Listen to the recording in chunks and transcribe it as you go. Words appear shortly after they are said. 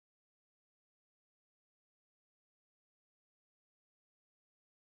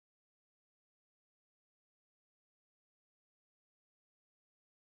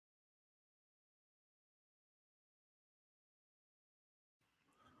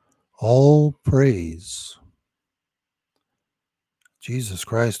All praise Jesus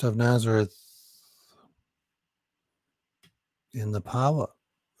Christ of Nazareth in the power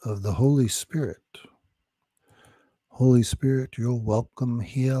of the Holy Spirit. Holy Spirit, you're welcome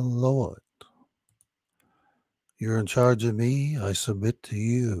here, Lord. You're in charge of me. I submit to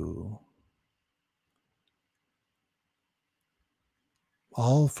you.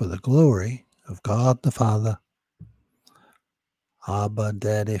 All for the glory of God the Father. Abba,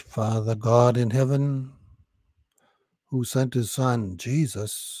 Daddy, Father, God in heaven, who sent his Son,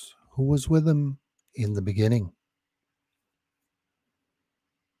 Jesus, who was with him in the beginning.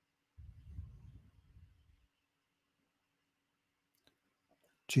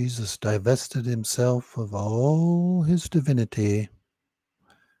 Jesus divested himself of all his divinity,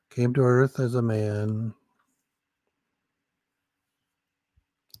 came to earth as a man,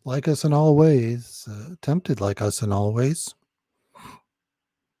 like us in all ways, tempted like us in all ways,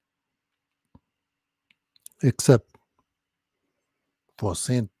 except for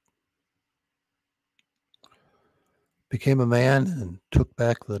sin. Became a man and took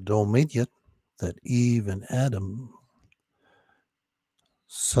back the dominion that Eve and Adam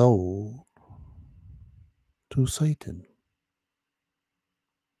sold to Satan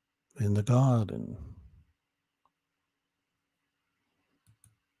in the garden.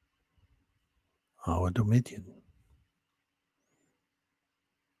 Our dominion.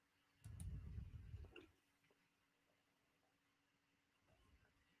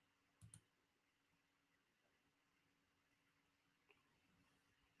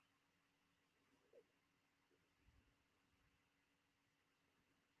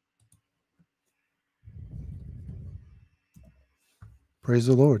 Praise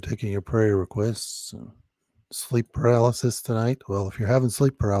the Lord, taking your prayer requests. Sleep paralysis tonight. Well, if you're having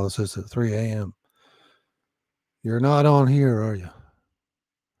sleep paralysis at 3 a.m., you're not on here, are you?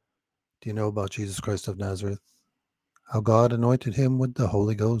 Do you know about Jesus Christ of Nazareth? How God anointed him with the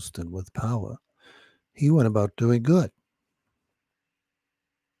Holy Ghost and with power. He went about doing good,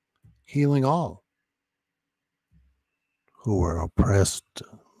 healing all who were oppressed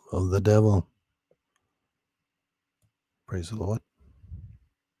of the devil. Praise the Lord.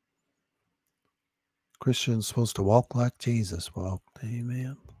 Christians supposed to walk like Jesus walked.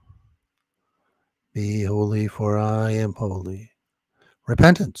 Amen. Be holy, for I am holy.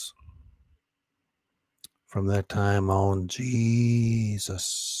 Repentance. From that time on, Jesus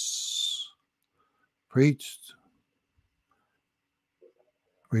preached,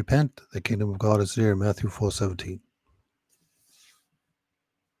 repent, the kingdom of God is near, Matthew 4:17.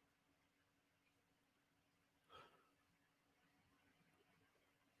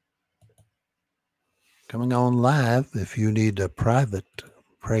 Coming on live if you need a private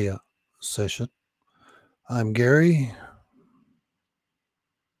prayer session. I'm Gary,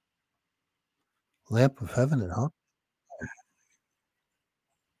 Lamp of Heaven and Heart.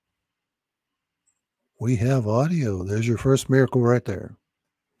 We have audio. There's your first miracle right there.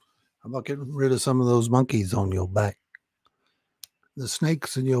 How about getting rid of some of those monkeys on your back? The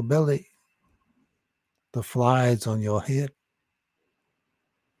snakes in your belly, the flies on your head,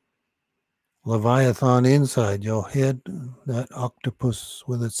 Leviathan inside your head, that octopus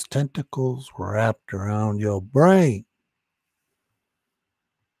with its tentacles wrapped around your brain.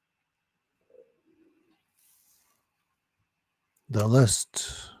 The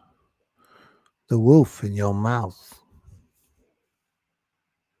lust, the wolf in your mouth.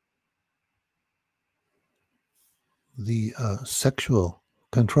 The sexual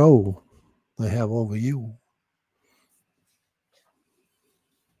control they have over you.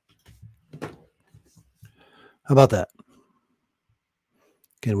 How about that?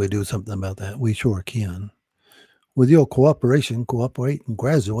 Can we do something about that? We sure can. With your cooperation, cooperate and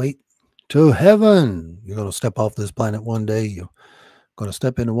graduate to heaven. You're going to step off this planet one day. You're going to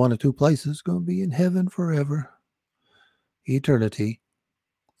step into one or two places. Going to be in heaven forever. Eternity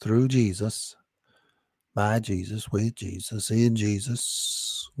through Jesus, by Jesus, with Jesus, in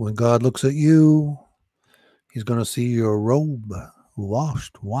Jesus. When God looks at you, he's going to see your robe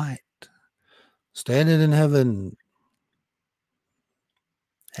washed white, standing in heaven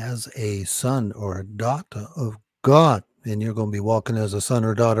as a son or a daughter of God. And you're going to be walking as a son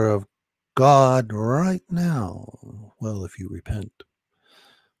or daughter of God right now. Well, if you repent,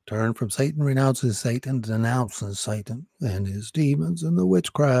 turn from Satan, renounces Satan, denounces Satan and his demons and the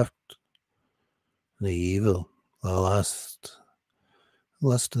witchcraft, the evil, the lust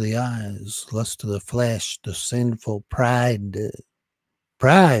of the eyes, lust of the flesh, the sinful pride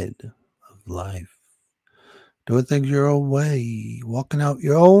of life. Doing things your own way, walking out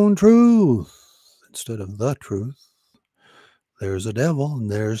your own truth instead of the truth there's a devil,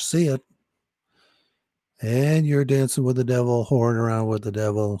 and there's sin. And you're dancing with the devil, whoring around with the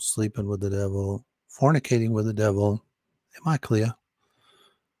devil, sleeping with the devil, fornicating with the devil. Am I clear?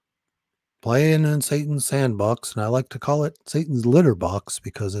 Playing in Satan's sandbox, and I like to call it Satan's litter box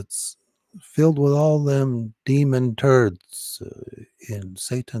because it's filled with all them demon turds in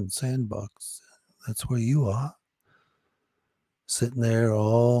Satan's sandbox. That's where you are. Sitting there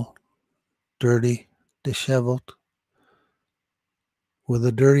all dirty, disheveled, with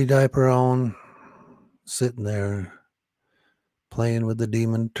a dirty diaper on, sitting there playing with the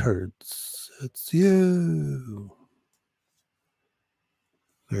demon turds. It's you.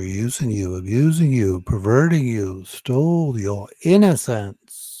 They're using you, abusing you, perverting you, stole your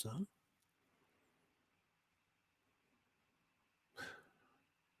innocence.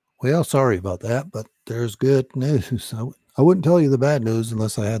 Well, sorry about that, but there's good news. I wouldn't tell you the bad news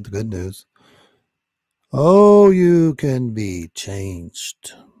unless I had the good news. Oh, you can be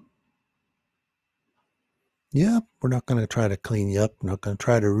changed. Yep, we're not going to try to clean you up. We're not going to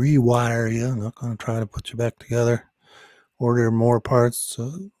try to rewire you. We're not going to try to put you back together. Order more parts.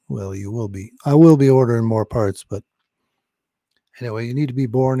 Well, you will be. I will be ordering more parts, but anyway, you need to be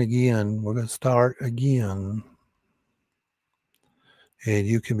born again. We're going to start again. And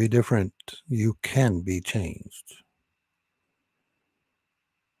you can be different. You can be changed.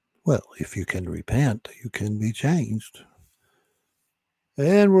 Well, if you can repent, you can be changed.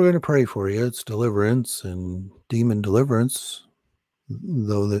 And we're going to pray for you. It's deliverance and demon deliverance,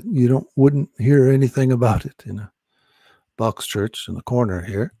 though that you wouldn't hear anything about it in a box church in the corner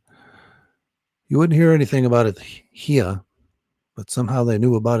here. You wouldn't hear anything about it here, but somehow they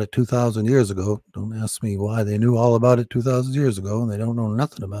knew about it 2,000 years ago. Don't ask me why they knew all about it 2,000 years ago, and they don't know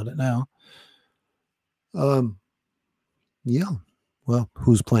nothing about it now. Yeah. Well,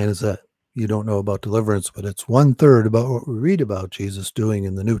 whose plan is that? You don't know about deliverance, but it's 1/3 about what we read about Jesus doing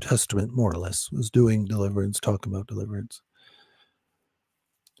in the New Testament, more or less, was doing deliverance, talking about deliverance.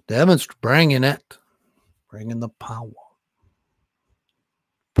 Bringing it, bringing the power.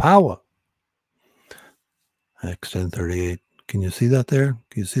 Power. Acts 10:38. Can you see that there?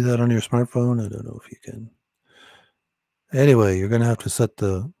 Can you see that on your smartphone? I don't know if you can. Anyway, you're going to have to set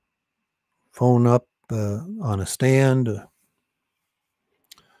the phone up on a stand,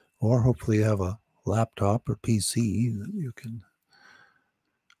 or hopefully you have a laptop or PC that you can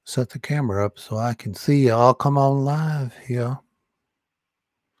set the camera up so I can see you. I'll come on live here.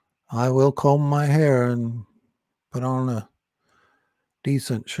 I will comb my hair and put on a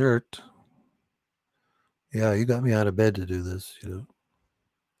decent shirt. Yeah, you got me out of bed to do this, you know.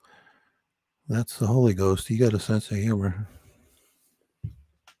 That's the Holy Ghost. You got a sense of humor.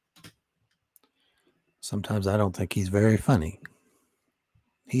 Sometimes I don't think he's very funny.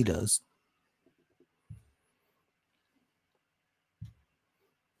 He does.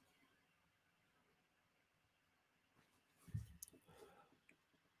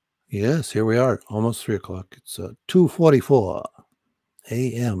 Yes, here we are. Almost 3 o'clock. It's 2:44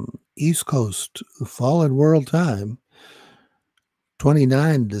 a.m. East Coast Fallen World Time.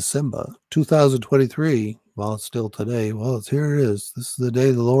 29 December 2023. Well, it's still today. Well, here it is. This is the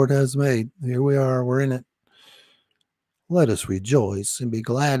day the Lord has made. Here we are. We're in it. Let us rejoice and be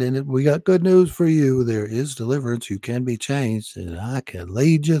glad in it. We got good news for you. There is deliverance. You can be changed, and I can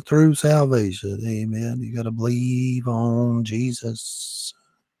lead you through salvation. Amen. You got to believe on Jesus.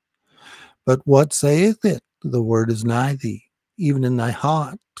 But what saith it? The word is nigh thee, even in thy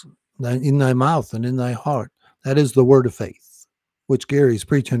heart, in thy mouth and in thy heart. That is the word of faith, which Gary's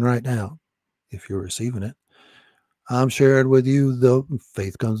preaching right now, if you're receiving it. I'm sharing with you the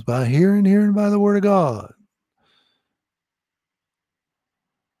faith comes by hearing, hearing by the word of God.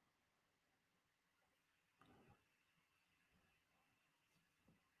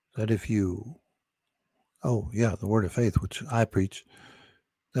 That if you, the word of faith, which I preach,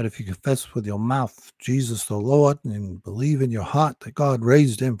 that if you confess with your mouth Jesus the Lord and believe in your heart that God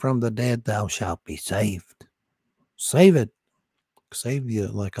raised him from the dead, thou shalt be saved. Save it. Save you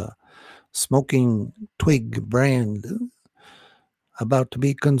like a smoking twig brand about to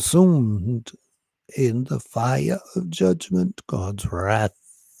be consumed in the fire of judgment, God's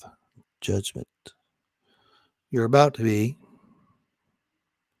wrath, judgment. You're about to be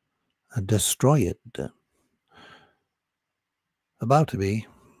destroyed. About to be.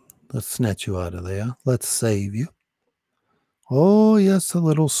 Let's snatch you out of there. Let's save you. Oh, yes, a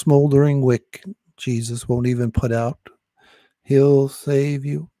little smoldering wick Jesus won't even put out. He'll save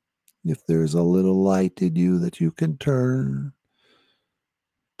you. If there's a little light in you that you can turn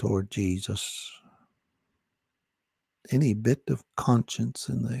toward Jesus. Any bit of conscience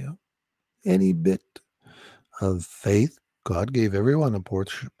in there, any bit of faith God gave everyone a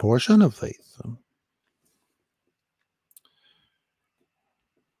portion of faith.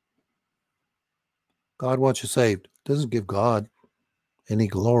 God wants you saved. It doesn't give God any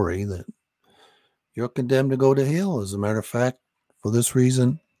glory that you're condemned to go to hell. As a matter of fact, for this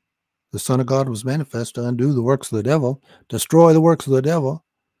reason, the Son of God was manifest to undo the works of the devil, destroy the works of the devil.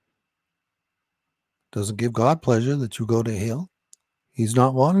 Doesn't give God pleasure that you go to hell. He's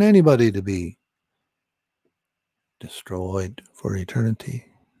not wanting anybody to be destroyed for eternity,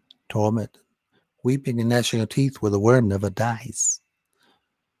 torment, weeping and gnashing of teeth where the worm never dies.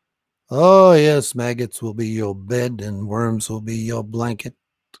 Oh, yes, maggots will be your bed and worms will be your blanket.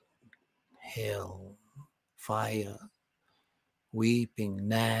 Hell, fire, weeping,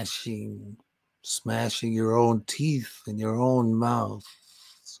 gnashing, smashing your own teeth in your own mouth,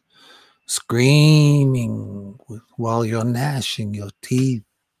 screaming while you're gnashing your teeth.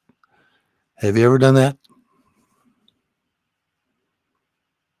 Have you ever done that?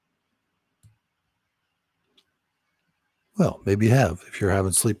 Well, maybe you have if you're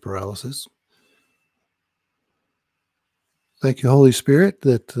having sleep paralysis. Thank you, Holy Spirit,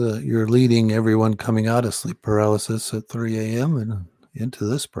 that you're leading everyone coming out of sleep paralysis at 3 a.m. and into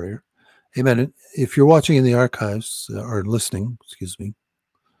this prayer. Amen. If you're watching in the archives or listening, excuse me,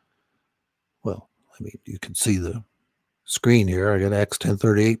 well, I mean, you can see the screen here. I got Acts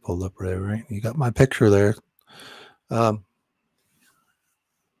 10:38 pulled up there, right? You got my picture there.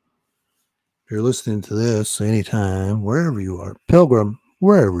 If you're listening to this anytime, wherever you are, pilgrim,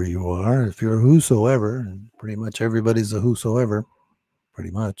 wherever you are, if you're whosoever, and pretty much everybody's a whosoever,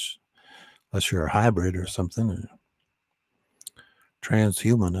 pretty much, unless you're a hybrid or something, or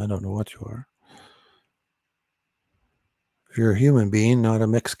transhuman, I don't know what you are. If you're a human being, not a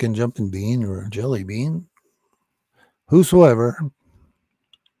Mexican jumping bean or a jelly bean, whosoever,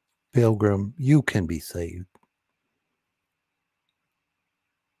 pilgrim, you can be saved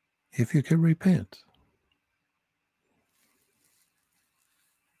if you can repent.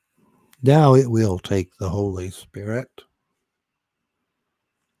 Now it will take the Holy Spirit.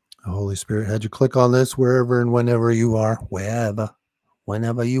 The Holy Spirit had you click on this wherever and whenever you are, whenever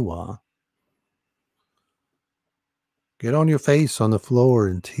you are. Get on your face on the floor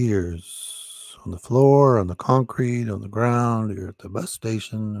in tears. On the floor, on the concrete, on the ground. You're at the bus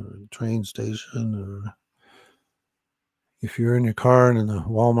station or the train station, or if you're in your car and in the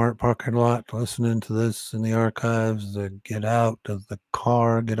Walmart parking lot listening to this in the archives, get out of the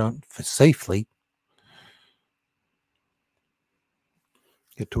car, get on safely.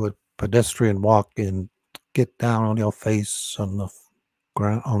 Get to a pedestrian walk and get down on your face on the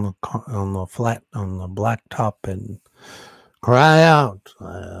ground, on the flat, on the blacktop, and cry out,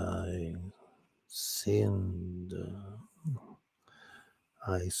 I sinned,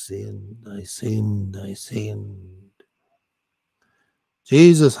 I sinned, I sinned, I sinned.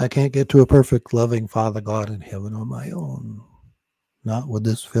 Jesus, I can't get to a perfect, loving Father God in heaven on my own. Not with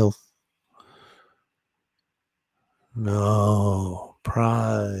this filth. No,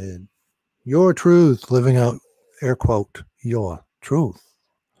 pride. Your truth, living out, air quote, your truth.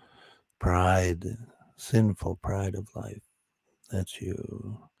 Pride, sinful pride of life. That's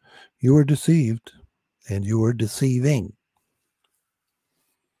you. You were deceived and you were deceiving.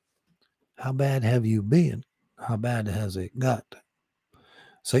 How bad have you been? How bad has it got?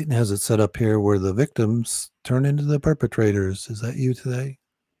 Satan has it set up here where the victims turn into the perpetrators. Is that you today?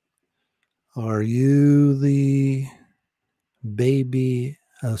 Are you the baby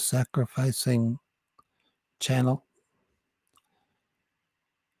sacrificing channel?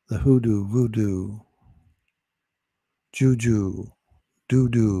 The hoodoo, voodoo, juju,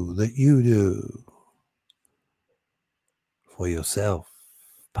 doo-doo that you do for yourself,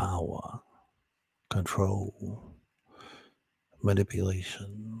 power, control,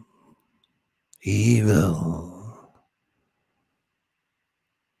 manipulation, evil.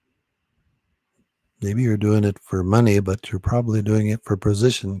 Maybe you're doing it for money, but you're probably doing it for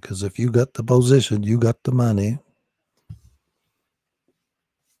position, because if you got the position, you got the money.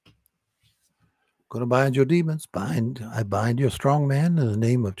 Going to bind your demons. I bind your strong man in the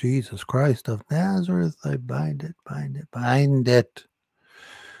name of Jesus Christ of Nazareth. I bind it, bind it, bind it.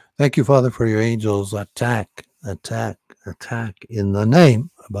 Thank you, Father, for your angels. Attack, attack, attack in the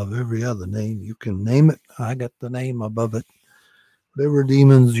name above every other name. You can name it. I got the name above it. Whatever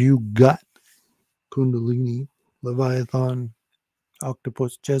demons you got, Kundalini, Leviathan,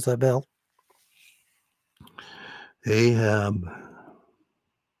 Octopus, Jezebel, Ahab,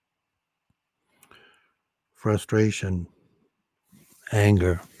 frustration,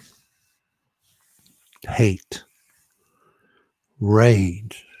 anger, hate,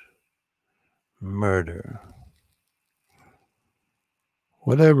 rage, murder,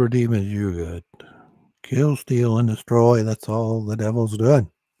 Whatever demons you got, kill, steal, and destroy. That's all the devil's doing.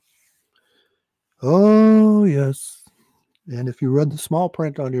 Oh, yes. And if you read the small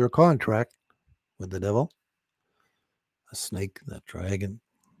print on your contract with the devil, a snake, that dragon,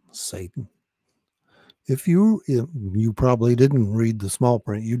 Satan. If you probably didn't read the small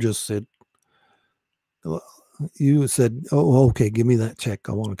print, you just said, oh, okay, give me that check.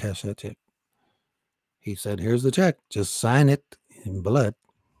 I want to cash that check. He said, here's the check. Just sign it in blood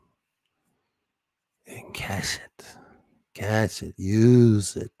and cash it. Cash it.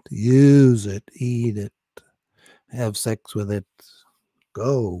 Use it. Use it. Eat it. Have sex with it.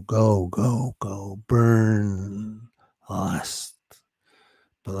 Go, go, go, go. Burn. Lust.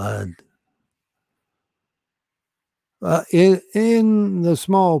 Blood. In the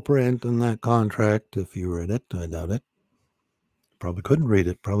small print in that contract, if you read it, I doubt it. Probably couldn't read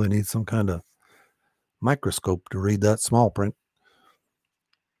it. Probably need some kind of microscope to read that small print.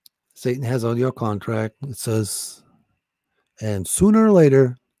 Satan has on your contract, it says, and sooner or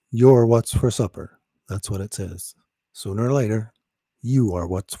later, you're what's for supper. That's what it says. Sooner or later, you are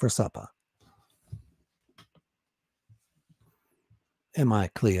what's for supper. Am I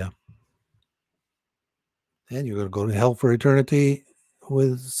clear? And you're going to go to hell for eternity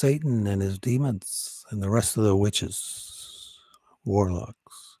with Satan and his demons and the rest of the witches,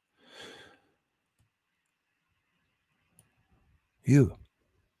 warlocks. You.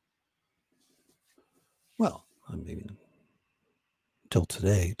 Well, I mean, till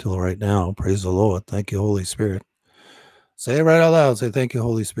today, till right now, praise the Lord. Thank you, Holy Spirit. Say it right out loud. Say, thank you,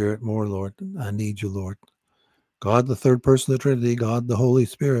 Holy Spirit. More, Lord. I need you, Lord. God, the third person of the Trinity, God, the Holy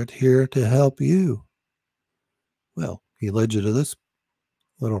Spirit, here to help you. Well, he led you to this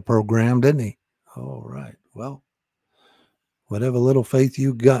little program, didn't he? All right. Well, whatever little faith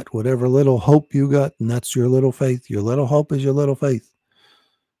you got, whatever little hope you got, and that's your little faith. Your little hope is your little faith.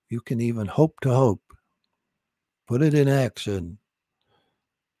 You can even hope to hope. Put it in action.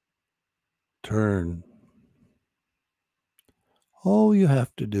 Turn. All you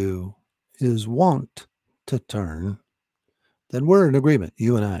have to do is want to turn. Then we're in agreement,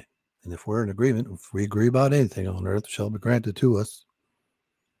 you and I. And if we're in agreement, if we agree about anything on earth shall be granted to us.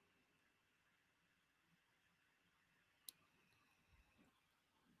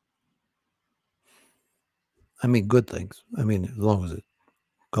 I mean, good things. I mean, as long as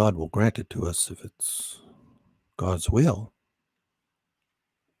God will grant it to us if it's God's will.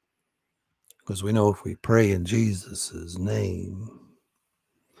 Because we know if we pray in Jesus' name,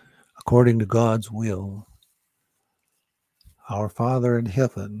 according to God's will, our Father in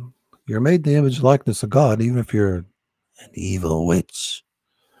heaven, you're made in the image and likeness of God, even if you're an evil witch.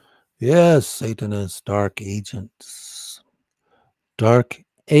 Yes, Satanists, dark agents. Dark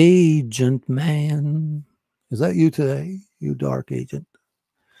agent man. Is that you today, you dark agent?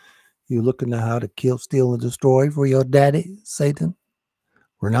 You looking at how to kill, steal, and destroy for your daddy, Satan?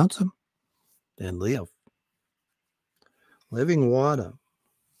 Renounce him and live. Living water.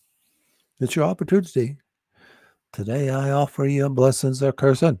 It's your opportunity. Today I offer you blessings or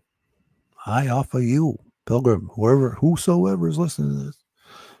cursing. I offer you, pilgrim, whosoever is listening to this.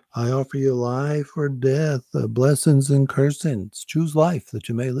 I offer you life or death, blessings and cursings. Choose life that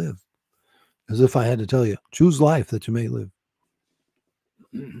you may live. As if I had to tell you, choose life that you may live.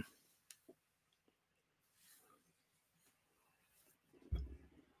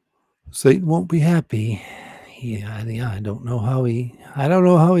 Satan won't be happy. I don't know how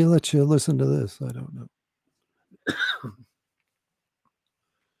he lets you listen to this. I don't know.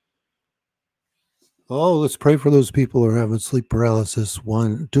 Oh, let's pray for those people who are having sleep paralysis.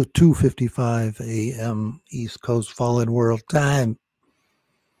 2:55 a.m. East Coast Fallen World Time.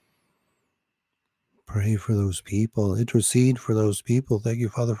 Pray for those people. Intercede for those people. Thank you,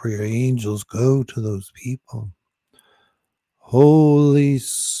 Father, for your angels. Go to those people. Holy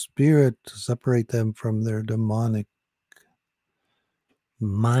Spirit, separate them from their demonic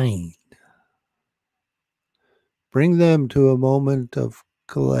mind. Bring them to a moment of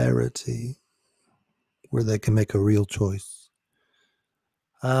clarity where they can make a real choice.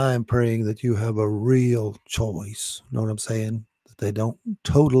 I'm praying that you have a real choice. Know what I'm saying? That they don't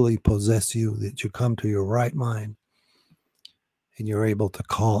totally possess you, that you come to your right mind and you're able to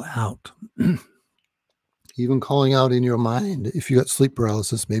call out. Even calling out in your mind. If you got sleep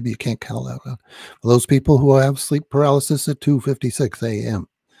paralysis, maybe you can't call out. For those people who have sleep paralysis at 2:56 a.m.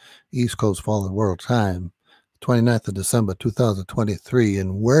 East Coast Fallen World Time, 29th of December, 2023,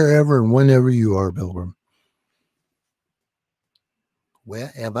 and wherever and whenever you are, Pilgrim.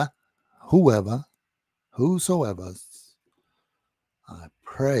 Wherever, whoever, whosoever, I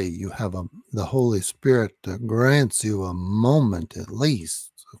pray you have the Holy Spirit that grants you a moment at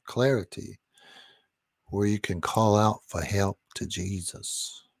least of clarity where you can call out for help to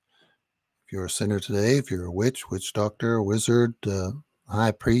Jesus. If you're a sinner today, if you're a witch, witch doctor, wizard,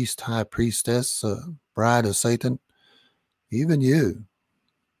 high priest, high priestess, bride of Satan, even you,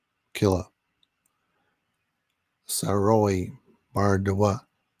 killer, Saroi Bardawa,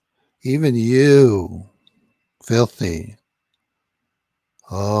 even you, filthy,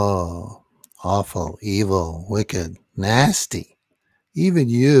 oh, awful, evil, wicked, nasty, even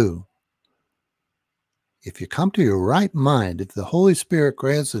you, if you come to your right mind, if the Holy Spirit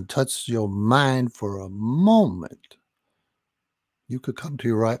grants and touches your mind for a moment, you could come to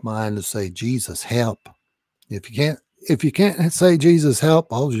your right mind and say, Jesus, help. If you can't say Jesus,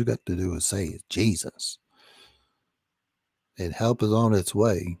 help, all you got to do is say Jesus. And help is on its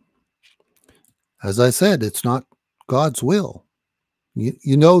way. As I said, it's not God's will.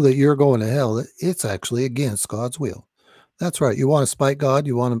 You know that you're going to hell. It's actually against God's will. That's right. You want to spite God?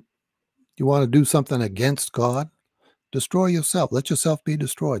 You want to do something against God? Destroy yourself. Let yourself be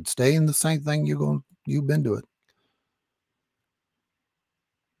destroyed. Stay in the same thing you've been doing.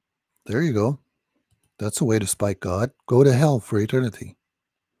 There you go. That's a way to spite God. Go to hell for eternity.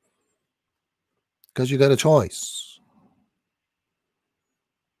 Because you got a choice.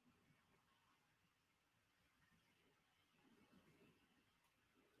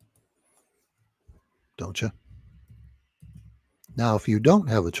 Don't you? Now, if you don't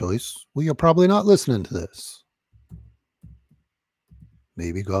have a choice, well, you're probably not listening to this.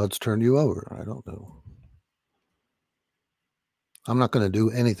 Maybe God's turned you over. I don't know. I'm not going to do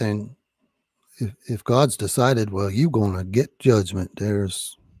anything. If God's decided, well, you're going to get judgment, I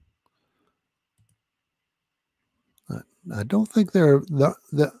don't think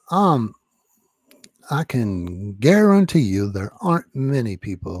I can guarantee you there aren't many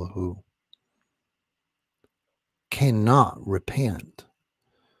people who cannot repent.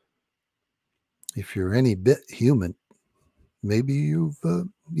 If you're any bit human, maybe you've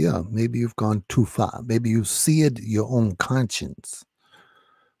gone too far. Maybe you've seared your own conscience.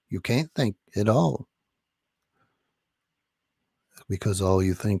 You can't think at all because all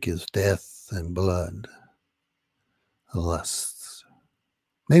you think is death and blood, lusts.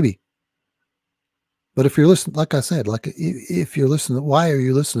 Maybe. But if you're listening, like I said, if you're listening, why are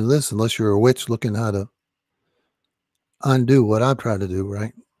you listening to this unless you're a witch looking how to undo what I'm trying to do,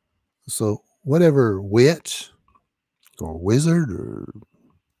 right? So whatever witch or wizard or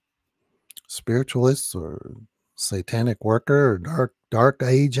spiritualist or satanic worker or dark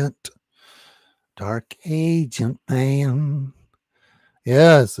agent, man.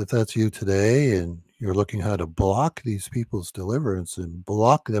 Yes, if that's you today and you're looking how to block these people's deliverance and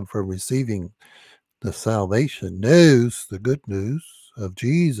block them from receiving the salvation news, the good news of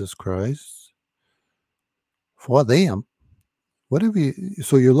Jesus Christ for them,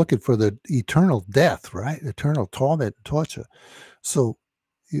 so you're looking for the eternal death, right? Eternal torment and torture. So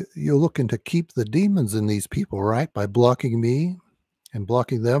you're looking to keep the demons in these people, right? By blocking me and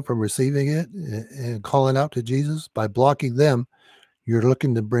blocking them from receiving it and calling out to Jesus. By blocking them, you're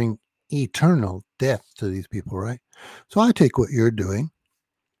looking to bring eternal death to these people, right? So I take what you're doing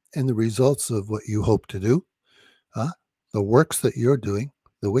and the results of what you hope to do, the works that you're doing,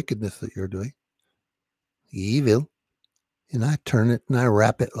 the wickedness that you're doing, evil, and I turn it and I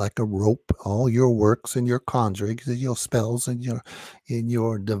wrap it like a rope, all your works and your conjurings and your spells and your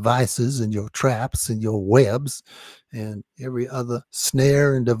devices and your traps and your webs and every other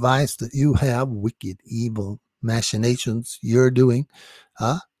snare and device that you have, wicked, evil machinations you're doing,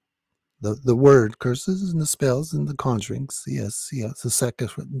 the word curses and the spells and the conjurings, yes,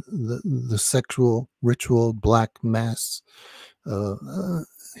 the sexual ritual, black mass,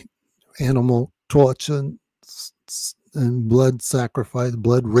 animal torture and blood sacrifice,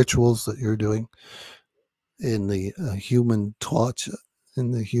 blood rituals that you're doing in the human torture, in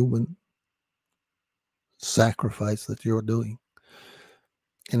the human sacrifice that you're doing,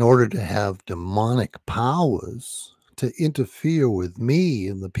 in order to have demonic powers to interfere with me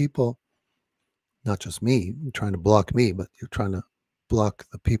and the people, not just me, you're trying to block me, but you're trying to block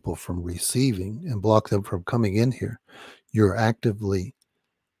the people from receiving and block them from coming in here. You're actively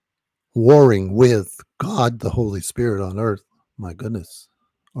warring with God, the Holy Spirit on earth. My goodness,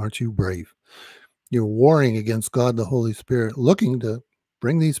 aren't you brave? You're warring against God, the Holy Spirit, looking to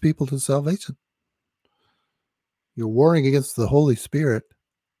bring these people to salvation. You're warring against the Holy Spirit.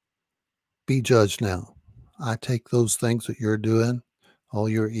 Be judged now. I take those things that you're doing, all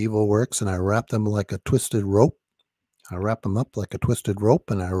your evil works, and I wrap them like a twisted rope. I wrap them up like a twisted rope,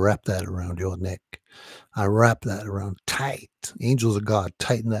 and I wrap that around your neck. I wrap that around tight. Angels of God,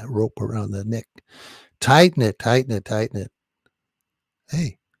 tighten that rope around the neck. Tighten it, tighten it, tighten it.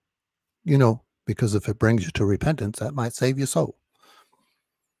 Hey, because if it brings you to repentance, that might save your soul.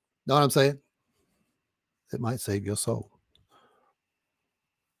 Know what I'm saying? It might save your soul.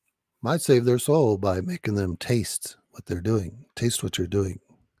 Might save their soul by making them taste what they're doing. Taste what you're doing.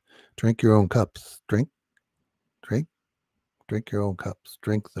 Drink your own cups. Drink your own cups.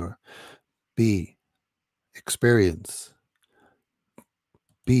 Be, experience,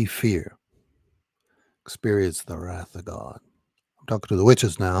 be fear. Experience the wrath of God. I'm talking to the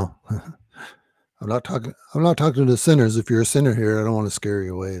witches now. I'm not talking to the sinners. If you're a sinner here, I don't want to scare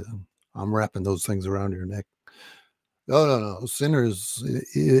you away. I'm wrapping those things around your neck. No. Sinners,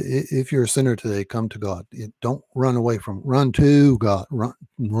 if you're a sinner today, come to God. Don't run away run to God.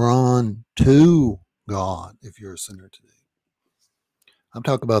 Run to God if you're a sinner today. I'm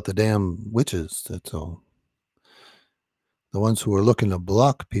talking about the damn witches, that's all. The ones who are looking to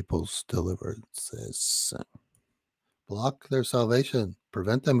block people's deliverance. Block their salvation.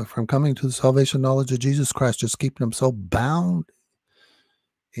 Prevent them from coming to the salvation knowledge of Jesus Christ. Just keeping them so bound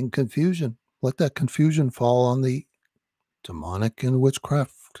in confusion. Let that confusion fall on the demonic and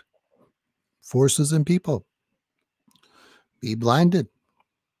witchcraft forces and people. Be blinded.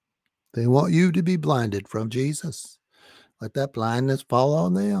 They want you to be blinded from Jesus. Let that blindness fall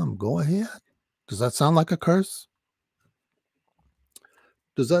on them. Go ahead. Does that sound like a curse?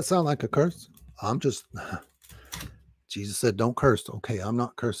 Jesus said, don't curse. Okay, I'm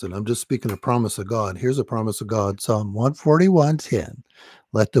not cursing. I'm just speaking a promise of God. Here's a promise of God. Psalm 141:10.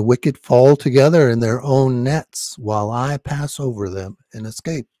 Let the wicked fall together in their own nets while I pass over them and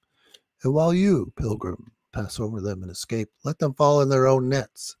escape. And while you, pilgrim, pass over them and escape, let them fall in their own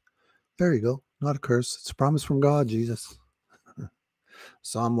nets. There you go. Not a curse. It's a promise from God, Jesus.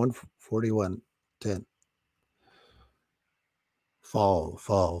 Psalm 141:10.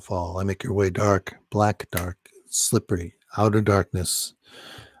 Fall. I make your way dark, black, dark, slippery, outer darkness,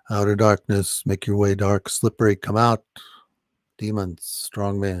 make your way dark, slippery, come out. Demons,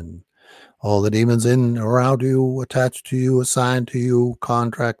 strong men, all the demons in, around you, attached to you, assigned to you,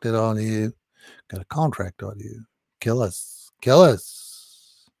 contracted on you, got a contract on you. Kill us.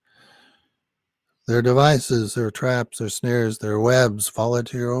 Their devices, their traps, their snares, their webs, fall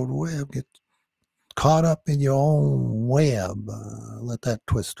into your own web. Get caught up in your own web. Let that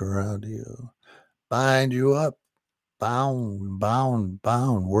twist around you. Bind you up. Bound.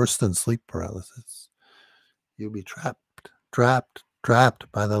 Worse than sleep paralysis. You'll be trapped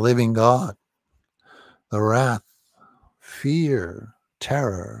by the living God. The wrath, fear,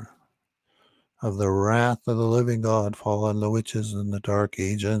 terror of the wrath of the living God fall on the witches and the dark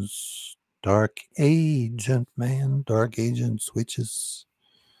agents. Dark agents, witches.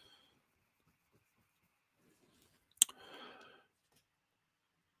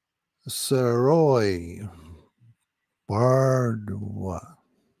 Saroy, Bardwa.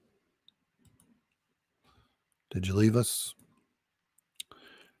 Did you leave us?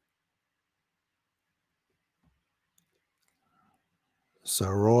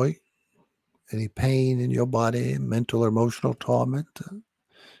 Saroy, any pain in your body, mental or emotional torment,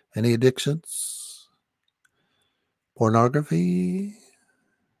 any addictions, pornography,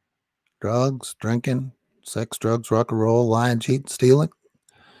 drugs, drinking, sex, drugs, rock and roll, lying, cheating, stealing?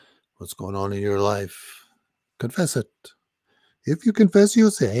 What's going on in your life? Confess it. If you confess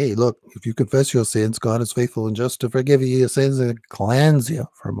your sin, hey, look, if you confess your sins, God is faithful and just to forgive you your sins and cleanse you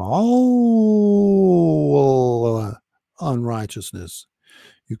from all unrighteousness.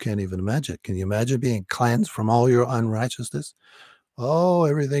 You can't even imagine. Can you imagine being cleansed from all your unrighteousness? Oh,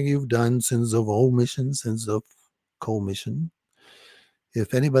 everything you've done, sins of omission, sins of commission.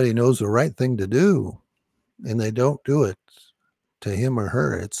 If anybody knows the right thing to do and they don't do it, to him or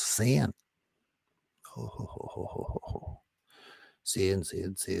her, it's sin. Sin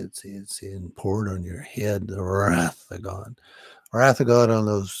poured on your head, the wrath of God. Wrath of God on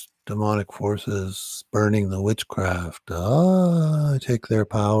those demonic forces, burning the witchcraft. I take their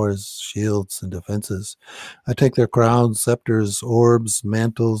powers, shields, and defenses. I take their crowns, scepters, orbs,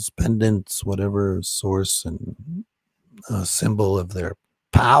 mantles, pendants, whatever source and symbol of their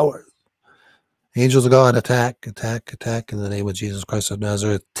power. Angels of God, attack in the name of Jesus Christ of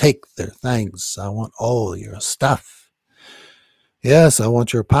Nazareth. Take their things. I want all your stuff. Yes, I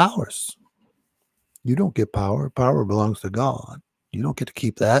want your powers. You don't get power. Power belongs to God. You don't get to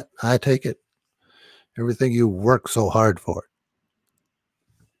keep that. I take it. Everything you work so hard for.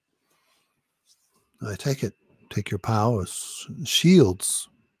 I take it. Take your powers. Shields.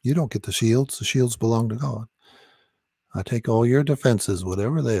 You don't get the shields. The shields belong to God. I take all your defenses,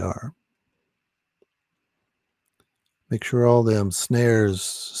 whatever they are. Make sure all them snares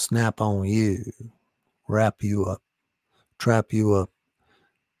snap on you, wrap you up, trap you up,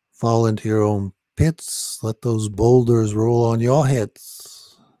 fall into your own pits, let those boulders roll on your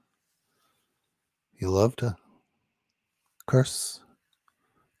heads. You love to curse?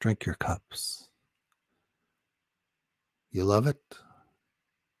 Drink your cups. You love it?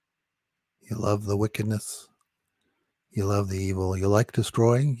 You love the wickedness? You love the evil? You like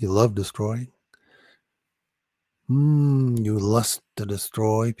destroying? You love destroying? You lust to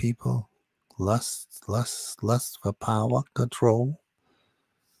destroy people? Lust for power, control,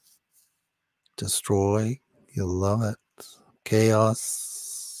 destroy. You love it. Chaos,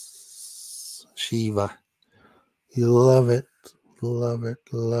 Shiva. You love it, love it,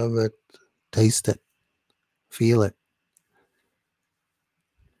 love it. Taste it, feel it,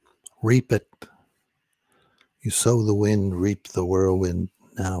 reap it. You sow the wind, reap the whirlwind.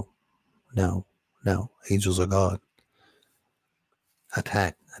 Now, now, now. Angels of God.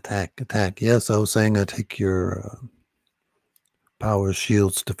 Attack, attack, attack. Yes, I was saying I take your powers,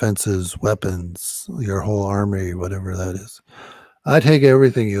 shields, defenses, weapons, your whole army, whatever that is. I take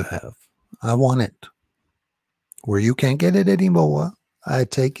everything you have. I want it. Where you can't get it anymore, I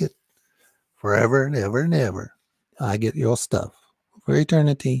take it forever and ever and ever. I get your stuff for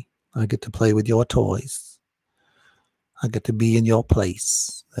eternity. I get to play with your toys. I get to be in your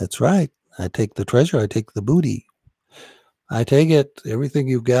place. That's right. I take the treasure. I take the booty. I take it, everything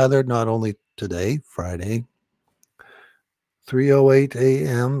you've gathered, not only today, Friday, 3:08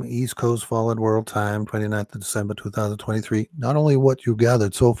 a.m. East Coast Fallen World Time, 29th of December 2023. Not only what you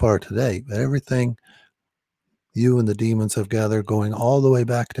gathered so far today, but everything you and the demons have gathered going all the way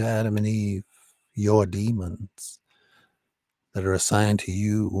back to Adam and Eve, your demons that are assigned to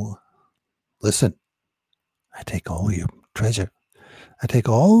you. Listen, I take all your treasure. I take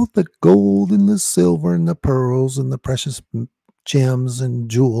all the gold and the silver and the pearls and the precious gems and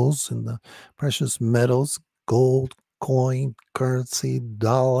jewels and the precious metals, gold, coin, currency,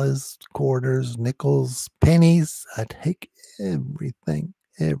 dollars, quarters, nickels, pennies. I take everything,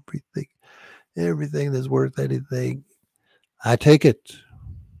 everything, everything that's worth anything. I take it.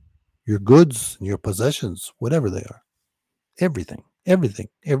 Your goods and your possessions, whatever they are. Everything, everything,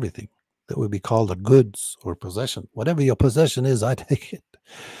 everything that would be called a goods or possession. Whatever your possession is, I take it.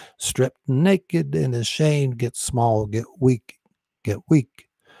 Stripped naked and ashamed, get small, get weak, get weak.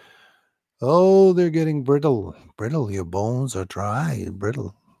 Oh, they're getting brittle. Brittle. Your bones are dry and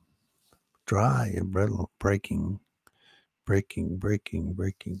brittle. Dry and brittle. Breaking, breaking, breaking,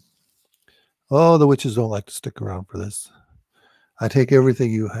 breaking. Oh, the witches don't like to stick around for this. I take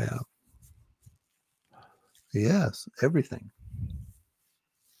everything you have. Yes, everything.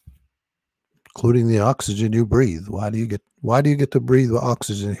 Including the oxygen you breathe. Why do you get to breathe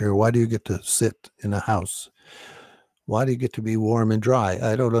oxygen here? Why do you get to sit in a house? Why do you get to be warm and dry?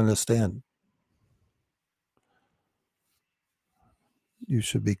 I don't understand. You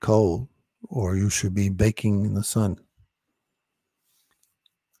should be cold, or you should be baking in the sun.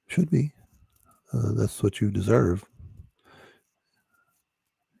 Should be. That's what you deserve.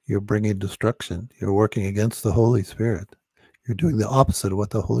 You're bringing destruction. You're working against the Holy Spirit. You're doing the opposite of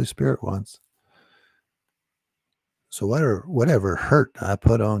what the Holy Spirit wants. So whatever hurt I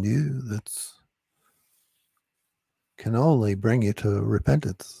put on you, that's can only bring you to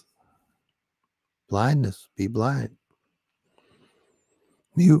repentance. Blindness, be blind.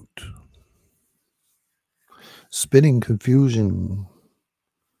 Mute. Spitting confusion,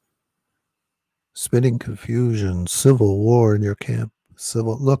 civil war in your camp.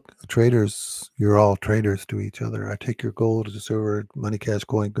 Look, traitors, you're all traitors to each other. I take your gold, silver, money, cash,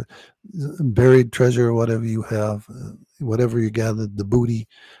 coin, buried treasure, whatever you have, whatever you gathered, the booty,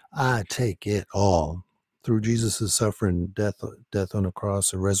 I take it all. Through Jesus' suffering, death on the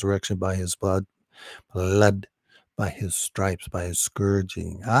cross, and resurrection by his blood, by his stripes, by his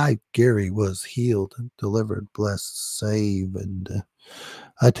scourging. Gary, was healed, delivered, blessed, saved, and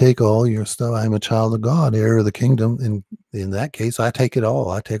I take all your stuff. I'm a child of God, heir of the kingdom. And in that case, I take it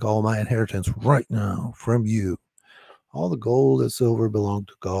all. I take all my inheritance right now from you. All the gold and silver belong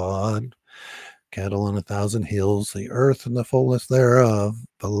to God. Cattle on 1,000 hills, the earth and the fullness thereof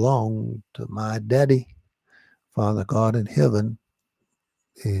belong to my daddy, Father God in heaven.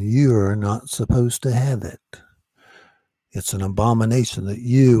 And you are not supposed to have it. It's an abomination that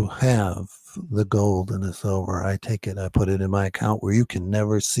you have the gold and the silver. I take it, I put it in my account where you can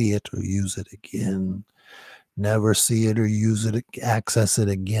never see it or use it again. Never see it or use it, access it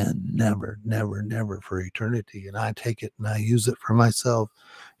again. Never, never, never, for eternity. And I take it and I use it for myself.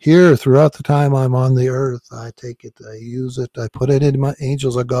 Here, throughout the time I'm on the earth, I take it, I use it, I put it in my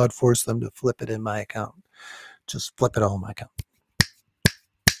angels of God, force them to flip it in my account. Just flip it all in my account.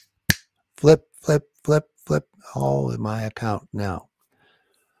 Flip, flip, flip, flip, all in my account now.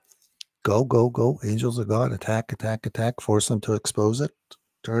 Go, go, go. Angels of God, attack, attack, attack. Force them to expose it.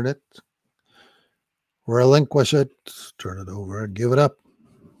 Turn it. Relinquish it. Turn it over. Give it up.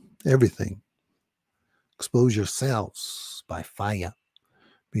 Everything. Expose yourselves by fire.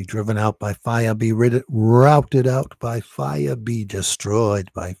 Be driven out by fire. Be routed out by fire. Be destroyed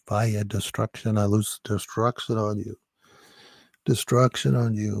by fire. Destruction. I loose destruction on you. Destruction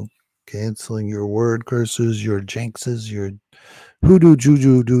on you. Canceling your word curses, your jinxes, your hoodoo,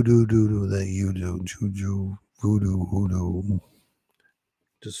 juju, doo-doo, doo-doo that you do. Juju, voodoo, hoodoo.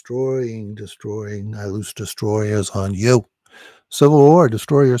 Destroying, destroying. I loose destroyers on you. Civil war,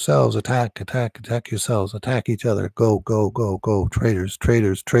 destroy yourselves. Attack, attack, attack yourselves. Attack each other. Go, go, go, go. Traitors,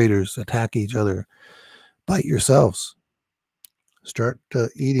 traitors, traitors. Attack each other. Bite yourselves. Start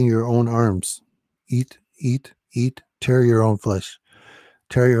eating your own arms. Eat, eat, eat. Tear your own flesh.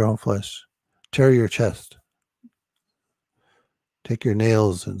 Tear your own flesh. Tear your chest. Take your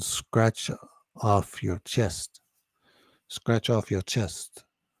nails and scratch off your chest. Scratch off your chest.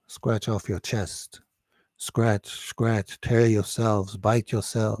 Scratch off your chest. Scratch, scratch. Tear yourselves. Bite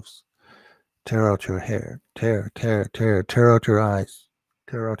yourselves. Tear out your hair. Tear, tear, tear. Tear out your eyes.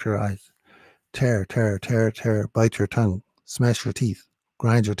 Tear out your eyes. Tear, tear, tear, tear. Bite your tongue. Smash your teeth.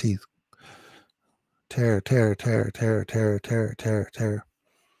 Grind your teeth. Tear, tear, tear, tear, tear, tear, tear, tear.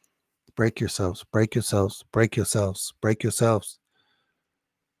 Break yourselves. Break yourselves. Break yourselves. Break yourselves.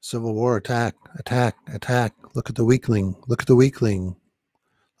 Civil war, attack, attack, attack. Look at the weakling. Look at the weakling.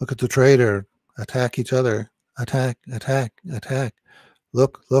 Look at the traitor. Attack each other. Attack, attack, attack.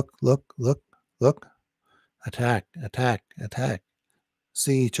 Look, look, look, look, look. Attack, attack, attack.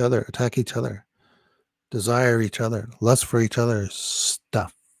 See each other. Attack each other. Desire each other. Lust for each other's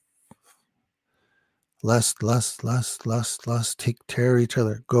stuff. Lust, lust, lust, lust, lust. Tear each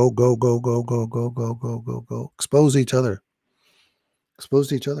other. Go, go, go, go, go, go, go, go, go, go. Expose each other.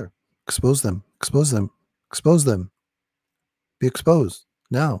 Expose each other. Expose them. Expose them. Expose them. Be exposed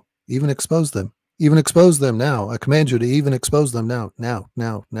now. Even expose them. Even expose them now. I command you to even expose them now. Now,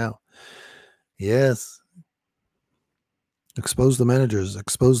 now, now. Yes. Expose the managers.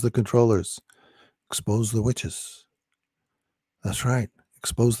 Expose the controllers. Expose the witches. That's right.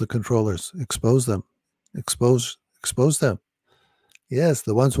 Expose the controllers. Expose them. Expose them. Yes,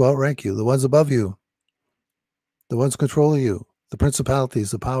 the ones who outrank you, the ones above you, the ones controlling you, the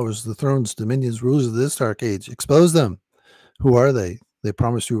principalities, the powers, the thrones, dominions, rulers of this dark age. Expose them. Who are they? They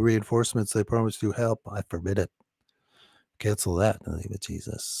promised you reinforcements. They promised you help. I forbid it. Cancel that in the name of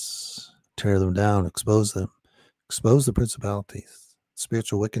Jesus. Tear them down. Expose them. Expose the principalities,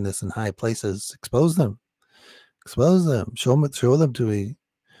 spiritual wickedness in high places. Expose them. Expose them. Show them to me.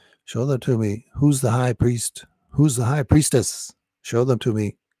 Show them to me. Who's the high priest? Who's the high priestess? Show them to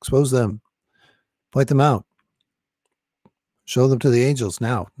me. Expose them. Point them out. Show them to the angels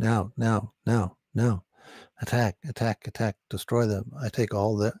now, now, now, now, now. Attack, attack, attack. Destroy them. I take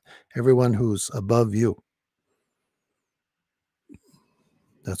all that. Everyone who's above you.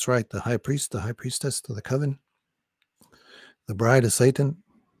 That's right. The high priest, the high priestess to the coven. The bride of Satan.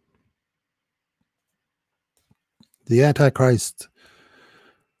 The Antichrist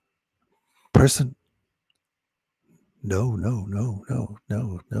person. No, no, no, no,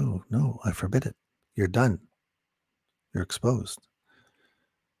 no, no, no. I forbid it. You're done. You're exposed.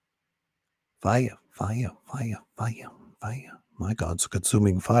 Fire, fire, fire, fire, fire. My God's a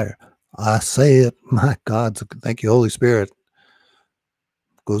consuming fire. I say it. My God's thank you, Holy Spirit.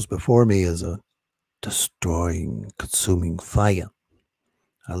 Goes before me as a destroying, consuming fire.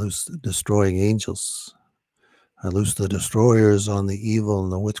 I loose the destroying angels. I loose the destroyers on the evil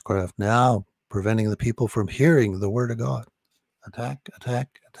and the witchcraft now, preventing the people from hearing the word of God. Attack,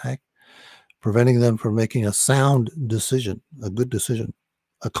 attack, attack. Preventing them from making a sound decision, a good decision,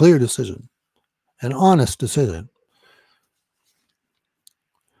 a clear decision, an honest decision.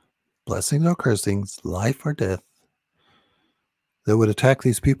 Blessings or cursings, life or death. They would attack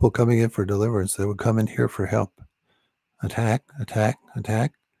these people coming in for deliverance. They would come in here for help. Attack, attack,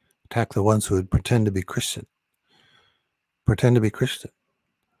 attack. Attack the ones who would pretend to be Christian. Pretend to be Christian.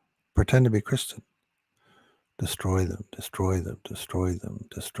 Pretend to be Christian. Destroy them, destroy them, destroy them,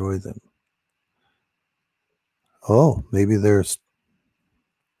 destroy them. Oh, maybe there's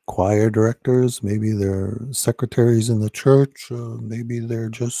choir directors. Maybe they're secretaries in the church. Maybe they're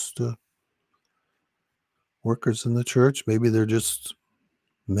just workers in the church. Maybe they're just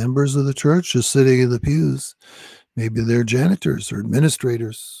members of the church, just sitting in the pews. Maybe they're janitors or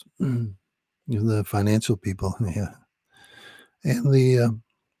administrators. The financial people, yeah. And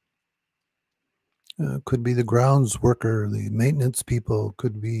Could be the grounds worker, the maintenance people,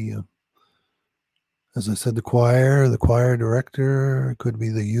 could be, as I said, the choir director, could be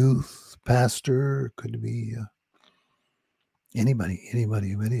the youth pastor, could be anybody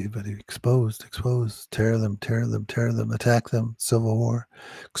exposed, tear them, attack them, civil war.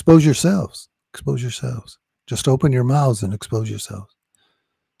 Expose yourselves. Just open your mouths and expose yourselves.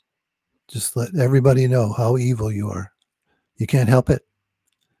 Just let everybody know how evil you are. You can't help it.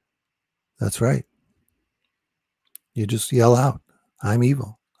 That's right. You just yell out, I'm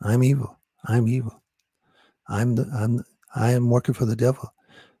evil. I am working for the devil.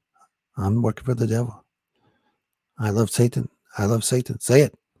 I'm working for the devil. I love Satan. Say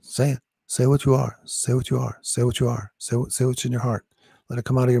it. Say what you are. Say what's in your heart. Let it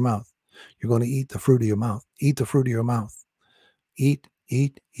come out of your mouth. You're going to eat the fruit of your mouth. Eat the fruit of your mouth. Eat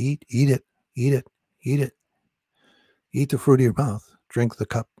it. Eat the fruit of your mouth. Drink the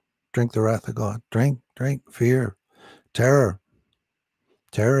cup. Drink the wrath of God. Drink fear, terror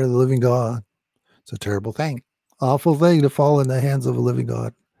of the living God. It's a terrible thing. Awful thing to fall in the hands of a living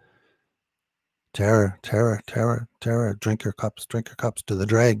God. Terror. Drink your cups to the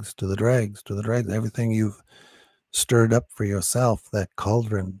dregs. Everything you've stirred up for yourself, that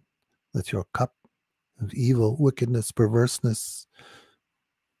cauldron, that's your cup of evil, wickedness, perverseness,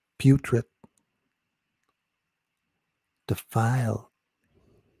 putrid, defiled,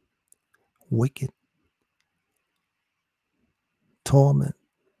 wicked, torment.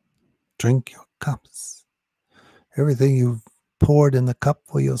 Drink your cups. Everything you've poured in the cup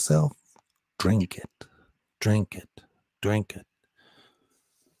for yourself, drink it.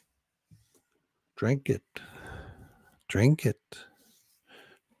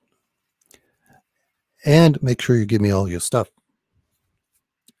 And make sure you give me all your stuff.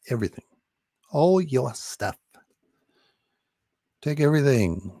 Everything. All your stuff. Take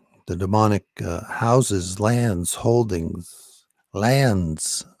everything. The demonic houses, lands, holdings,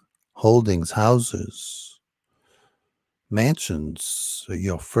 houses, mansions,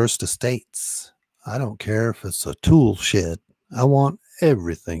 your first estates. I don't care if it's a tool shed. I want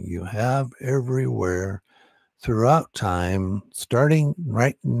everything you have everywhere throughout time, starting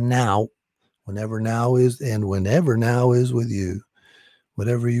right now, whenever now is with you.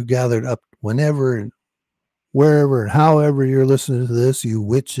 Whatever you gathered up, whenever, wherever, however you're listening to this, you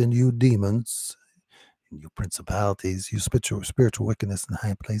witch and you demons, and you principalities, you spiritual wickedness in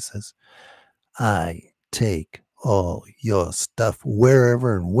high places, I take all your stuff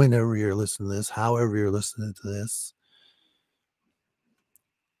wherever and whenever you're listening to this, however you're listening to this.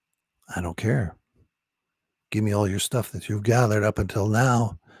 I don't care. Give me all your stuff that you've gathered up until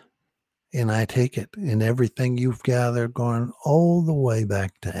now, and I take it. And everything you've gathered going all the way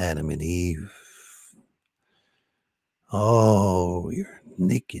back to Adam and Eve. Oh, you're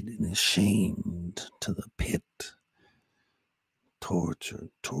naked and ashamed to the pit. Torture,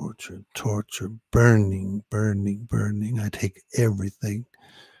 burning. I take everything.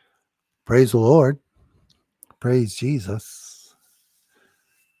 Praise the Lord. Praise Jesus.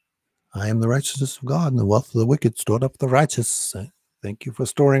 I am the righteousness of God, and the wealth of the wicked stored up the righteous. Thank you for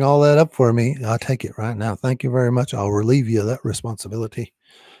storing all that up for me. I'll take it right now. Thank you very much. I'll relieve you of that responsibility.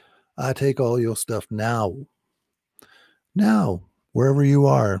 I take all your stuff now. Now, wherever you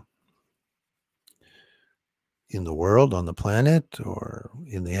are, in the world, on the planet, or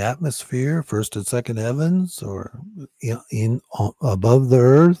in the atmosphere, first and second heavens, or in above the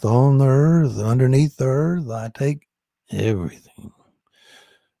earth, on the earth, underneath the earth, I take everything.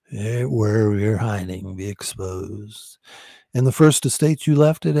 Where you're hiding, be exposed. And the first estates you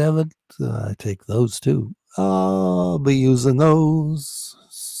left at heaven, I take those too. I'll be using those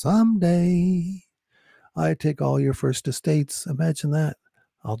someday. I take all your first estates. Imagine that.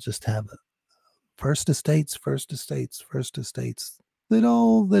 I'll just have it. First estates, that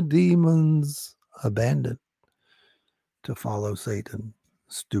all the demons abandoned to follow Satan.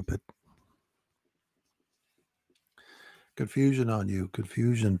 Stupid. Confusion on you,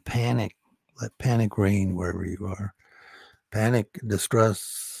 panic. Let panic reign wherever you are. Panic,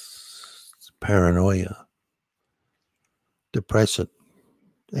 distress, paranoia, depression,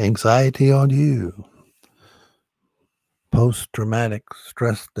 anxiety on you. Post-traumatic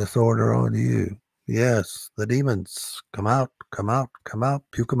stress disorder on you. Yes, the demons, come out,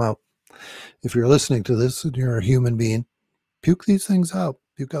 puke them out. If you're listening to this and you're a human being, puke these things out.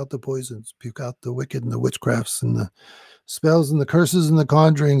 Puke out the poisons, puke out the wicked and the witchcrafts and the spells and the curses and the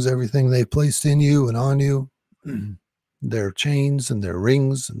conjurings, everything they've placed in you and on you. Their chains and their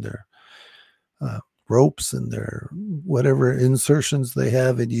rings and their ropes and their whatever insertions they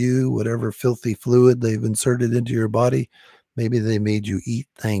have in you, whatever filthy fluid they've inserted into your body. Maybe they made you eat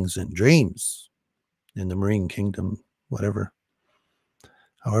things in dreams. in the marine kingdom, whatever,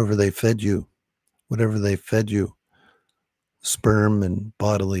 however they fed you, whatever they fed you, sperm and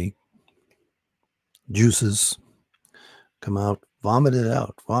bodily juices come out, vomit it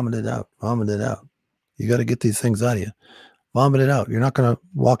out, vomit it out, vomit it out. You got to get these things out of you. Vomit it out. You're not going to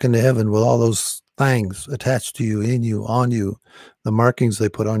walk into heaven with all those things attached to you, in you, on you, the markings they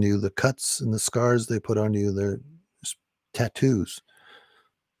put on you, the cuts and the scars they put on you, they're tattoos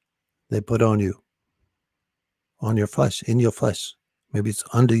they put on you, on your flesh, in your flesh. Maybe it's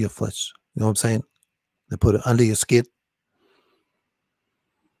under your flesh. You know what I'm saying? They put it under your skin.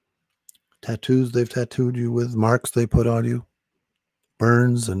 Tattoos they've tattooed you with, marks they put on you,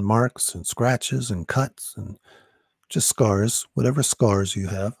 burns and marks and scratches and cuts and just scars, whatever scars you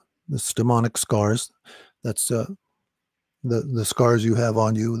have, this demonic scars. That's the scars you have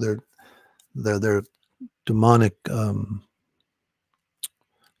on you. They're demonic. They're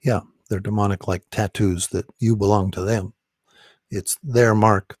demonic, like tattoos that you belong to them. It's their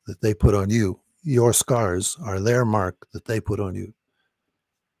mark that they put on you. Your scars are their mark that they put on you.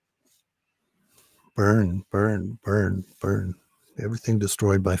 Burn, burn, burn, burn. Everything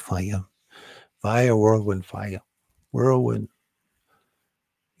destroyed by fire. Fire, whirlwind, fire. Whirlwind.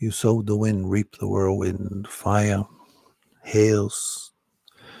 You sowed the wind, reap the whirlwind. Fire. Hails.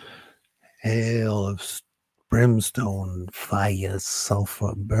 Hail of brimstone, fire,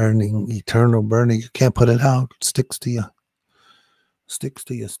 sulfur, burning, eternal burning. You can't put it out. It sticks to you. Sticks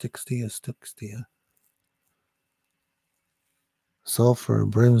to you, sticks to you, sticks to you. Sulfur,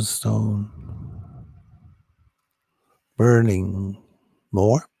 brimstone, burning.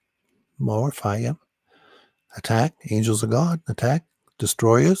 More fire. Attack, angels of God, attack.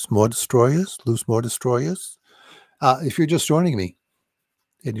 Destroyers, more destroyers, loose more destroyers. If you're just joining me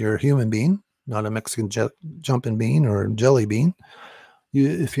and you're a human being, not a Mexican jumping bean or jelly bean,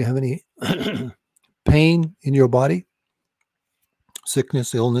 if you have any pain in your body,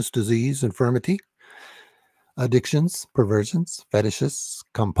 sickness, illness, disease, infirmity, addictions, perversions, fetishes,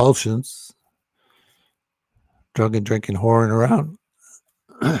 compulsions, drug and drinking, whoring around,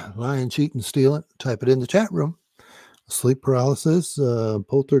 lying, cheating, stealing, type it in the chat room. Sleep paralysis,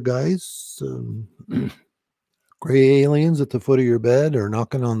 poltergeists, gray aliens at the foot of your bed or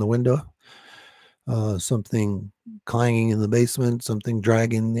knocking on the window, something clanging in the basement, something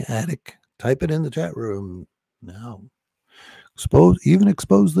dragging the attic. Type it in the chat room now.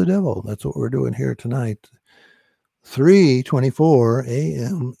 Expose the devil. That's what we're doing here tonight. 3:24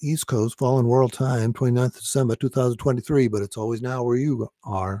 a.m. East Coast, Fallen World Time, 29th December 2023. But it's always now where you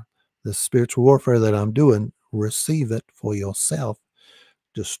are. The spiritual warfare that I'm doing, receive it for yourself,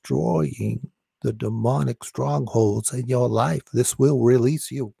 destroying the demonic strongholds in your life. This will release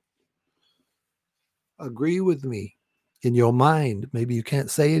you. Agree with me in your mind. Maybe you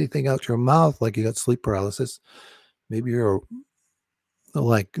can't say anything out your mouth, like you got sleep paralysis. Maybe you're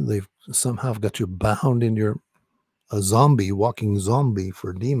like they've somehow got you bound in a zombie, walking zombie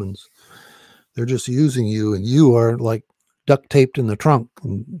for demons. They're just using you, and you are like duct taped in the trunk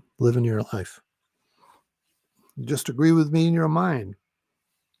and living your life. Just agree with me in your mind.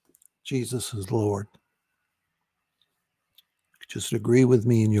 Jesus is Lord. Just agree with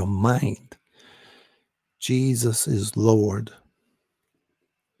me in your mind. Jesus is Lord.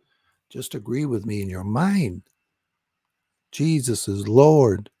 Just agree with me in your mind. Jesus is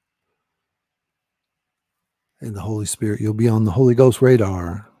Lord. And the Holy Spirit, you'll be on the Holy Ghost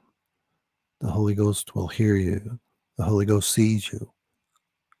radar. The Holy Ghost will hear you. The Holy Ghost sees you.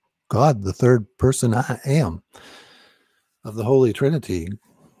 God, the third person I am of the Holy Trinity,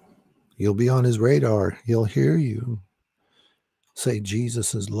 you'll be on his radar. He'll hear you say,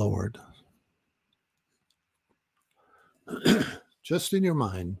 Jesus is Lord. Just in your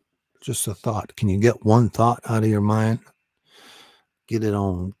mind, just a thought. Can you get one thought out of your mind? Get it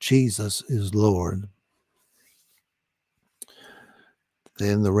on. Jesus is Lord.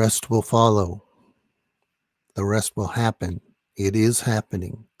 Then the rest will follow. The rest will happen. It is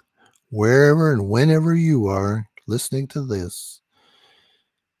happening. Wherever and whenever you are listening to this,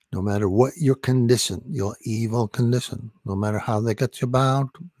 no matter what your condition, your evil condition, no matter how they got you bound,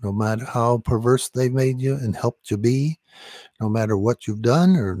 no matter how perverse they made you and helped you be, no matter what you've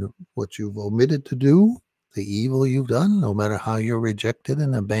done or what you've omitted to do, the evil you've done, no matter how you're rejected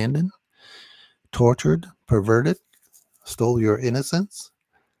and abandoned, tortured, perverted, stole your innocence,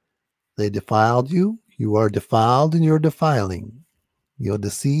 they defiled you, you are defiled and you're defiling, you're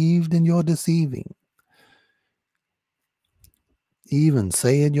deceived and you're deceiving. Even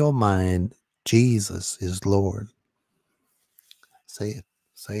say in your mind, Jesus is Lord. Say it.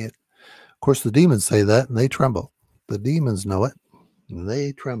 Say it. Of course, the demons say that and they tremble. The demons know it and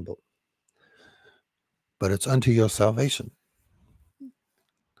they tremble. but it's unto your salvation.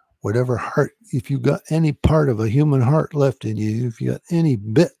 Whatever heart, if you got any part of a human heart left in you, if you got any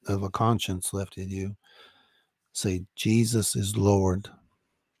bit of a conscience left in you, say, Jesus is Lord.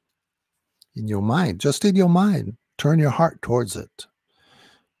 In your mind, just in your mind, turn your heart towards it.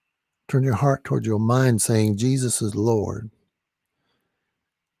 Turn your heart towards your mind, saying, Jesus is Lord.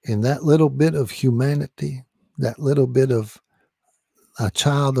 And that little bit of humanity, that little bit of a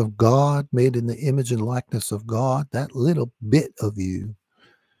child of God, made in the image and likeness of God, that little bit of you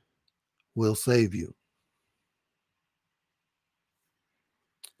will save you.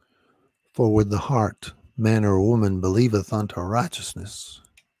 For with the heart man or woman believeth unto righteousness,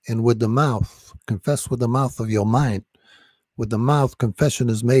 and with the mouth, confess with the mouth of your mind, with the mouth confession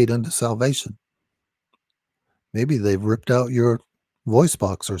is made unto salvation. Maybe they've ripped out your voice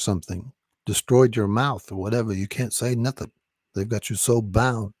box or something, destroyed your mouth or whatever. You can't say nothing. They've got you so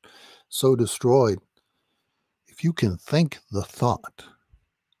bound, so destroyed. If you can think the thought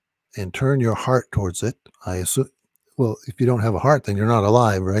and turn your heart towards it, I assume, well, if you don't have a heart, then you're not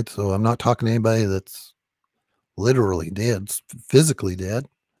alive, right? So I'm not talking to anybody that's literally dead, physically dead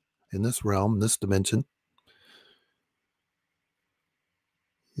in this realm, this dimension.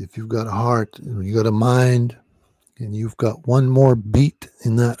 If you've got a heart, you got a mind, and you've got one more beat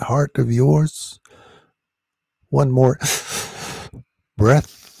in that heart of yours, one more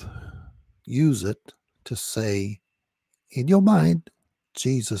breath, use it to say in your mind,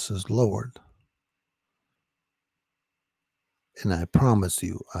 Jesus is Lord. And I promise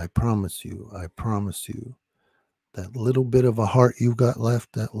you, that little bit of a heart you got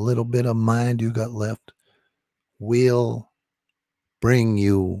left, that little bit of mind you got left, will bring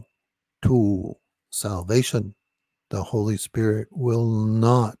you to salvation. The Holy Spirit will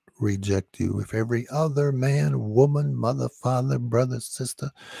not reject you. If every other man, woman, mother, father, brother, sister,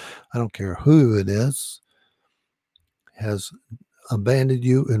 I don't care who it is, has abandoned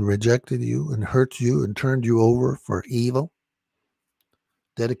you and rejected you and hurt you and turned you over for evil,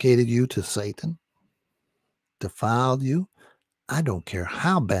 dedicated you to Satan, defiled you, I don't care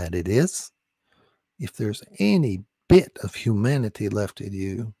how bad it is. If there's any bit of humanity left in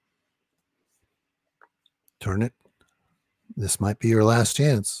you, turn it. This might be your last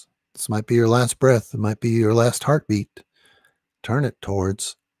chance. This might be your last breath. It might be your last heartbeat. Turn it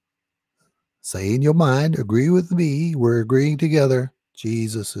towards, say in your mind, agree with me. We're agreeing together.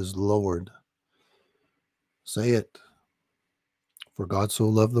 Jesus is Lord. Say it. For God so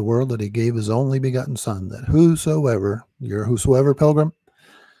loved the world that he gave his only begotten Son, that whosoever, you're whosoever, pilgrim,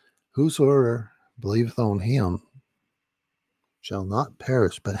 whosoever believeth on him shall not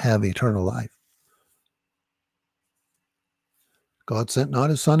perish but have eternal life. God sent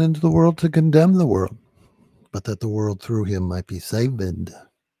not his Son into the world to condemn the world, but that the world through him might be saved.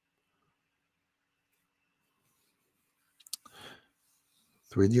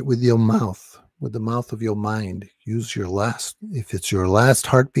 With your mouth, with the mouth of your mind, use your last, if it's your last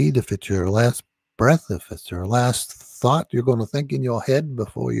heartbeat, if it's your last breath, if it's your last thought you're going to think in your head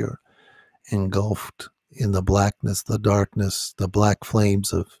before you're engulfed in the blackness, the darkness, the black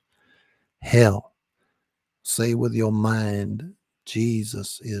flames of hell. Say with your mind,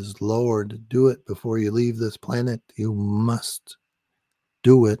 Jesus is Lord. Do it before you leave this planet. You must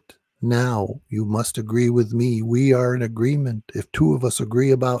do it now. You must agree with me. We are in agreement. If two of us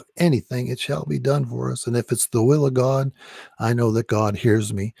agree about anything, it shall be done for us. And if it's the will of God, I know that God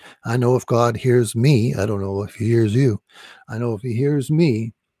hears me. I know if God hears me, I don't know if he hears you. I know if he hears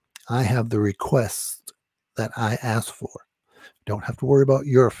me, I have the request that I ask for. Don't have to worry about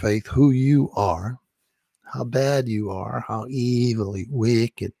your faith, who you are, how bad you are, how evilly,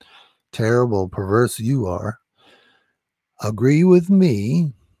 wicked, terrible, perverse you are. Agree with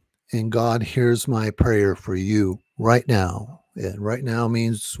me, and God hears my prayer for you right now. And right now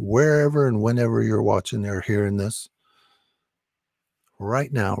means wherever and whenever you're watching or hearing this.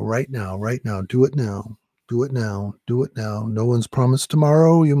 Right now, right now, right now. Do it now. Do it now. Do it now. No one's promised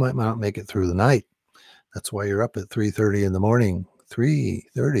tomorrow. You might not make it through the night. That's why you're up at 3:30 in the morning.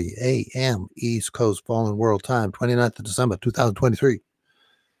 3:30 a.m. East Coast Fallen World Time, 29th of December, 2023.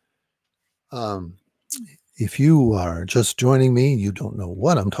 If you are just joining me, you don't know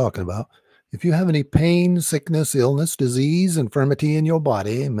what I'm talking about. If you have any pain, sickness, illness, disease, infirmity in your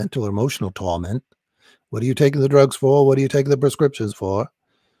body, mental or emotional torment, what are you taking the drugs for? What are you taking the prescriptions for?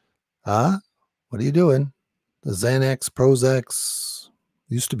 Huh? What are you doing? The Xanax, Prozac,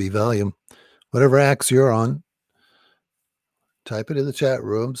 used to be Valium, whatever axe you're on. Type it in the chat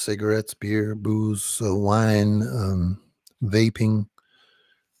room. Cigarettes, beer, booze, wine, vaping,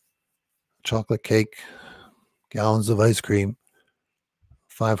 chocolate cake, gallons of ice cream,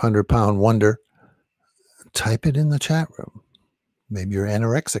 500-pound wonder. type it in the chat room. Maybe you're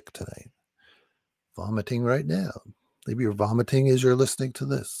anorexic today, vomiting right now. Maybe you're vomiting as you're listening to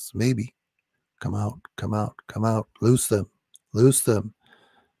this. Maybe. Come out, come out, come out. Loose them, loose them.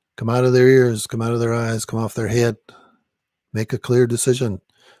 Come out of their ears, come out of their eyes, come off their head. Make a clear decision.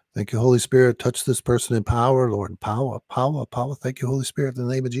 Thank you, Holy Spirit. Touch this person in power, Lord. Power, power, power. Thank you, Holy Spirit. In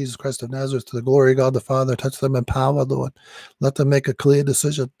the name of Jesus Christ of Nazareth, to the glory of God the Father, touch them in power, Lord. Let them make a clear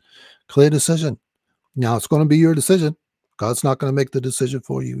decision. Clear decision. Now, it's going to be your decision. God's not going to make the decision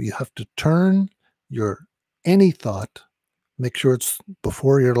for you. You have to turn your any thought. Make sure it's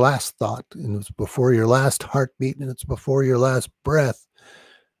before your last thought, and it's before your last heartbeat, and it's before your last breath.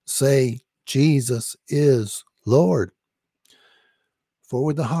 Say, Jesus is Lord. For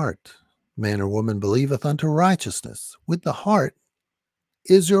with the heart, man or woman believeth unto righteousness. With the heart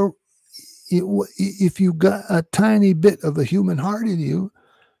is your, if you got a tiny bit of a human heart in you,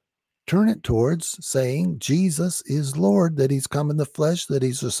 turn it towards saying Jesus is Lord, that he's come in the flesh, that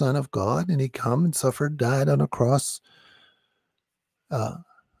he's the Son of God, and he come and suffered, died on a cross,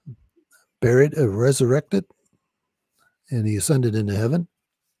 buried, resurrected, and he ascended into heaven.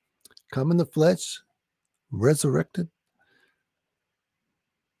 Come in the flesh, resurrected.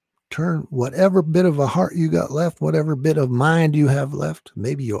 Turn whatever bit of a heart you got left, whatever bit of mind you have left.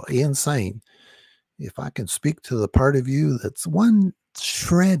 Maybe you're insane. If I can speak to the part of you that's one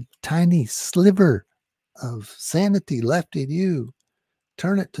shred, tiny sliver of sanity left in you,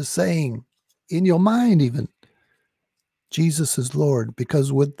 turn it to saying, in your mind even, Jesus is Lord.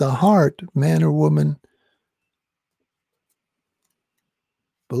 Because with the heart, man or woman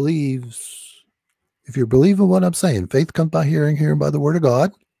believes. If you're believing what I'm saying, faith comes by hearing, hearing by the word of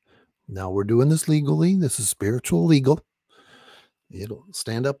God. Now we're doing this legally. This is spiritual legal. It'll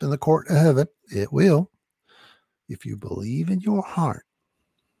stand up in the court of heaven. It will. If you believe in your heart,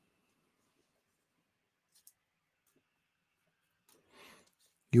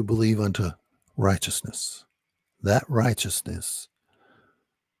 you believe unto righteousness. That righteousness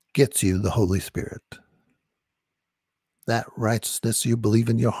gets you the Holy Spirit. That righteousness you believe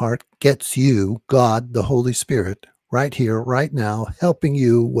in your heart gets you God, the Holy Spirit, right here, right now, helping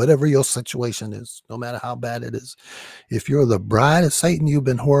you, whatever your situation is, no matter how bad it is. If you're the bride of Satan, you've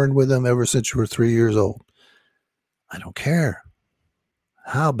been whoring with him ever since you were 3 years old. I don't care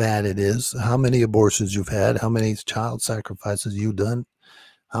how bad it is, how many abortions you've had, how many child sacrifices you've done,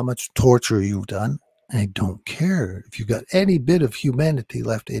 how much torture you've done. I don't care. If you've got any bit of humanity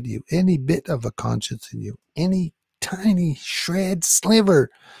left in you, any bit of a conscience in you, any tiny shred, sliver,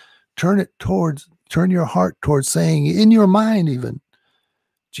 turn your heart towards saying, in your mind even,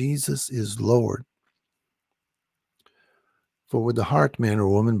 Jesus is Lord. For with the heart man or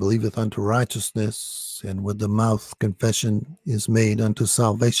woman believeth unto righteousness, and with the mouth confession is made unto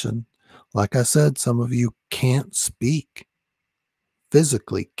salvation. Like I said, some of you can't speak.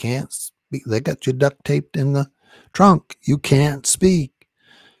 Physically can't speak. They got you duct taped in the trunk. You can't speak.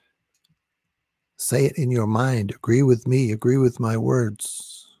 Say it in your mind. Agree with me. Agree with my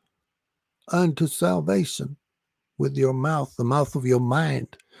words. Unto salvation. With your mouth, the mouth of your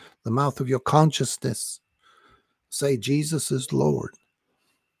mind, the mouth of your consciousness. Say Jesus is Lord.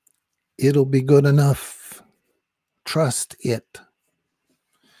 It'll be good enough. Trust it.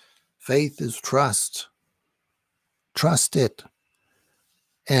 Faith is trust. Trust it.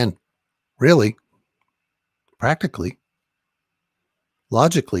 And really, practically,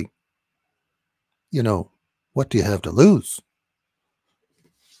 logically, what do you have to lose?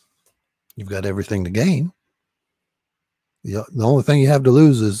 You've got everything to gain. The only thing you have to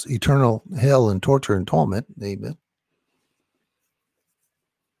lose is eternal hell and torture and torment. Amen.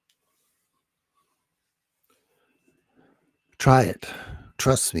 Try it.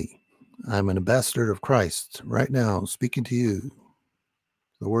 Trust me. I'm an ambassador of Christ right now, speaking to you.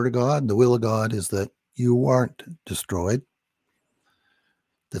 The word of God, the will of God is that you aren't destroyed,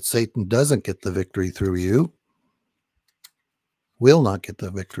 that Satan doesn't get the victory through you, will not get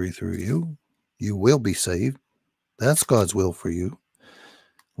the victory through you. You will be saved. That's God's will for you.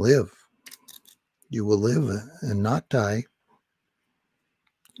 Live. You will live and not die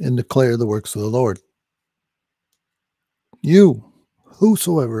and declare the works of the Lord. You,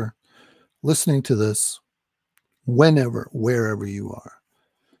 whosoever, listening to this, whenever, wherever you are.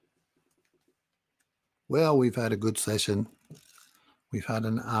 Well, we've had a good session. We've had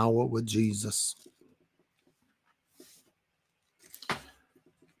an hour with Jesus.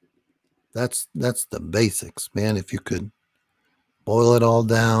 That's the basics, man. If you could boil it all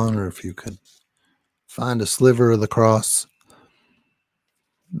down, or if you could find a sliver of the cross,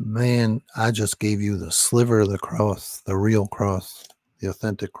 man, I just gave you the sliver of the cross, the real cross, the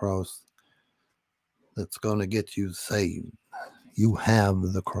authentic cross, that's going to get you saved. You have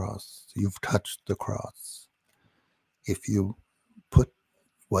the cross. You've touched the cross. If you put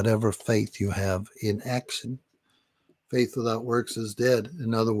whatever faith you have in action, faith without works is dead.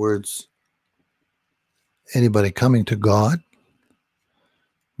 In other words, anybody coming to God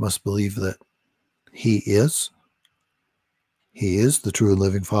must believe that He is the true and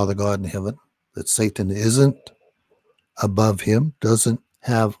living Father God in heaven, that Satan isn't above Him, doesn't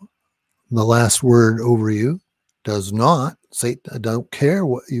have the last word over you, does not. Satan, I don't care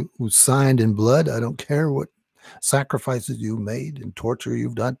what you signed in blood. I don't care what sacrifices you made and torture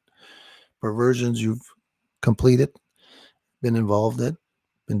you've done, perversions you've completed, been involved in,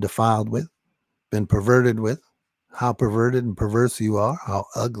 been defiled with, been perverted with, how perverted and perverse you are, how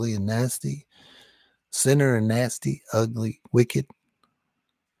ugly and nasty, sinner and nasty, ugly, wicked.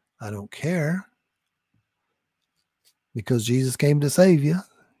 I don't care, because Jesus came to save you.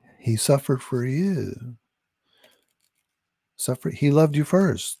 He suffered for you. He loved you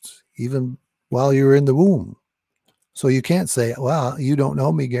first, even while you were in the womb. So you can't say, well, you don't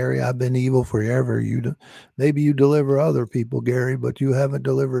know me, Gary. I've been evil forever. Maybe you deliver other people, Gary, but you haven't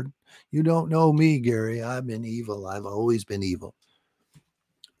delivered. You don't know me, Gary. I've been evil. I've always been evil.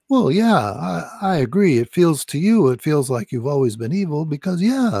 Well, yeah, I agree. It feels like you've always been evil because,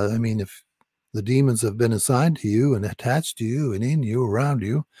 yeah, I mean, if the demons have been assigned to you and attached to you and in you, around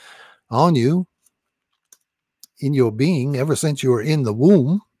you, on you, in your being, ever since you were in the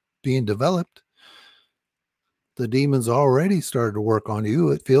womb being developed, the demons already started to work on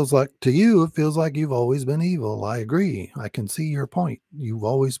you. It feels like you've always been evil. I agree. I can see your point. You've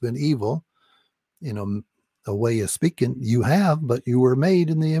always been evil. A way of speaking, you have, but you were made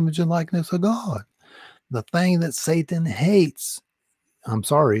in the image and likeness of God. The thing that Satan hates, I'm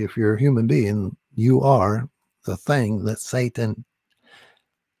sorry, if you're a human being, you are the thing that Satan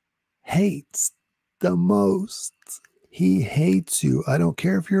hates the most. He hates you. I don't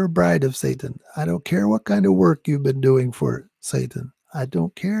care if you're a bride of Satan. I don't care what kind of work you've been doing for Satan. I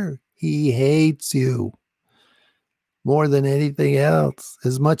don't care. He hates you more than anything else.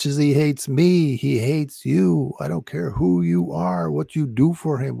 As much as he hates me, he hates you. I don't care who you are, what you do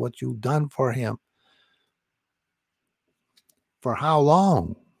for him, what you've done for him. For how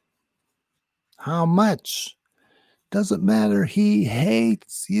long? How much? Doesn't matter. He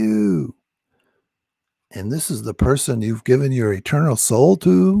hates you. And this is the person you've given your eternal soul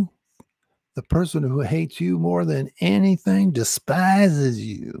to. The person who hates you more than anything despises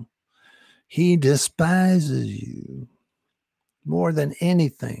you. He despises you more than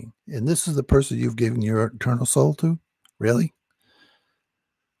anything. And this is the person you've given your eternal soul to? Really?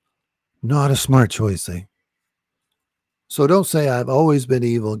 Not a smart choice, eh? So don't say, I've always been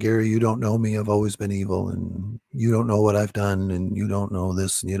evil, Gary. You don't know me. I've always been evil. And you don't know what I've done. And you don't know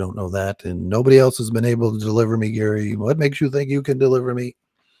this and you don't know that. And nobody else has been able to deliver me, Gary. What makes you think you can deliver me?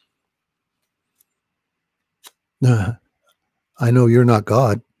 I know you're not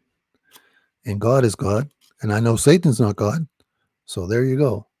God. And God is God. And I know Satan's not God. So there you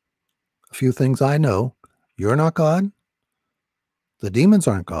go. A few things I know. You're not God. The demons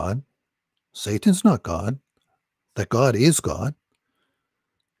aren't God. Satan's not God. That God is God.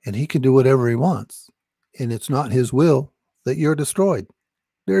 And he can do whatever he wants. And it's not his will that you're destroyed.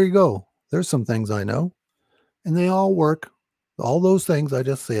 There you go. There's some things I know. And they all work. All those things I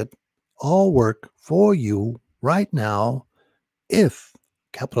just said all work for you right now if,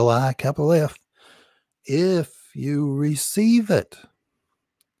 capital I, capital F, if you receive it.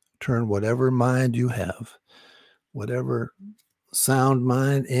 Turn whatever mind you have, whatever sound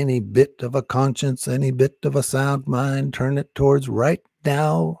mind, any bit of a conscience, any bit of a sound mind, turn it towards right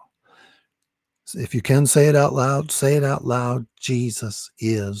now. If you can say it out loud, say it out loud. Jesus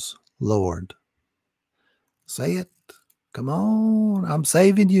is Lord. Say it. Come on. I'm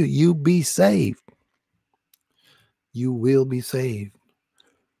saving you. You be saved. You will be saved.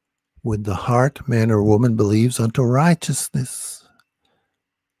 With the heart, man or woman believes unto righteousness.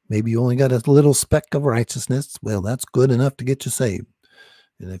 Maybe you only got a little speck of righteousness. Well, that's good enough to get you saved.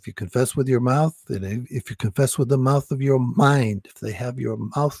 And if you confess with your mouth, and if you confess with the mouth of your mind, if they have your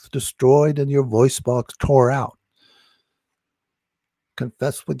mouth destroyed and your voice box tore out,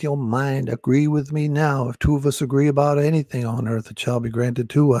 confess with your mind. Agree with me now. If two of us agree about anything on earth, it shall be granted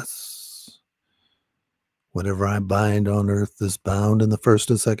to us. Whatever I bind on earth is bound in the first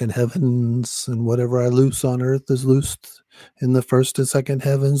and second heavens, and whatever I loose on earth is loosed in the first and second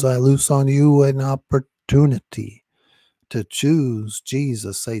heavens. I loose on you an opportunity to choose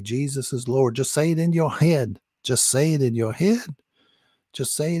Jesus. Say, Jesus is Lord. Just say it in your head. Just say it in your head.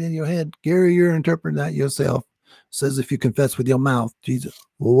 Just say it in your head. Gary, you're interpreting that yourself. says if you confess with your mouth, Jesus.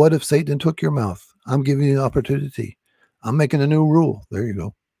 Well, what if Satan took your mouth? I'm giving you an opportunity. I'm making a new rule. There you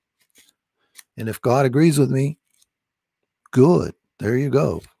go. And if God agrees with me, good. There you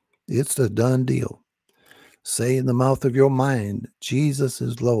go. It's a done deal. Say in the mouth of your mind, Jesus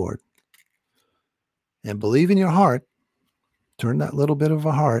is Lord. And believe in your heart. Turn that little bit of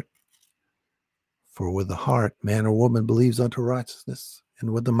a heart. For with the heart, man or woman believes unto righteousness.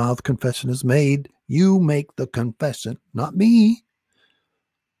 And with the mouth, confession is made. You make the confession, not me.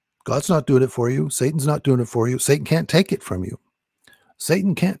 God's not doing it for you. Satan's not doing it for you. Satan can't take it from you.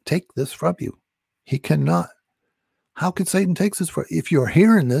 Satan can't take this from you. He cannot. How can Satan take this from you? If you're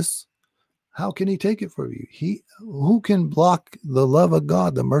hearing this, how can he take it from you? Who can block the love of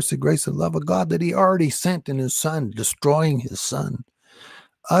God, the mercy, grace, and love of God that he already sent in his son, destroying his son,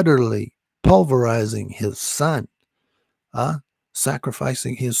 utterly pulverizing his son,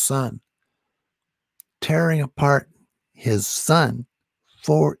 sacrificing his son, tearing apart his son?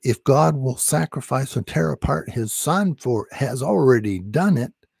 For if God will sacrifice and tear apart his son has already done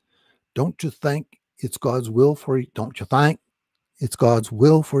it, don't you think it's God's will for you? Don't you think it's God's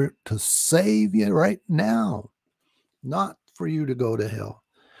will for it to save you right now? Not for you to go to hell.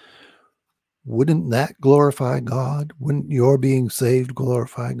 Wouldn't that glorify God? Wouldn't your being saved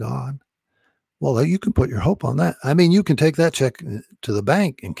glorify God? Well, you can put your hope on that. I mean, you can take that check to the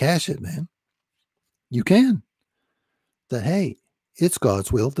bank and cash it, man. You can. That, hey, it's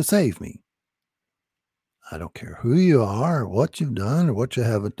God's will to save me. I don't care who you are, or what you've done, or what you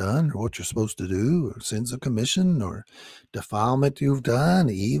haven't done, or what you're supposed to do, or sins of commission, or defilement you've done,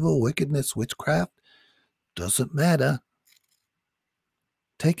 evil, wickedness, witchcraft. Doesn't matter.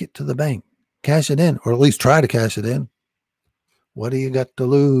 Take it to the bank. Cash it in, or at least try to cash it in. What do you got to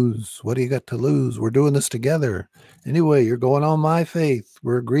lose? What do you got to lose? We're doing this together. Anyway, you're going on my faith.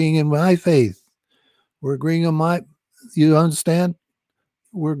 We're agreeing in my faith. We're agreeing on my, you understand?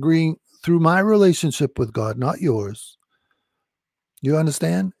 We're agreeing through my relationship with God, not yours. You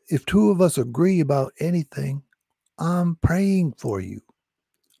understand? If two of us agree about anything, I'm praying for you.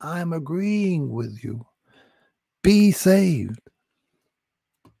 I'm agreeing with you. Be saved.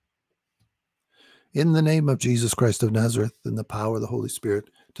 In the name of Jesus Christ of Nazareth, in the power of the Holy Spirit,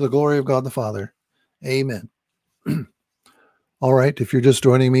 to the glory of God the Father. Amen. All right, if you're just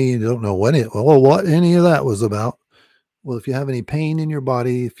joining me, you don't know what any of that was about. Well, if you have any pain in your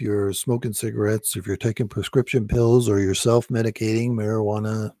body, if you're smoking cigarettes, if you're taking prescription pills, or you're self-medicating,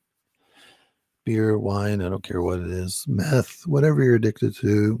 marijuana, beer, wine, I don't care what it is, meth, whatever you're addicted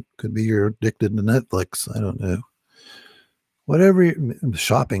to, could be you're addicted to Netflix, I don't know. Whatever,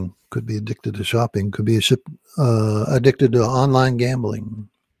 shopping, could be addicted to shopping, could be addicted to online gambling,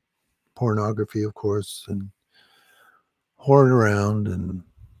 pornography, of course, and whoring around, and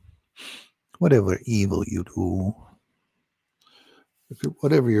whatever evil you do.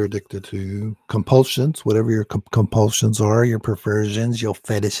 Whatever you're addicted to, compulsions, whatever your compulsions are, your perversions, your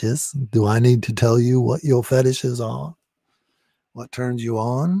fetishes. Do I need to tell you what your fetishes are? What turns you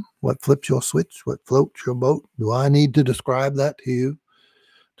on? What flips your switch? What floats your boat? Do I need to describe that to you?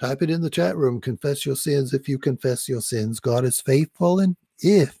 Type it in the chat room. Confess your sins. If you confess your sins, God is faithful. And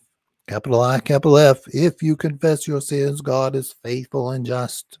if, capital I, capital F, if you confess your sins, God is faithful and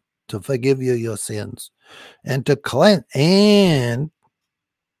just to forgive you your sins and to cleanse. And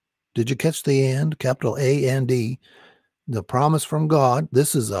did you catch the and? Capital A and D. The promise from God.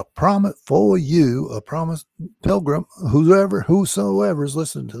 This is a promise for you, a promise, pilgrim, whosoever is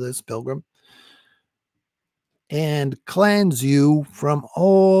listening to this, pilgrim, and cleanse you from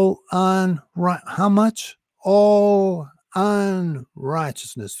all how much? All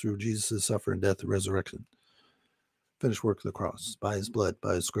unrighteousness through Jesus' suffering, death, and resurrection. Finished work of the cross, by his blood,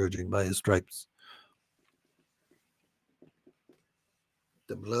 by his scourging, by his stripes.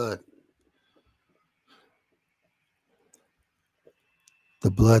 The blood. The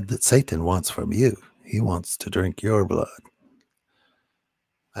blood that Satan wants from you. He wants to drink your blood.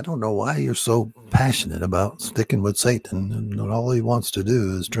 I don't know why you're so passionate about sticking with Satan, and all he wants to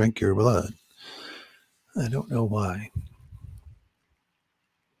do is drink your blood. I don't know why.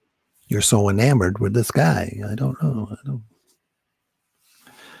 You're so enamored with this guy. I don't know.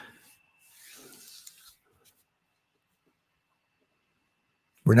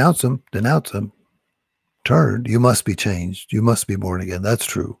 Renounce him, denounce him. Turn. You must be changed. You must be born again. That's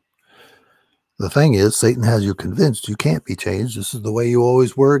true. The thing is, Satan has you convinced you can't be changed. This is the way you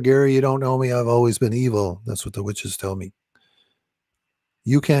always were, Gary. You don't know me. I've always been evil. That's what the witches tell me.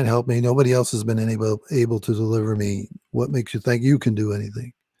 You can't help me. Nobody else has been able to deliver me. What makes you think you can do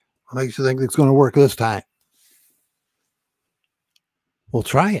anything? What makes you think it's going to work this time? Well,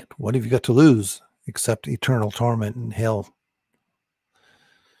 try it. What have you got to lose? except eternal torment in hell.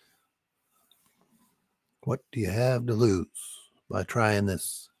 What do you have to lose by trying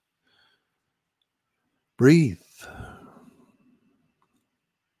this? Breathe.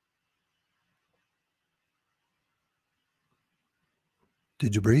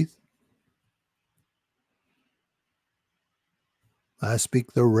 Did you breathe? I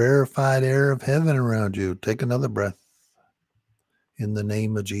speak the rarefied air of heaven around you. Take another breath. In the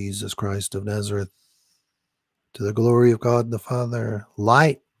name of Jesus Christ of Nazareth, to the glory of God the Father,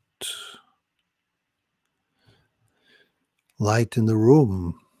 light. Light in the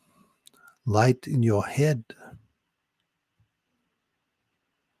room. Light in your head.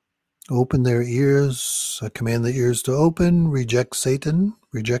 Open their ears. I command the ears to open. Reject Satan.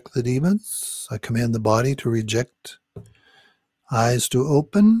 Reject the demons. I command the body to reject. Eyes to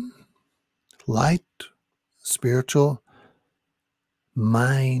open. Light. Spiritual.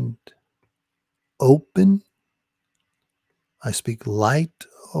 Mind. Open. I speak light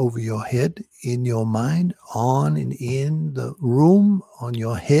over your head, in your mind, on and in the room, on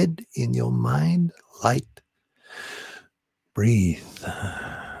your head, in your mind. Light. Breathe.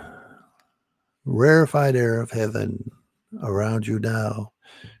 Rarefied air of heaven around you now.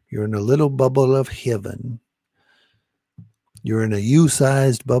 You're in a little bubble of heaven. You're in a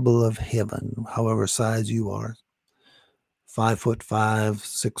you-sized bubble of heaven, however size you are. 5'5",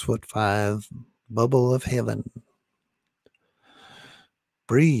 6'5", bubble of heaven.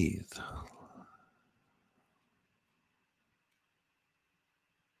 Breathe.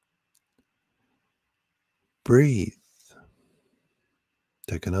 Breathe.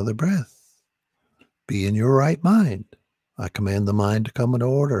 Take another breath. Be in your right mind. I command the mind to come into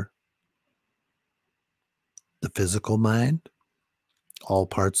order. The physical mind, all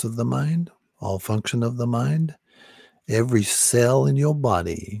parts of the mind, all function of the mind, every cell in your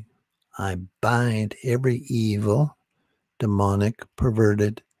body. I bind every evil, demonic,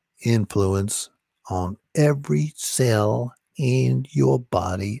 perverted influence on every cell in your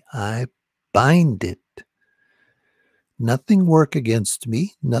body. I bind it. Nothing work against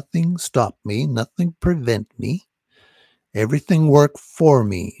me, nothing stop me, nothing prevent me. Everything work for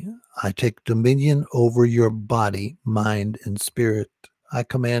me. I take dominion over your body, mind, and spirit. I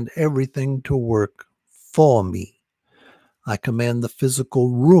command everything to work for me. I command the physical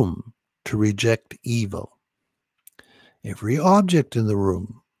room to reject evil. Every object in the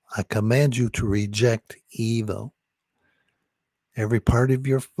room, I command you to reject evil. Every part of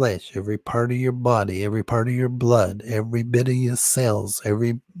your flesh, every part of your body, every part of your blood, every bit of your cells,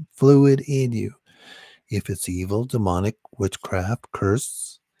 every fluid in you. If it's evil, demonic, witchcraft,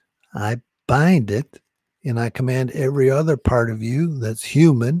 curse, I bind it, and I command every other part of you that's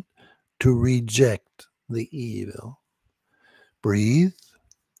human to reject the evil. Breathe.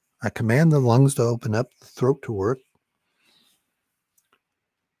 I command the lungs to open up, the throat to work.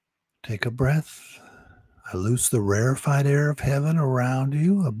 Take a breath. I loose the rarefied air of heaven around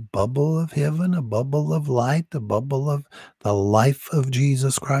you, a bubble of heaven, a bubble of light, a bubble of the life of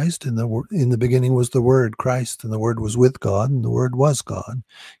Jesus Christ. In the beginning was the Word, Christ, and the Word was with God, and the Word was God.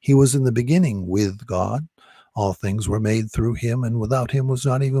 He was in the beginning with God. All things were made through him, and without him was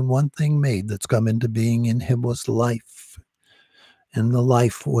not even one thing made that's come into being. In him was life, and the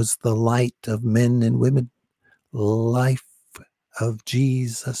life was the light of men and women. Life of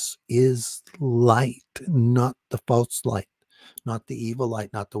Jesus is light, not the false light, not the evil light,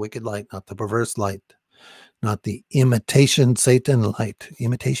 not the wicked light, not the perverse light, not the imitation Satan light.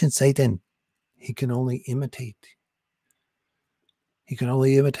 Imitation Satan. He can only imitate. He can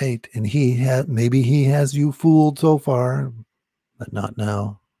only imitate, and maybe he has you fooled so far, but not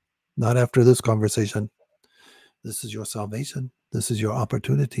now. Not after this conversation. This is your salvation. This is your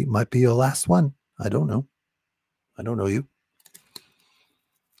opportunity. Might be your last one. I don't know. I don't know you.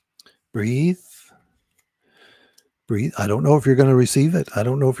 Breathe. Breathe. I don't know if you're going to receive it. I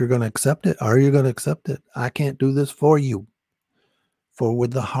don't know if you're going to accept it. Are you going to accept it? I can't do this for you. For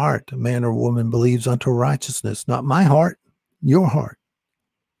with the heart, a man or woman believes unto righteousness, not my heart, your heart.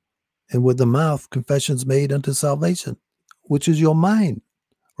 And with the mouth, confession's made unto salvation, which is your mind,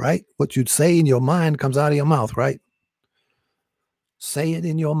 right? What you'd say in your mind comes out of your mouth, right? Say it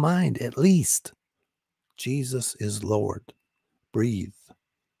in your mind, at least. Jesus is Lord. Breathe.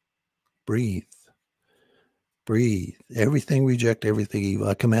 Breathe. Breathe. Everything reject everything evil.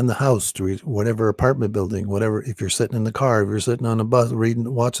 I command the house to whatever apartment building, whatever. If you're sitting in the car, if you're sitting on a bus,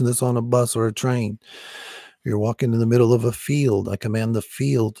 watching this on a bus or a train, you're walking in the middle of a field. I command the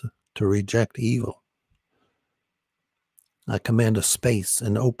field to reject evil. I command a space,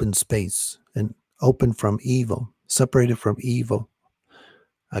 an open space, and open from evil, separated from evil.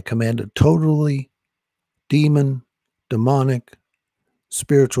 I command a totally demon, demonic,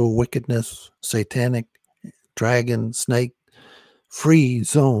 spiritual wickedness, satanic, dragon, snake, free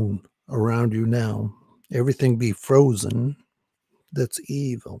zone around you now. Everything be frozen that's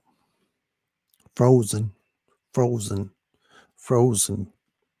evil. Frozen, frozen, frozen.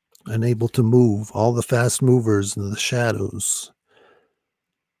 Unable to move. All the fast movers in the shadows.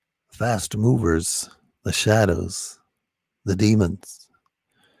 Fast movers, the shadows, the demons.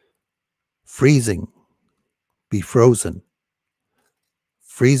 Freezing, be frozen.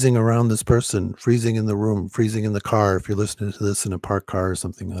 Freezing around this person, freezing in the room, freezing in the car. If you're listening to this in a parked car or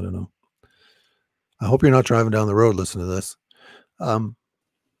something, I don't know. I hope you're not driving down the road listening to this.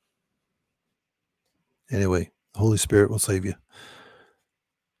 Anyway, the Holy Spirit will save you.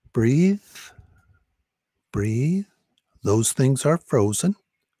 Breathe. Breathe. Those things are frozen.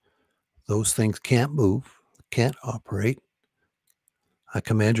 Those things can't move, can't operate. I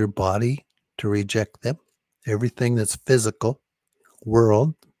command your body to reject them. Everything that's physical,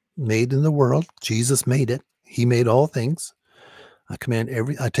 world, made in the world, Jesus made it. He made all things. I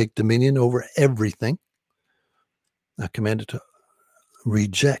take dominion over everything. I command it to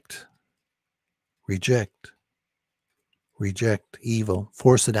reject evil.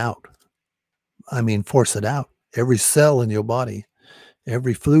 Force it out. I mean, force it out. Every cell in your body,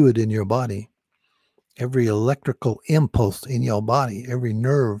 every fluid in your body, every electrical impulse in your body, every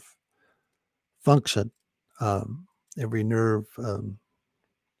nerve function, every nerve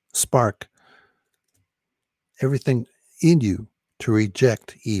spark, everything in you to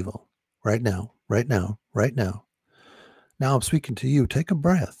reject evil right now, right now, right now. Now I'm speaking to you. Take a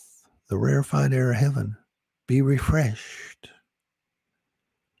breath. The rarefied air of heaven. Be refreshed.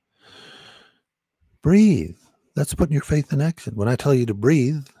 Breathe. That's putting your faith in action. When I tell you to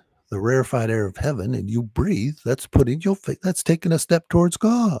breathe the rarefied air of heaven and you breathe, that's putting your faith, that's taking a step towards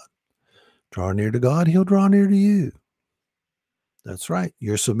God. Draw near to God, he'll draw near to you. That's right.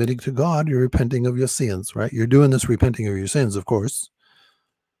 You're submitting to God. You're repenting of your sins, right? You're doing this repenting of your sins, of course.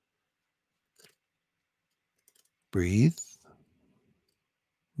 Breathe.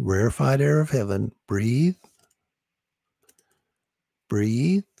 Rarefied air of heaven. Breathe.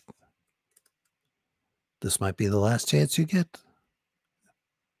 Breathe. This might be the last chance you get.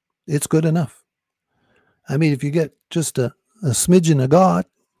 It's good enough. I mean, if you get just a smidgen of God,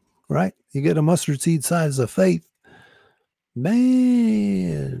 right? You get a mustard seed size of faith.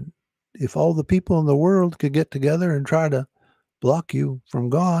 Man, if all the people in the world could get together and try to block you from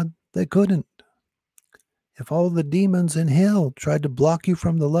God, they couldn't. If all the demons in hell tried to block you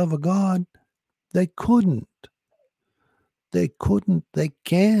from the love of God, they couldn't. They couldn't. They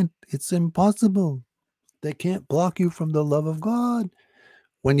can't. It's impossible. They can't block you from the love of God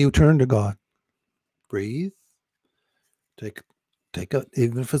when you turn to God. Breathe.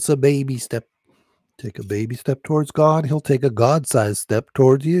 Even if it's a baby step, take a baby step towards God. He'll take a God-sized step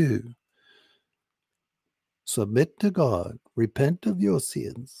towards you. Submit to God. Repent of your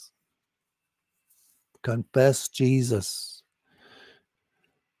sins. Confess Jesus.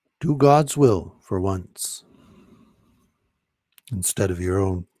 Do God's will for once instead of your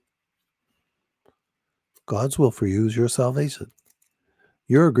own. God's will for you is your salvation.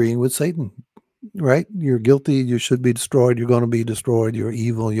 You're agreeing with Satan, right? You're guilty. You should be destroyed. You're going to be destroyed. You're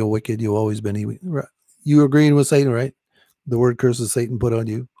evil. You're wicked. You've always been evil. Right? You agreeing with Satan, right? The word curses Satan put on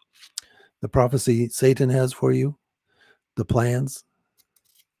you. The prophecy Satan has for you. The plans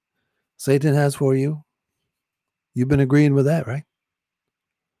Satan has for you. You've been agreeing with that, right?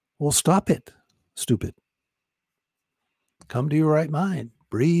 Well, stop it, stupid. Come to your right mind.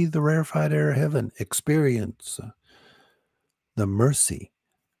 Breathe the rarefied air of heaven. Experience the mercy,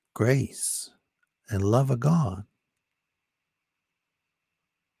 grace, and love of God.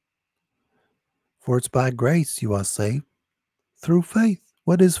 For it's by grace you are saved through faith.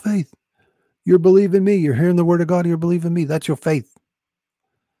 What is faith? You're believing me. You're hearing the word of God. You're believing me. That's your faith.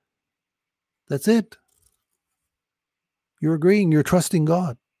 That's it. You're agreeing. You're trusting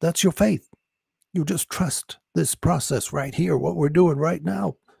God. That's your faith. You just trust this process right here, what we're doing right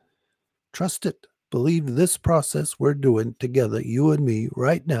now. Trust it. Believe this process we're doing together, you and me,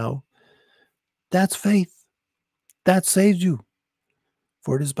 right now. That's faith. That saves you.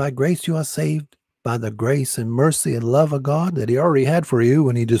 For it is by grace you are saved, by the grace and mercy and love of God that he already had for you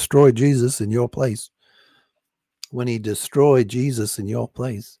when he destroyed Jesus in your place. When he destroyed Jesus in your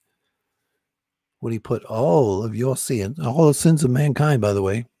place. When he put all of your sins, all the sins of mankind, by the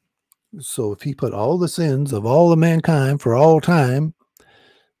way. So if he put all the sins of all of mankind for all time,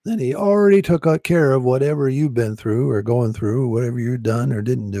 then he already took care of whatever you've been through or going through, whatever you've done or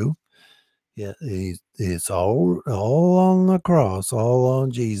didn't do. Yeah, it's all on the cross, all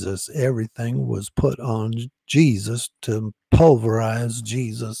on Jesus. Everything was put on Jesus to pulverize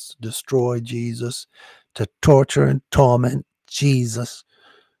Jesus, destroy Jesus, to torture and torment Jesus,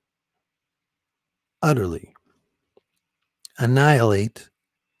 utterly annihilate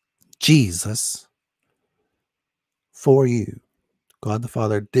Jesus for you. God the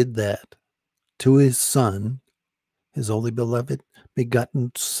Father did that to his Son, his only beloved,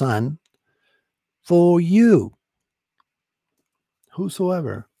 begotten Son, for you.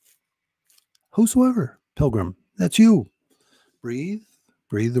 Whosoever, pilgrim, that's you. Breathe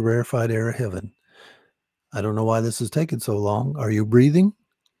the rarefied air of heaven. I don't know why this is taking so long. Are you breathing?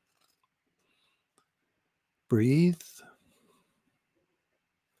 Breathe.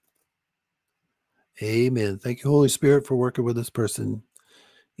 Amen. Thank you, Holy Spirit, for working with this person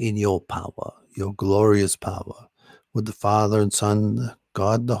in your power, your glorious power. With the Father and Son,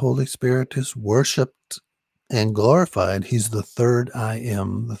 God the Holy Spirit is worshipped and glorified. He's the third I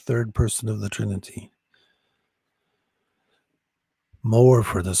am, the third person of the Trinity. More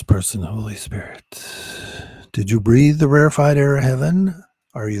for this person, Holy Spirit. Did you breathe the rarefied air of heaven?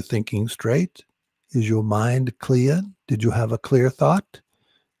 Are you thinking straight? Is your mind clear? Did you have a clear thought?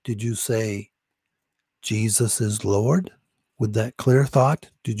 Did you say, Jesus is Lord? With that clear thought,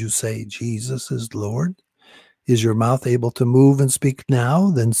 did you say, Jesus is Lord? Is your mouth able to move and speak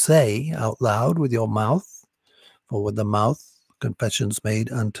now? Then say out loud with your mouth, for with the mouth confession's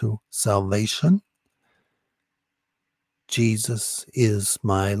made unto salvation. Jesus is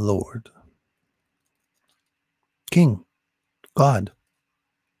my Lord. King, God.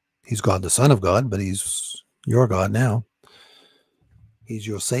 He's God, the Son of God, but he's your God now. He's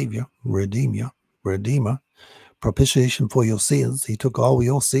your Savior, Redeemer, propitiation for your sins. He took all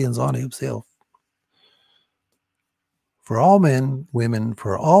your sins on himself. For all men, women,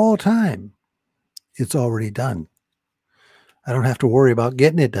 for all time, it's already done. I don't have to worry about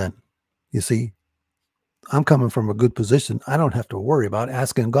getting it done. You see, I'm coming from a good position. I don't have to worry about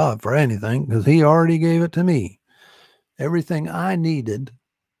asking God for anything because he already gave it to me. Everything I needed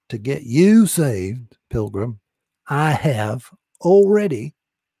to get you saved, pilgrim, I have already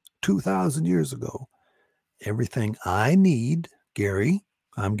 2,000 years ago. Everything I need, Gary,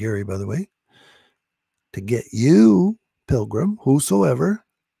 I'm Gary, by the way, to get you, pilgrim, whosoever.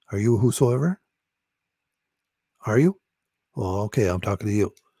 Are you whosoever? Are you? Well, okay, I'm talking to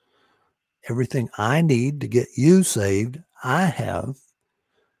you. Everything I need to get you saved, I have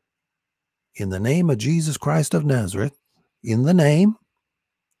in the name of Jesus Christ of Nazareth, in the name,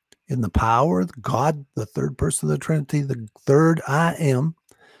 in the power of God, the third person of the Trinity, the third I am,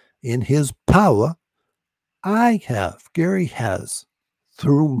 in his power, I have, Gary has,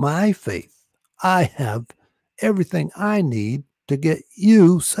 through my faith, I have everything I need to get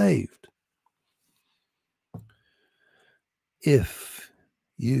you saved. If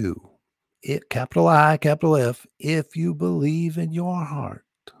you, capital I, capital F, if you believe in your heart,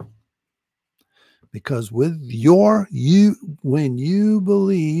 because when you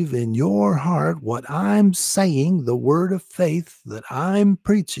believe in your heart what I'm saying, the word of faith that I'm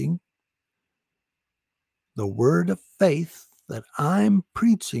preaching, the word of faith that I'm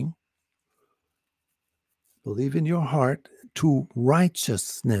preaching, believe in your heart to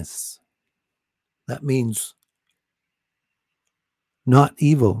righteousness. That means not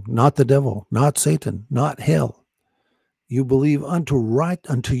evil, not the devil, not Satan, not hell. You believe unto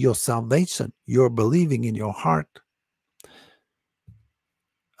your salvation. You're believing in your heart.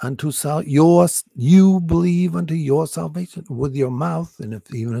 You believe unto your salvation with your mouth, and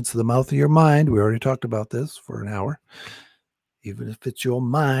if even it's the mouth of your mind, we already talked about this for an hour. Even if it's your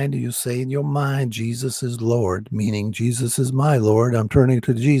mind, you say in your mind, Jesus is Lord, meaning Jesus is my Lord. I'm turning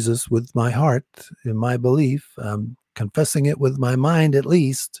to Jesus with my heart in my belief. I'm confessing it with my mind at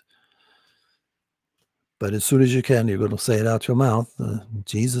least. But as soon as you can, you're going to say it out your mouth.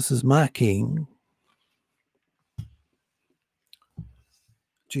 Jesus is my King.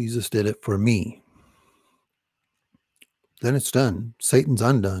 Jesus did it for me. Then it's done. Satan's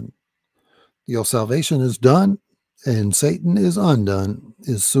undone. Your salvation is done, and Satan is undone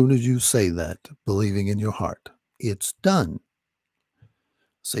as soon as you say that, believing in your heart. It's done.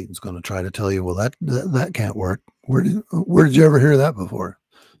 Satan's going to try to tell you, well, that can't work. Where did you ever hear that before?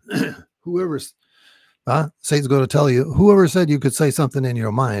 Satan's going to tell you, whoever said you could say something in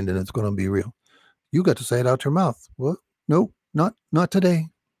your mind and it's going to be real. You got to say it out your mouth. Well, no, not today.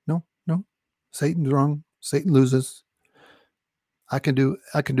 No. Satan's wrong. Satan loses. I can do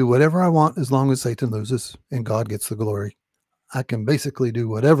whatever I want as long as Satan loses and God gets the glory. I can basically do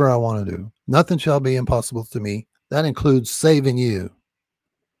whatever I want to do. Nothing shall be impossible to me. That includes saving you.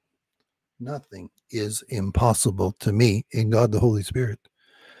 Nothing is impossible to me in God the Holy Spirit.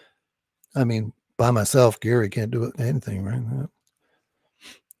 I mean, by myself, Gary can't do anything, right?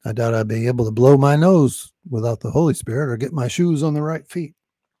 I doubt I'd be able to blow my nose without the Holy Spirit or get my shoes on the right feet.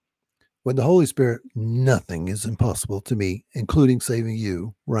 With the Holy Spirit, nothing is impossible to me, including saving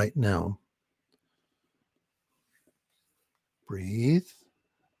you right now. Breathe.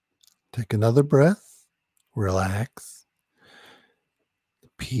 Take another breath. Relax.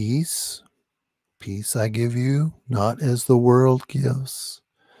 Peace. Peace I give you, not as the world gives.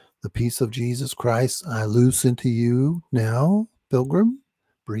 The peace of Jesus Christ I loose into you now, pilgrim.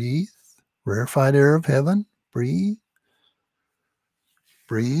 Breathe. Rarefied air of heaven. Breathe.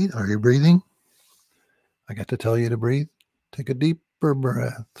 Breathe. Are you breathing? I got to tell you to breathe. Take a deeper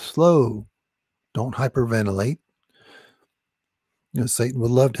breath. Slow. Don't hyperventilate. You know, Satan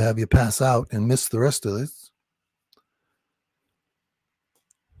would love to have you pass out and miss the rest of this.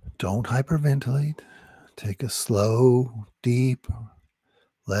 Don't hyperventilate. Take a slow, deep,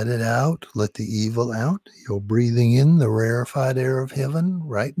 let it out. Let the evil out. You're breathing in the rarefied air of heaven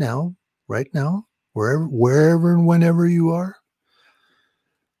right now, wherever and whenever you are.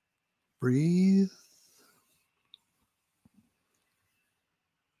 Breathe.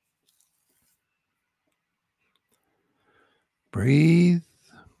 Breathe.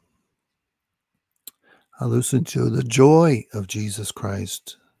 I loosen to the joy of Jesus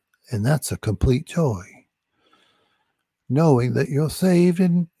Christ, and that's a complete joy. Knowing that you're saved,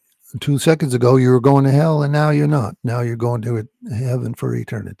 and 2 seconds ago you were going to hell, and now you're not. Now you're going to heaven for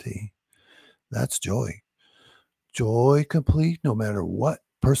eternity. That's joy. Joy complete, no matter what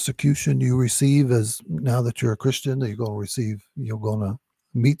persecution you receive. As now that you're a Christian, you're going to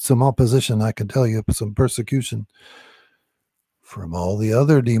meet some opposition. I can tell you, some persecution from all the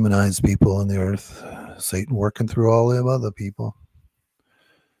other demonized people on the earth. Satan working through all them other people.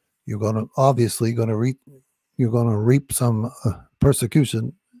 You're going to reap some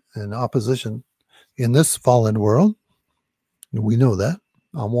persecution and opposition in this fallen world. We know that.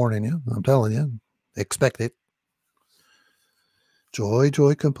 I'm warning you. I'm telling you. Expect it. Joy,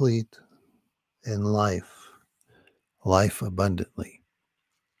 joy complete, and life abundantly.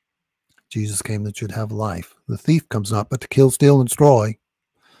 Jesus came that you'd have life. The thief comes not but to kill, steal, and destroy.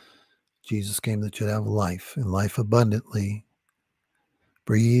 Jesus came that you'd have life, and life abundantly.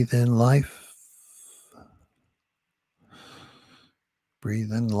 Breathe in life.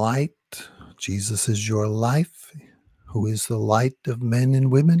 Breathe in light. Jesus is your life, who is the light of men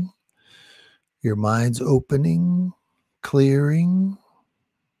and women. Your mind's opening, clearing.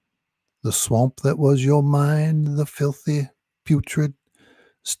 The swamp that was your mind, the filthy, putrid,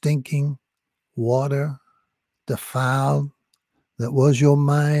 stinking water, defiled, that was your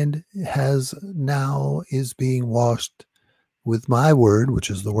mind, is being washed with my word, which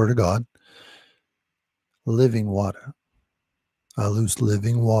is the word of God, living water. I loose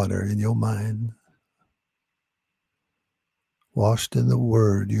living water in your mind. Washed in the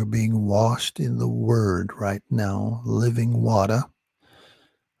word. You're being washed in the word right now. Living water.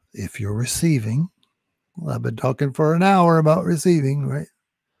 If you're receiving, well, I've been talking for an hour about receiving, right?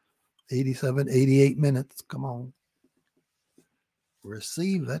 87, 88 minutes. Come on.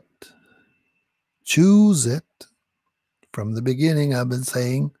 Receive it. Choose it. From the beginning, I've been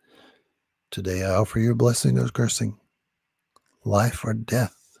saying, today I offer you blessing or cursing, life or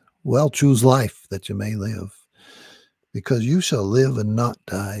death. Well, choose life that you may live, because you shall live and not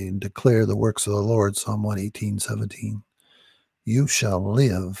die and declare the works of the Lord, Psalm 118:17. You shall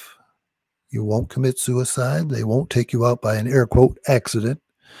live. You won't commit suicide. They won't take you out by an air quote accident.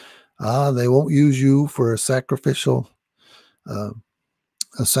 They won't use you for a sacrifice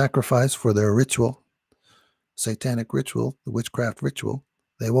for their ritual, satanic ritual, the witchcraft ritual.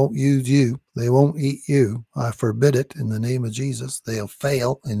 They won't use you. They won't eat you. I forbid it in the name of Jesus. They'll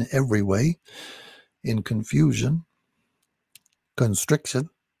fail in every way, in confusion, constriction,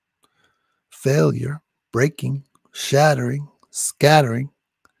 failure, breaking, shattering, scattering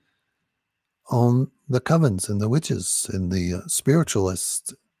on the covens and the witches and the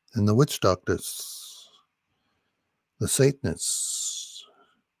spiritualists and the witch doctors, the Satanists,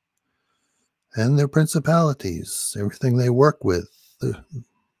 and their principalities, everything they work with,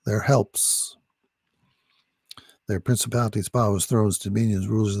 their helps, their principalities, powers, thrones, dominions,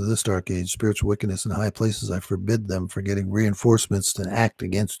 rulers of this dark age, spiritual wickedness in high places. I forbid them for getting reinforcements to act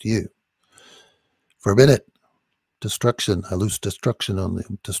against you. Forbid it. Destruction. I loose destruction on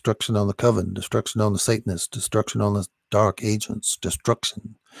them. Destruction on the coven. Destruction on the Satanists. Destruction on the dark agents.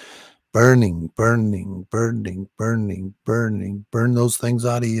 Destruction. Burning, burning, burning, burning, burning. Burn those things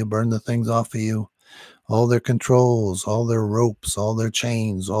out of you. Burn the things off of you. all their controls, all their ropes, all their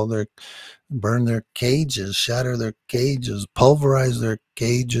chains, burn their cages, shatter their cages, pulverize their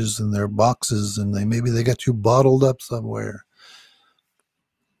cages and their boxes, and maybe they got you bottled up somewhere.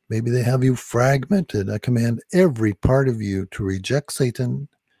 Maybe they have you fragmented. I command every part of you to reject Satan,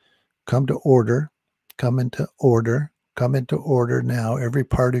 come to order, come into order, come into order now. Every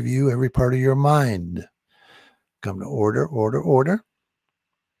part of you, every part of your mind, come to order, order, order.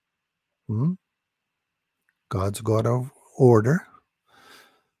 God's God of order,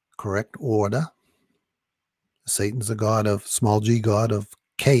 correct order. Satan's a god of, small g, god of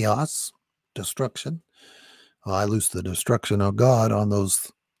chaos, destruction. I loose the destruction of God on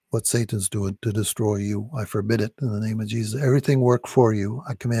those, what Satan's doing to destroy you. I forbid it in the name of Jesus. Everything work for you.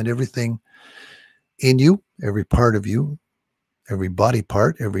 I command everything in you, every part of you, every body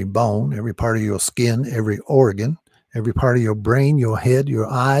part, every bone, every part of your skin, every organ, every part of your brain, your head, your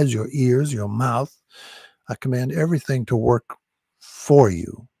eyes, your ears, your mouth. I command everything to work for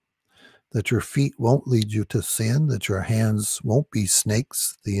you, that your feet won't lead you to sin, that your hands won't be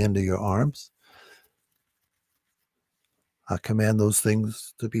snakes, the end of your arms. I command those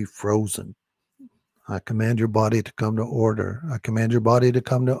things to be frozen. I command your body to come to order. I command your body to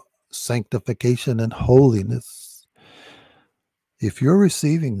come to sanctification and holiness. If you're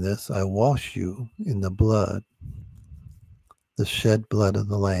receiving this, I wash you in the blood, the shed blood of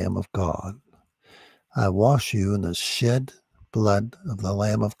the Lamb of God. I wash you in the shed blood of the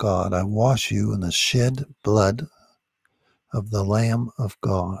Lamb of God. I wash you in the shed blood of the Lamb of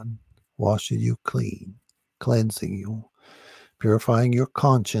God, washing you clean, cleansing you, purifying your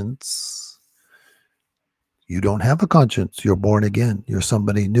conscience. You don't have a conscience. You're born again. You're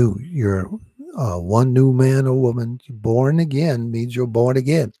somebody new. You're one new man or woman. Born again means you're born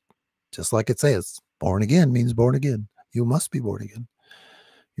again. Just like it says, born again means born again. You must be born again.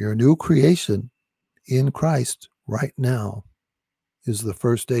 You're a new creation in Christ right now. Is the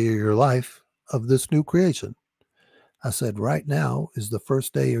first day of your life of this new creation. I said, right now is the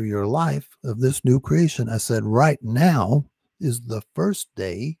first day of your life of this new creation. I said, right now is the first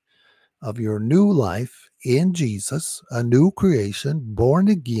day of your new life in Jesus, a new creation, born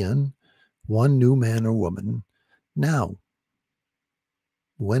again, one new man or woman. Now,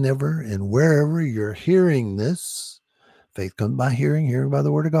 whenever and wherever you're hearing this, faith comes by hearing, hearing by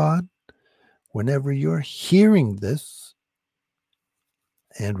the word of God. Whenever you're hearing this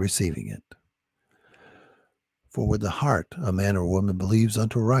and receiving it. For with the heart a man or woman believes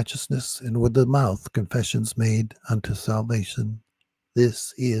unto righteousness, and with the mouth confession's made unto salvation.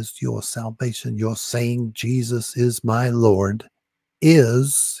 This is your salvation. Your saying, Jesus is my Lord,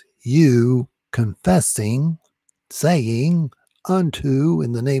 is you confessing, saying unto,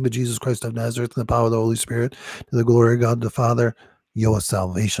 in the name of Jesus Christ of Nazareth, in the power of the Holy Spirit, to the glory of God the Father, your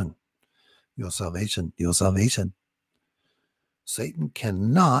salvation. Your salvation. Your salvation. Satan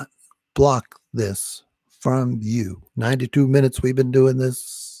cannot block this from you. 92 minutes we've been doing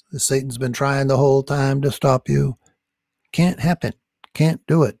this. Satan's been trying the whole time to stop you. Can't happen. Can't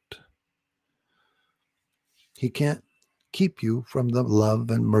do it. He can't keep you from the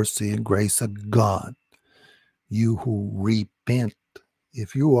love and mercy and grace of God. You who repent,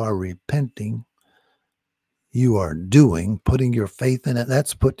 if you are repenting, you are putting your faith in it.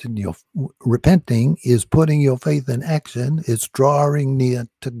 That's repenting is putting your faith in action. It's drawing near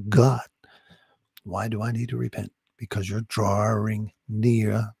to God. Why do I need to repent? Because you're drawing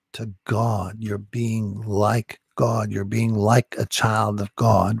near to God. You're being like God. You're being like a child of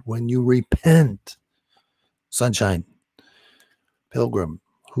God when you repent. Sunshine, pilgrim,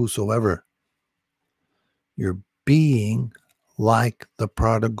 whosoever. You're being like the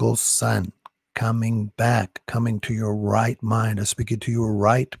prodigal son, coming back, coming to your right mind. I'm speaking to your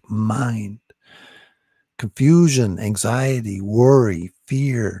right mind. Confusion, anxiety, worry,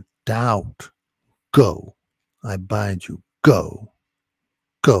 fear, doubt. Go. I bind you. Go.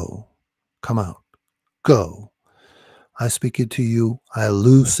 Go. Come out. Go. I speak it to you. I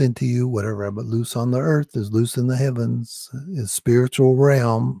loose into you. Whatever I loose on the earth is loose in the heavens. Is spiritual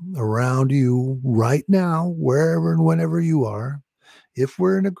realm around you right now, wherever and whenever you are. If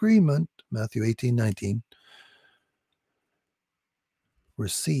we're in agreement, Matthew 18:19,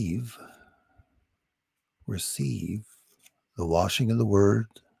 receive the washing of the word,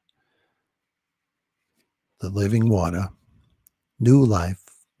 the living water, new life,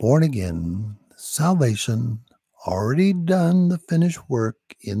 born again, salvation, already done the finished work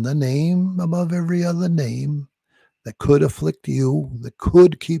in the name above every other name that could afflict you, that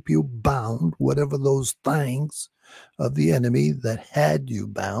could keep you bound, whatever those things of the enemy that had you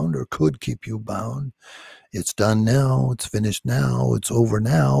bound or could keep you bound. It's done now. It's finished now. It's over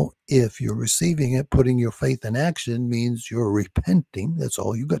now. If you're receiving it, putting your faith in action means you're repenting. That's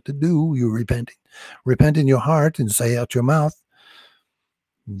all you got to do. You're repenting. Repent in your heart and say out your mouth,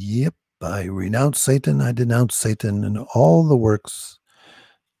 yep, I renounce Satan. I denounce Satan and all the works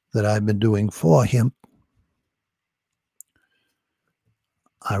that I've been doing for him.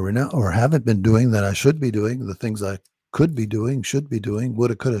 I renounce or haven't been doing that I should be doing, the things I could be doing, should be doing,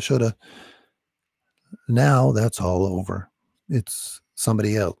 woulda, coulda, shoulda. Now that's all over. It's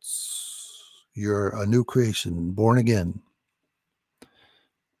somebody else. You're a new creation, born again.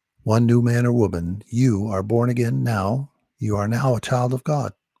 One new man or woman. You are born again now. You are now a child of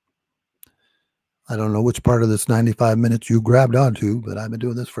God. I don't know which part of this 95 minutes you grabbed onto, but I've been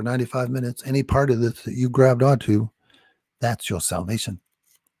doing this for 95 minutes. Any part of this that you grabbed onto, that's your salvation.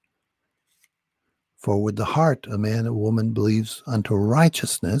 For with the heart a man or woman believes unto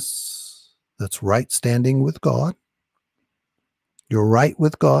righteousness, that's right standing with God. You're right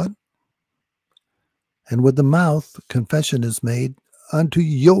with God. And with the mouth, confession is made unto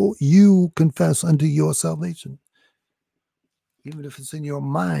you confess unto your salvation. Even if it's in your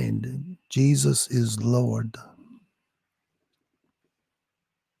mind, Jesus is Lord.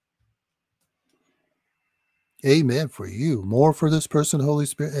 Amen for you. More for this person, Holy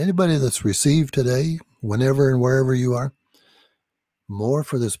Spirit. Anybody that's received today, whenever and wherever you are, more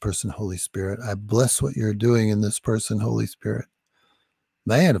for this person, Holy Spirit. I bless what you're doing in this person, Holy Spirit.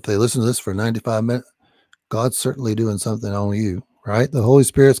 Man, if they listen to this for 95 minutes, God's certainly doing something on you, right? The Holy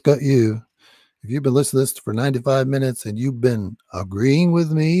Spirit's got you. If you've been listening to this for 95 minutes and you've been agreeing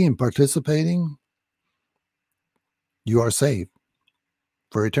with me and participating, you are saved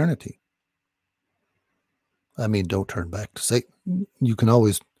for eternity. I mean, don't turn back to Satan. You can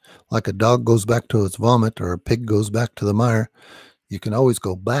always, like a dog goes back to its vomit or a pig goes back to the mire, you can always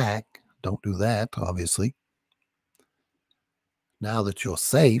go back. Don't do that, obviously. Now that you're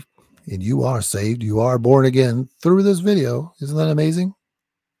saved, and you are saved, you are born again through this video. Isn't that amazing?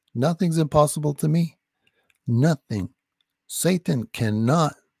 Nothing's impossible to me. Nothing. Satan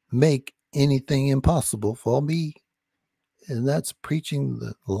cannot make anything impossible for me. And that's preaching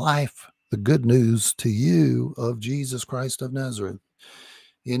the life, the good news to you of Jesus Christ of Nazareth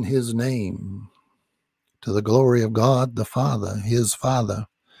in his name, to the glory of God the Father, his Father,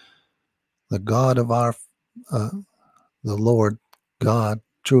 the God of our, the Lord God,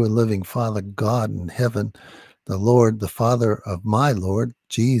 true and living Father, God in heaven, the Lord, the Father of my Lord,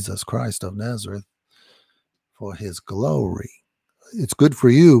 Jesus Christ of Nazareth, for his glory. It's good for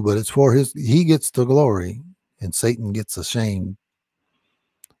you, but it's for he gets the glory, and Satan gets ashamed.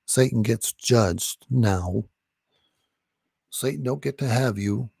 Satan gets judged now. Satan don't get to have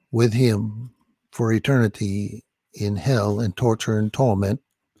you with him for eternity in hell and torture and torment,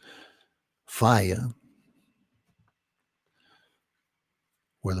 fire,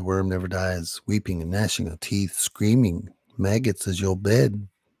 where the worm never dies, weeping and gnashing of teeth, screaming, maggots as your bed,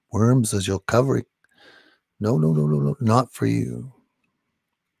 worms as your covering. No, no, no, no, no, not for you.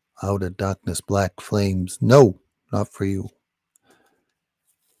 Out of darkness, black flames. No, not for you.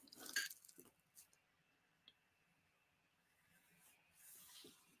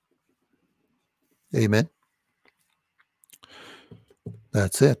 Amen.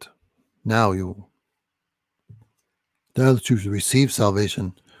 That's it. Now that you've received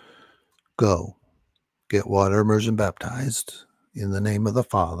salvation, go. Get water immersion baptized in the name of the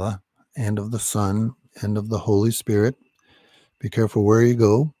Father and of the Son and of the Holy Spirit. Be careful where you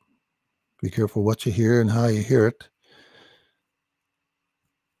go. Be careful what you hear and how you hear it.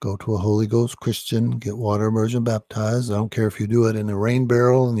 Go to a Holy Ghost Christian, get water immersion baptized. I don't care if you do it in a rain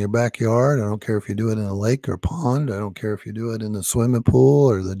barrel in your backyard. I don't care if you do it in a lake or pond. I don't care if you do it in the swimming pool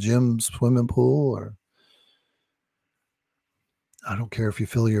or the gym swimming pool, or I don't care if you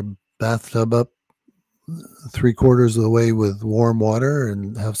fill your bathtub up 3/4 of the way with warm water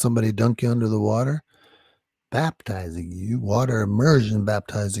and have somebody dunk you under the water. Baptizing you, water immersion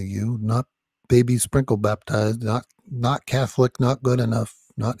baptizing you, not baby sprinkle baptized, not Catholic, not good enough,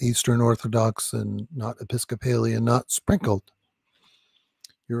 not Eastern Orthodox, and not Episcopalian, not sprinkled.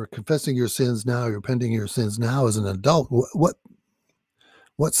 You're confessing your sins now, you're repenting your sins now as an adult.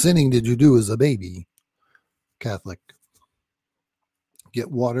 What sinning did you do as a baby, Catholic?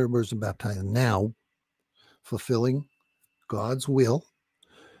 Get water immersion baptized now, fulfilling God's will.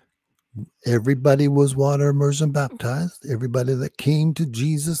 Everybody was water immersion baptized. Everybody that came to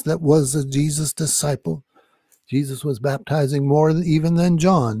Jesus that was a Jesus disciple. Jesus was baptizing more even than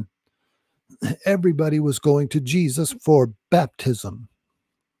John. Everybody was going to Jesus for baptism.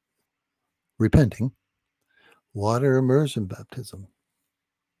 Repenting. Water immersion baptism.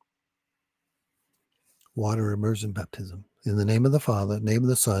 Water immersion baptism. In the name of the Father, name of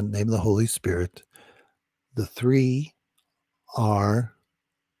the Son, name of the Holy Spirit. The three are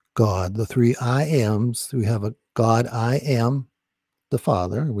God. The three I ams. We have a God I am, the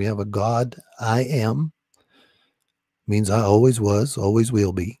Father. We have a God I am. Means I always was, always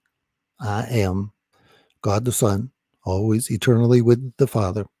will be. I am God the Son, always eternally with the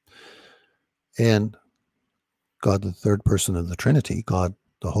Father. And God, the third person of the Trinity, God,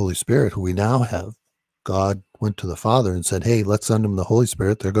 the Holy Spirit, who we now have. God went to the Father and said, hey, let's send them the Holy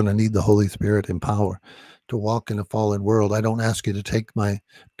Spirit. They're going to need the Holy Spirit in power to walk in a fallen world. I don't ask you to take my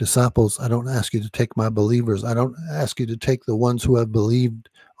disciples. I don't ask you to take my believers. I don't ask you to take the ones who have believed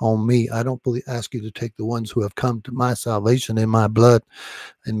on me. I don't ask you to take the ones who have come to my salvation in my blood,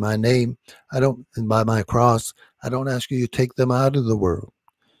 in my name. And by my cross. I don't ask you to take them out of the world,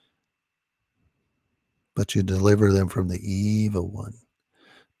 but you deliver them from the evil one.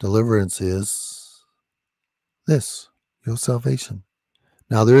 Deliverance is this, your salvation.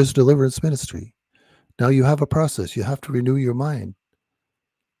 Now there is deliverance ministry. Now you have a process. You have to renew your mind.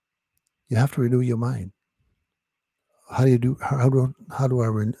 You have to renew your mind. How do you do? How do I?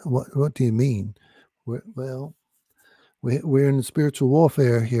 What do you mean? Well, we're in spiritual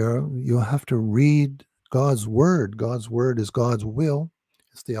warfare here. You have to read God's word. God's word is God's will.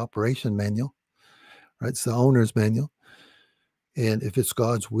 It's the operation manual, right? It's the owner's manual. And if it's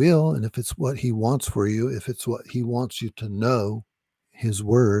God's will, and if it's what he wants for you, if it's what he wants you to know, his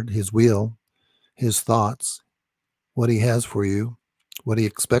word, his will, his thoughts, what he has for you, what he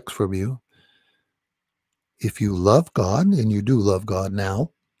expects from you. If you love God, and you do love God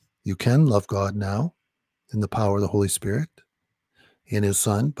now, you can love God now in the power of the Holy Spirit, in his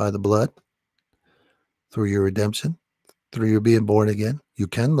Son, by the blood, through your redemption, through your being born again. You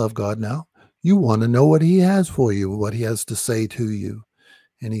can love God now. You want to know what he has for you, what he has to say to you.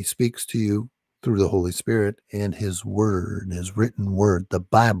 And he speaks to you through the Holy Spirit and his word, his written word, the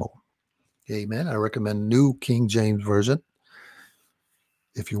Bible. Amen. I recommend New King James Version.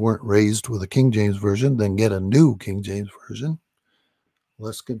 If you weren't raised with a King James Version, then get a New King James Version.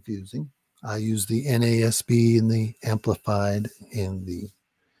 Less confusing. I use the NASB and the Amplified and the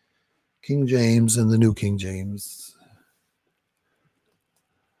King James and the New King James.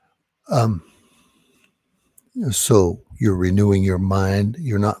 So you're renewing your mind.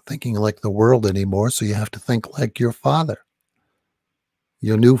 You're not thinking like the world anymore, so you have to think like your Father,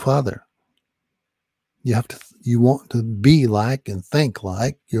 your new Father. You want to be like and think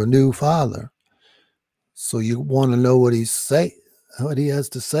like your new Father. So you want to know what he has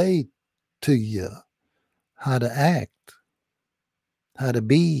to say to you, how to act, how to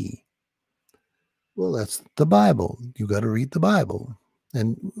be. Well, that's the Bible. You got to read the Bible.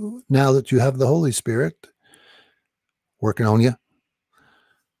 And now that you have the Holy Spirit working on you,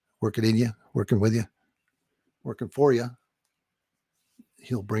 working in you, working with you, working for you,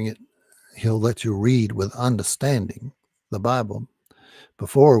 he'll let you read with understanding the Bible.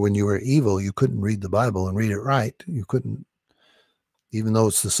 Before, when you were evil, you couldn't read the Bible and read it right. You couldn't, even though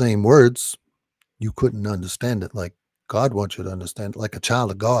it's the same words, you couldn't understand it like God wants you to understand it. Like a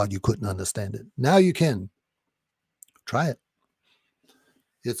child of God, you couldn't understand it. Now you can. Try it.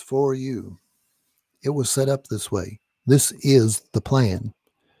 It's for you. It was set up this way. This is the plan.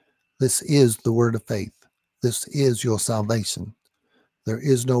 This is the word of faith. This is your salvation. There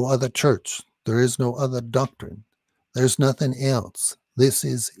is no other church. There is no other doctrine. There's nothing else. This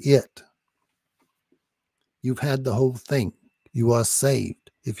is it. You've had the whole thing. You are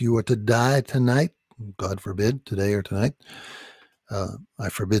saved. If you were to die tonight, God forbid, today or tonight, I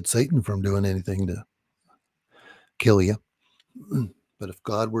forbid Satan from doing anything to kill you. But if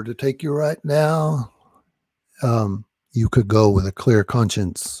God were to take you right now, you could go with a clear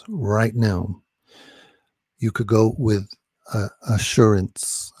conscience right now. You could go with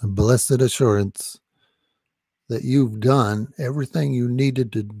assurance, a blessed assurance that you've done everything you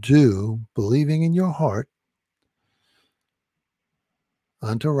needed to do, believing in your heart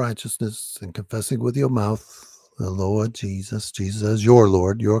unto righteousness and confessing with your mouth the Lord Jesus as your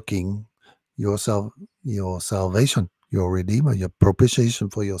Lord, your King, your salvation, your Redeemer, your propitiation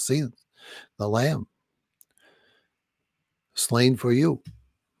for your sins, the Lamb slain for you.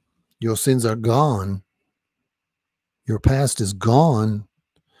 Your sins are gone. Your past is gone.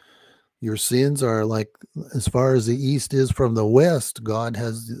 Your sins are like as far as the east is from the west. God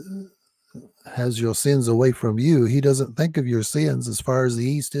has your sins away from you. He doesn't think of your sins as far as the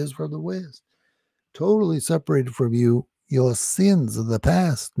east is from the west. Totally separated from you, your sins of the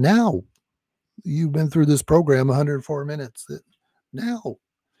past. Now, you've been through this program 104 minutes. Now,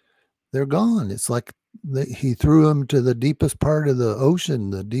 they're gone. It's like he threw them to the deepest part of the ocean,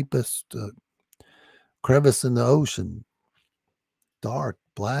 the deepest crevice in the ocean, dark,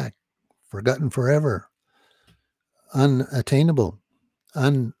 black, forgotten forever, unattainable,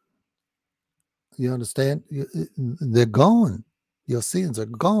 you understand? They're gone. Your sins are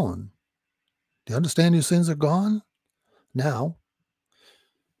gone. Do you understand your sins are gone? Now,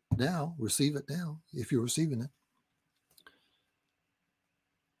 receive it now, if you're receiving it.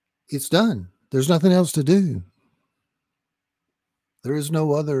 It's done. There's nothing else to do. There is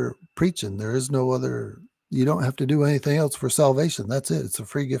no other preaching. There is no other, you don't have to do anything else for salvation. That's it. It's a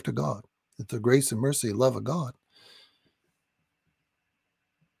free gift of God. It's the grace and mercy and love of God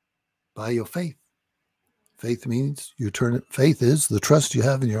by your faith. Faith means faith is the trust you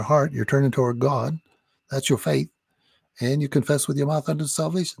have in your heart. You're turning toward God. That's your faith. And you confess with your mouth unto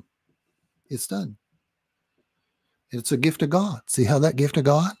salvation. It's done. It's a gift of God. See how that gift of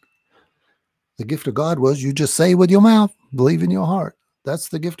God? The gift of God was you just say with your mouth, believe in your heart. That's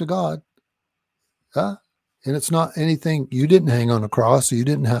the gift of God. Huh? And it's not anything, you didn't hang on a cross, so you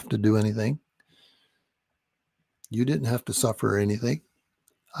didn't have to do anything. You didn't have to suffer anything.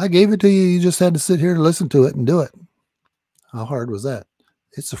 I gave it to you. You just had to sit here and listen to it and do it. How hard was that?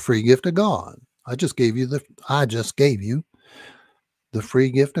 It's a free gift of God. I just gave you the free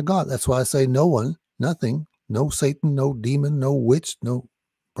gift of God. That's why I say no one, nothing, no Satan, no demon, no witch, no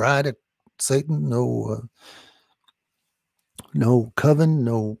bride of Satan, no coven,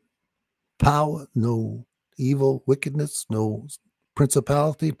 no power, no evil, wickedness, no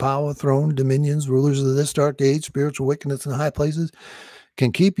principality, power, throne, dominions, rulers of this dark age, spiritual wickedness in high places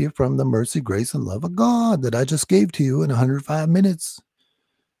can keep you from the mercy, grace, and love of God that I just gave to you in 105 minutes.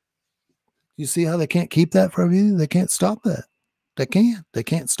 You see how they can't keep that from you? They can't stop that. They can't. They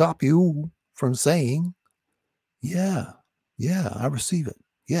can't stop you from saying, yeah, I receive it.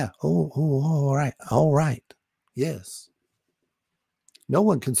 Yeah. Oh, all right. All right. Yes. No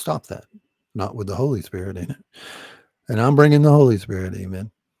one can stop that. Not with the Holy Spirit in it. And I'm bringing the Holy Spirit.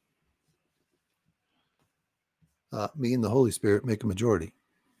 Amen. Me and the Holy Spirit make a majority.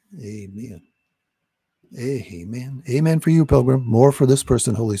 Amen. Amen. Amen for you, Pilgrim. More for this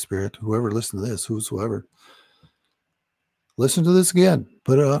person, Holy Spirit. Whoever listened to this, whosoever. Listen to this again.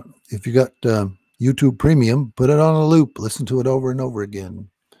 Put it on. If you got YouTube Premium, put it on a loop. Listen to it over and over again.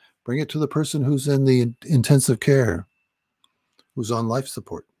 Bring it to the person who's in the intensive care, who's on life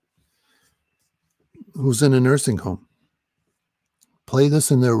support, who's in a nursing home. Play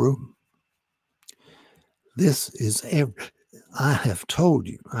this in their room. This is I have told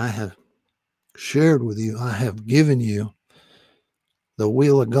you, I have shared with you, I have given you the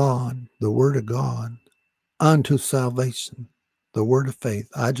will of God, the word of God unto salvation, the word of faith.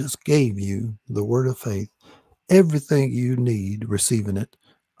 I just gave you the word of faith, everything you need, receiving it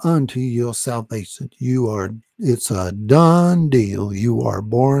unto your salvation. It's a done deal. You are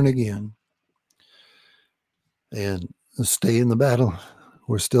born again. And stay in the battle.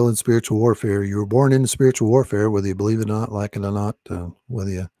 We're still in spiritual warfare. You were born into spiritual warfare, whether you believe it or not, like it or not,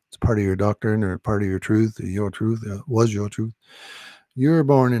 whether it's part of your doctrine or part of your truth, was your truth. You're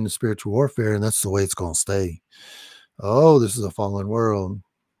born into spiritual warfare, and that's the way it's going to stay. Oh, this is a fallen world,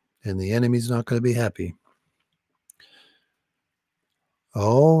 and the enemy's not going to be happy.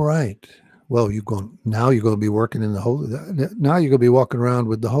 All right. Well, now you're going to be working in the Holy. Now you're going to be walking around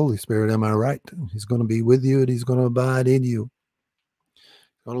with the Holy Spirit. Am I right? He's going to be with you, and he's going to abide in you.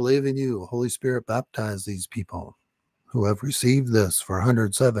 He's going to live in you. Holy Spirit, baptize these people who have received this for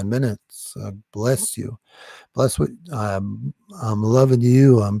 107 minutes. Bless you. Bless what I'm loving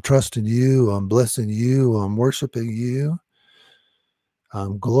you. I'm trusting you. I'm blessing you. I'm worshiping you.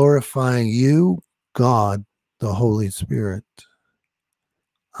 I'm glorifying you, God, the Holy Spirit.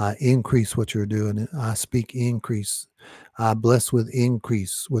 I increase what you're doing. I speak increase. I bless with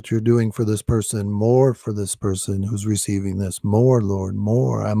increase what you're doing for this person, more for this person who's receiving this. More, Lord,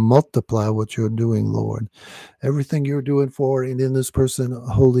 more. I multiply what you're doing, Lord. Everything you're doing for and in this person,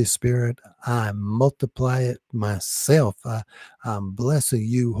 Holy Spirit, I multiply it myself. I'm blessing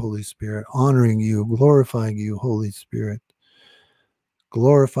you, Holy Spirit, honoring you, glorifying you, Holy Spirit.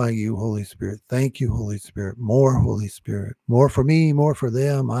 Glorifying you, Holy Spirit. Thank you, Holy Spirit. More, Holy Spirit. More for me, more for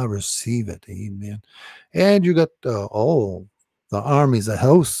them. I receive it. Amen. And you got the armies, the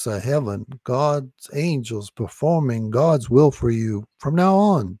hosts of heaven, God's angels performing God's will for you from now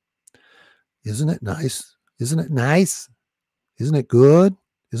on. Isn't it nice? Isn't it nice? Isn't it good?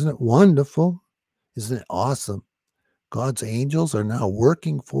 Isn't it wonderful? Isn't it awesome? God's angels are now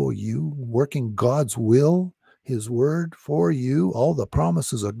working for you, working God's will, his word for you, all the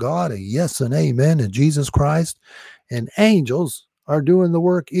promises of God, a yes and amen in Jesus Christ. And angels are doing the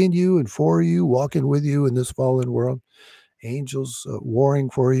work in you and for you, walking with you in this fallen world. Angels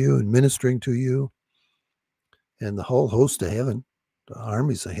warring for you and ministering to you. and the whole host of heaven, the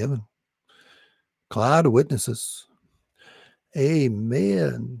armies of heaven, cloud of witnesses.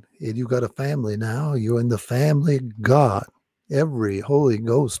 Amen. And you got a family now. You're in the family of God. Every Holy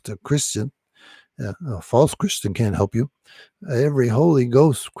Ghost Christian, a false Christian can't help you. Every Holy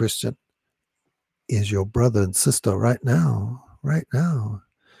Ghost Christian is your brother and sister right now. Right now.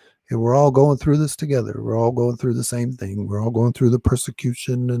 And we're all going through this together. We're all going through the same thing. We're all going through the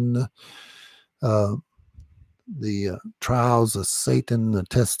persecution and the trials of Satan, the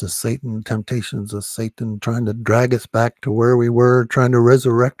tests of Satan, temptations of Satan, trying to drag us back to where we were, trying to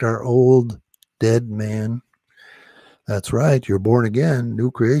resurrect our old dead man. That's right. You're born again, new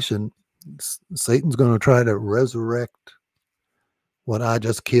creation. Satan's going to try to resurrect what I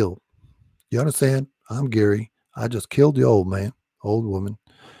just killed. You understand? I'm Gary. I just killed the old man, old woman.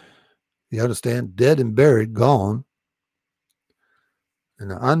 You understand? Dead and buried, gone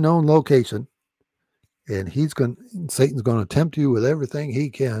in an unknown location. And Satan's going to tempt you with everything he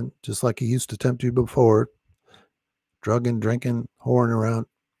can, just like he used to tempt you before. Drugging, drinking, whoring around.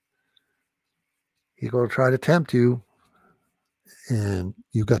 He's going to try to tempt you. And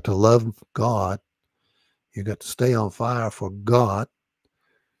you got to love God. You got to stay on fire for God.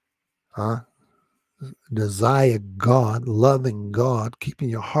 Desire God, loving God, keeping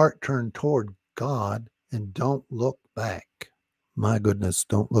your heart turned toward God, and don't look back. My goodness,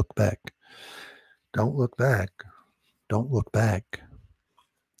 don't look back. Don't look back. Don't look back.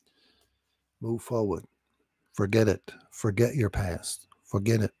 Move forward. Forget it. Forget your past.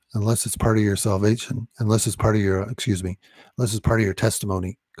 Forget it. Unless it's part of your salvation. Unless it's part of your, unless it's part of your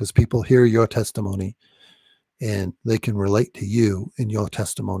testimony. Because people hear your testimony and they can relate to you in your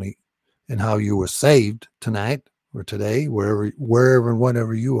testimony and how you were saved tonight or today, wherever and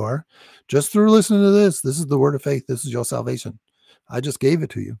whenever you are. Just through listening to this. This is the word of faith. This is your salvation. I just gave it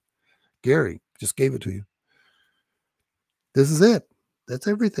to you. Gary just gave it to you. This is it. That's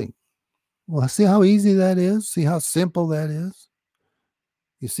everything. Well, see how easy that is? See how simple that is?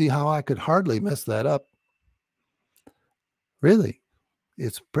 You see how I could hardly mess that up? Really,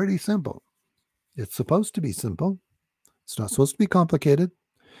 it's pretty simple. It's supposed to be simple. It's not supposed to be complicated.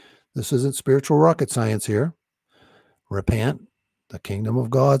 This isn't spiritual rocket science here. Repent. The kingdom of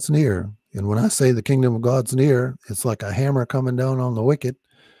God's near. And when I say the kingdom of God's near, it's like a hammer coming down on the wicked,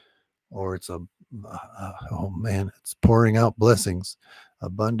 or it's it's pouring out blessings,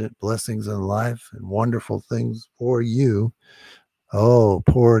 abundant blessings in life and wonderful things for you. Oh,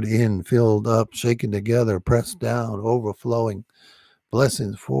 poured in, filled up, shaken together, pressed down, overflowing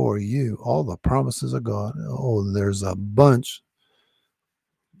blessings for you. All the promises of God. Oh, there's a bunch.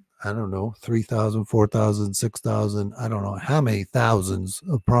 I don't know, 3,000, 4,000, 6,000. I don't know how many thousands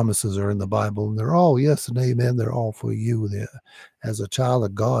of promises are in the Bible. And they're all yes and amen. They're all for you. As a child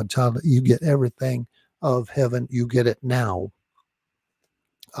of God, you get everything of heaven. You get it now.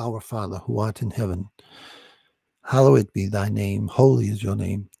 Our Father who art in heaven, hallowed be thy name. Holy is your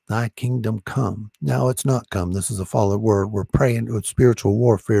name. Thy kingdom come. Now it's not come. This is a fallen word. We're praying with spiritual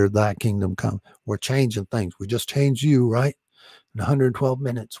warfare. Thy kingdom come. We're changing things. We just changed you, right? In 112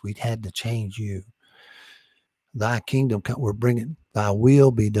 minutes, we had to change you. Thy kingdom come. We're bringing thy will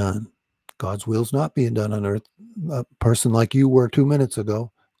be done. God's will's not being done on earth. A person like you were 2 minutes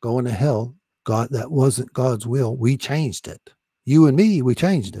ago going to hell. God, that wasn't God's will. We changed it. You and me, we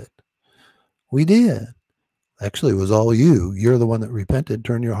changed it. We did. Actually, it was all you. You're the one that repented,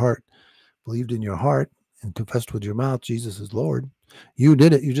 turned your heart, believed in your heart, and confessed with your mouth Jesus is Lord. You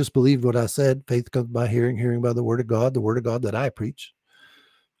did it. You just believed what I said. Faith comes by hearing, hearing by the word of God that I preach.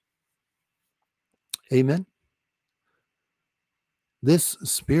 Amen. This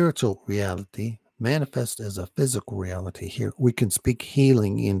spiritual reality manifests as a physical reality here. We can speak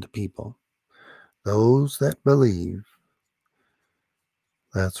healing into people. Those that believe.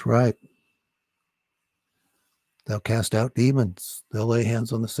 That's right. They'll cast out demons. They'll lay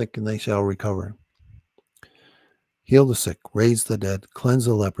hands on the sick and they shall recover. Heal the sick, raise the dead, cleanse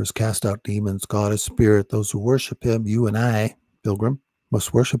the lepers, cast out demons. God is spirit. Those who worship him, you and I, pilgrim,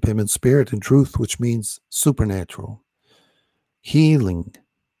 must worship him in spirit and truth, which means supernatural. Healing.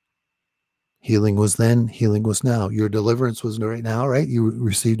 Healing was then, healing was now. Your deliverance was right now, right? You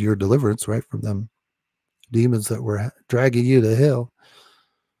received your deliverance, right, from them demons that were dragging you to hell.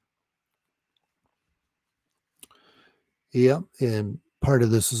 Yeah, and part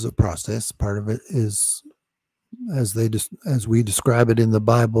of this is a process. Part of it is, as we describe it in the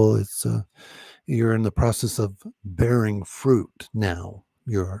Bible, it's you're in the process of bearing fruit now.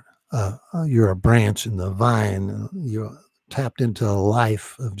 You're a branch in the vine. You're tapped into the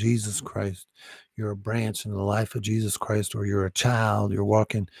life of Jesus Christ. You're a branch in the life of Jesus Christ, or you're a child. You're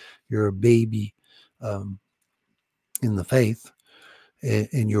walking. You're a baby. in the faith,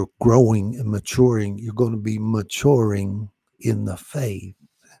 and you're growing and maturing. You're going to be maturing in the faith.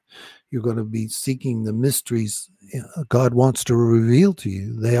 You're going to be seeking the mysteries God wants to reveal to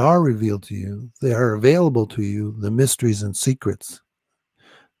you. They are revealed to you. They are available to you, the mysteries and secrets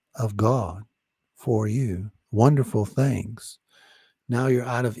of God for you. Wonderful things. Now you're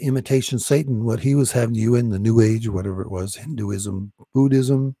out of imitation Satan, what he was having you in the New Age, whatever it was, Hinduism,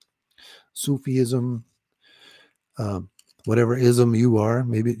 Buddhism, Sufism, whatever ism you are,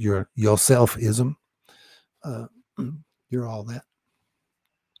 maybe you're yourself-ism. You're all that.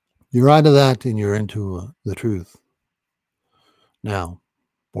 You're out of that and you're into the truth. Now,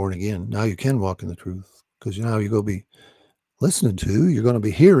 born again, now you can walk in the truth, because now you're going to be listening to, you're going to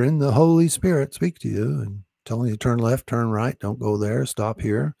be hearing the Holy Spirit speak to you and telling you turn left, turn right, don't go there, stop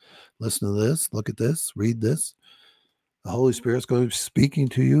here, listen to this, look at this, read this. The Holy Spirit's going to be speaking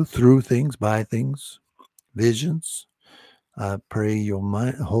to you through things, by things, visions. I pray your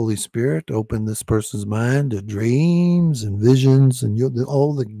mind, Holy Spirit, open this person's mind to dreams and visions and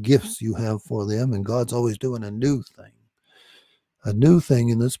all the gifts you have for them. And God's always doing a new thing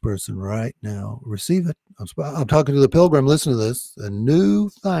in this person right now. Receive it. I'm talking to the pilgrim. Listen to this. The new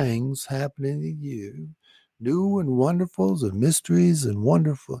things happening in you, new and wonderfuls and mysteries and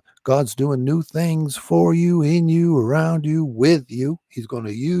wonderful. God's doing new things for you, in you, around you, with you. He's going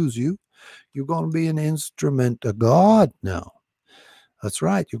to use you. You're going to be an instrument of God now. That's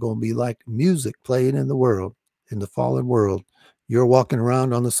right. You're going to be like music playing in the world, in the fallen world. You're walking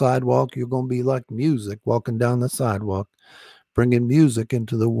around on the sidewalk. You're going to be like music walking down the sidewalk, bringing music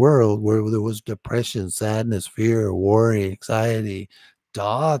into the world where there was depression, sadness, fear, worry, anxiety,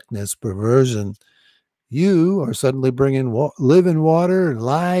 darkness, perversion. You are suddenly bringing living water and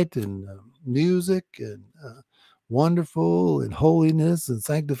light and music and wonderful and holiness and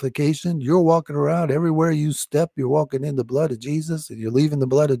sanctification. You're walking around everywhere you step. You're walking in the blood of Jesus, and you're leaving the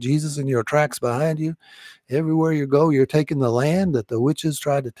blood of Jesus in your tracks behind you. Everywhere you go, you're taking the land that the witches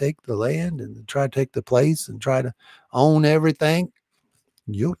tried to take the land and try to take the place and try to own everything.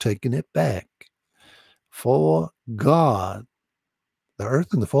 You're taking it back for God. The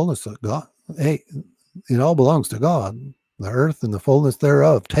earth and the fullness of God. Hey, it all belongs to God. The earth and the fullness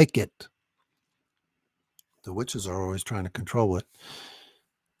thereof. Take it. The witches are always trying to control it.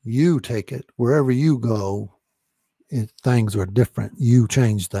 You take it. Wherever you go, things are different. You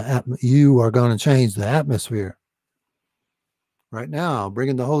change you are going to change the atmosphere. Right now, bring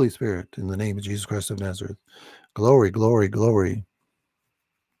in the Holy Spirit in the name of Jesus Christ of Nazareth. Glory, glory, glory.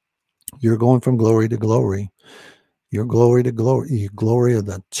 You're going from glory to glory. Your glory to glory. Your glory of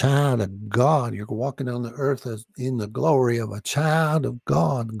the child of God. You're walking on the earth as in the glory of a child of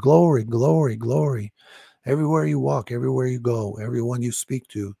God. Glory, glory, glory. Everywhere you walk, everywhere you go, everyone you speak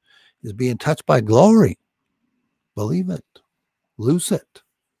to is being touched by glory. Believe it. Loose it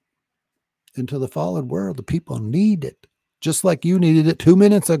into the fallen world. The people need it, just like you needed it 2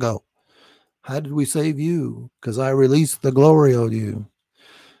 minutes ago. How did we save you? Because I released the glory of you.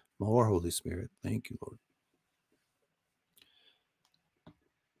 More Holy Spirit. Thank you, Lord.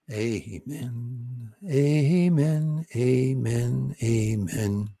 Amen. Amen. Amen.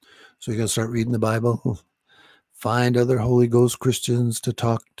 Amen. So you're going to start reading the Bible. Find other Holy Ghost Christians to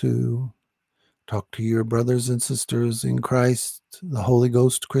talk to. Talk to your brothers and sisters in Christ, the Holy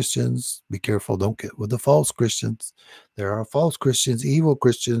Ghost Christians. Be careful. Don't get with the false Christians. There are false Christians, evil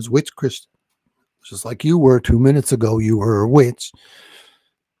Christians, witch Christians. Just like you were 2 minutes ago, you were a witch.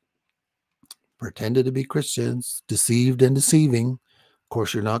 Pretended to be Christians, deceived and deceiving. Of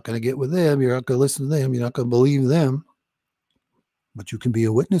course, you're not going to get with them. You're not going to listen to them. You're not going to believe them. But you can be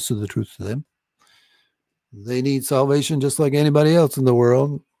a witness of the truth to them. They need salvation just like anybody else in the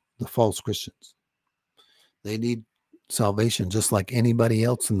world, the false Christians. They need salvation just like anybody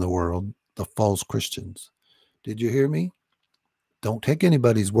else in the world, the false Christians. Did you hear me? Don't take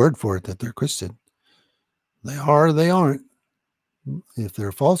anybody's word for it that they're Christian. They are or they aren't. If they're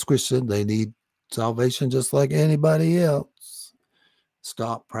a false Christian, they need salvation just like anybody else.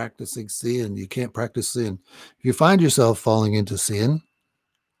 Stop practicing sin. You can't practice sin. If you find yourself falling into sin,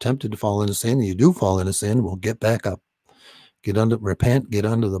 tempted to fall into sin, and you do fall into sin, well, get back up. Repent, get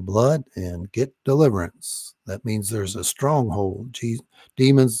under the blood, and get deliverance. That means there's a stronghold.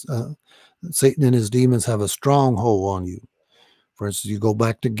 Demons, Satan and his demons have a stronghold on you. For instance, you go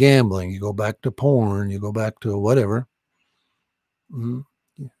back to gambling, you go back to porn, you go back to whatever.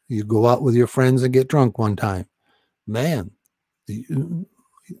 You go out with your friends and get drunk one time. Man,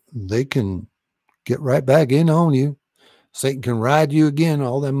 they can get right back in on you. Satan can ride you again.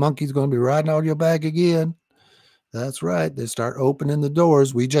 All them monkeys going to be riding on your back again. That's right. They start opening the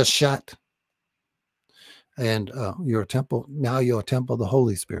doors we just shut. And you're a temple. Now you're a temple of the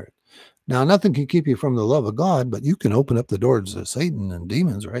Holy Spirit. Now, nothing can keep you from the love of God, but you can open up the doors to Satan and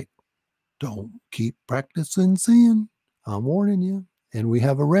demons, right? Don't keep practicing sin. I'm warning you. And we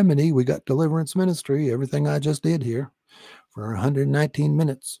have a remedy. We got Deliverance Ministry, everything I just did here for 119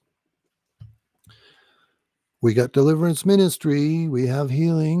 minutes. We got Deliverance Ministry. We have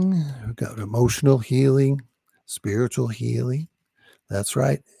healing. We got emotional healing, spiritual healing. That's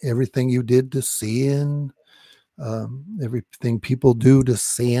right. Everything you did to sin, everything people do to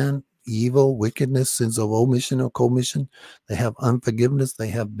sin, evil, wickedness, sins of omission or commission. They have unforgiveness. They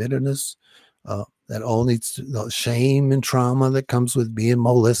have bitterness. That all needs to, shame and trauma that comes with being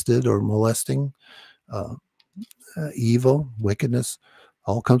molested or molesting. Evil, wickedness,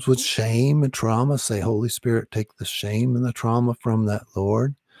 all comes with shame and trauma. Say, Holy Spirit, take the shame and the trauma from that,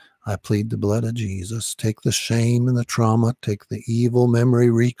 Lord. I plead the blood of Jesus. Take the shame and the trauma. Take the evil memory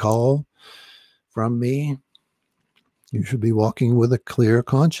recall from me. You should be walking with a clear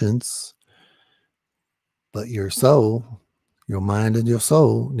conscience. But your soul, your mind and your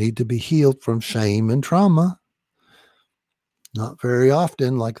soul need to be healed from shame and trauma. Not very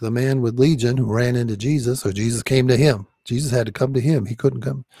often, like the man with Legion who ran into Jesus, or Jesus came to him. Jesus had to come to him. He couldn't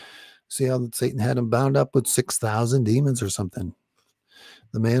come. See how Satan had him bound up with 6,000 demons or something.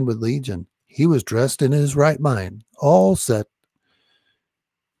 The man with Legion, he was dressed in his right mind, all set.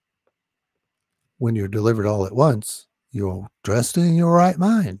 When you're delivered all at once, you're dressed in your right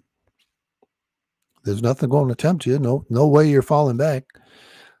mind. There's nothing going to tempt you. No way you're falling back.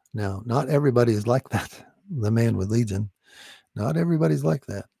 Now, not everybody is like that. The man with Legion, not everybody's like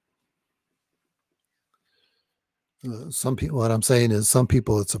that. Some people, what I'm saying is some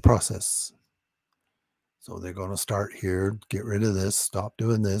people, it's a process. So they're going to start here, get rid of this, stop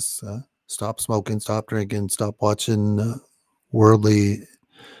doing this, stop smoking, stop drinking, stop watching worldly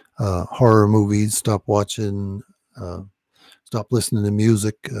horror movies, stop watching, stop listening to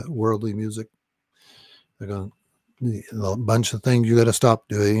music, worldly music. They're going to, a bunch of things you got to stop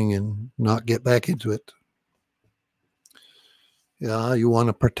doing and not get back into it. Yeah, you want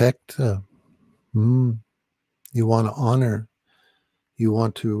to protect, you want to honor, you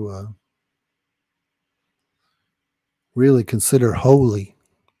want to really consider holy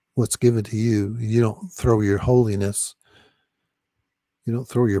what's given to you. You don't throw your holiness, you don't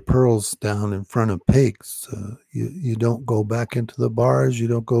throw your pearls down in front of pigs. You don't go back into the bars. You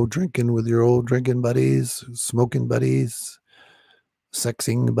don't go drinking with your old drinking buddies, smoking buddies,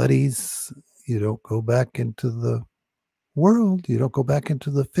 sexing buddies. You don't go back into the world. You don't go back into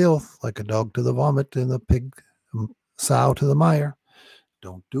the filth like a dog to the vomit and the pig, sow to the mire.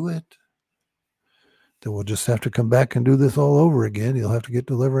 Don't do it. Then we'll just have to come back and do this all over again. You'll have to get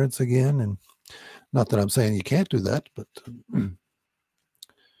deliverance again. And not that I'm saying you can't do that, but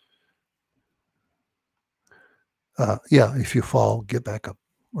yeah, if you fall, get back up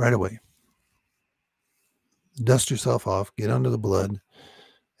right away. Dust yourself off, get under the blood,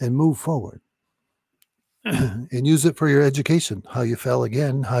 and move forward. And use it for your education. How you fell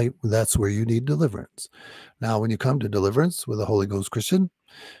again, that's where you need deliverance. Now, when you come to deliverance with a Holy Ghost Christian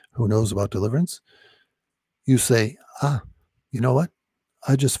who knows about deliverance, you say, you know what?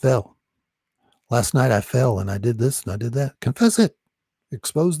 I just fell. Last night I fell and I did this and I did that. Confess it.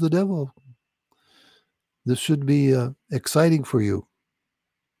 Expose the devil. This should be exciting for you,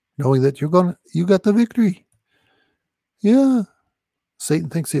 knowing that you got the victory. Yeah. Satan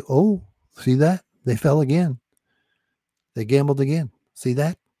thinks, see that? They fell again. They gambled again. See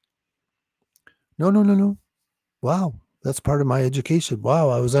that? No. Wow. That's part of my education. Wow.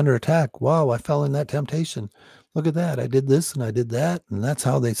 I was under attack. Wow. I fell in that temptation. Look at that. I did this and I did that. And that's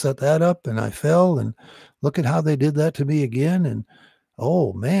how they set that up. And I fell. And look at how they did that to me again. And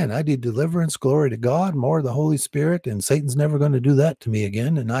oh, man, I need deliverance. Glory to God. More of the Holy Spirit. And Satan's never going to do that to me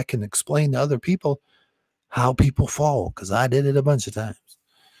again. And I can explain to other people how people fall because I did it a bunch of times.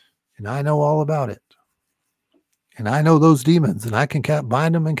 And I know all about it. And I know those demons, and I can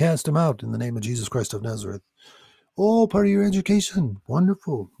bind them and cast them out in the name of Jesus Christ of Nazareth. All part of your education.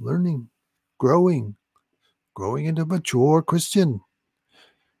 Wonderful. Learning, growing into a mature Christian,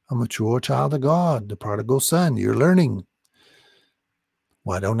 a mature child of God, the prodigal son. You're learning.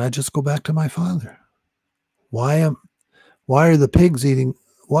 Why don't I just go back to my father? Why are the pigs eating?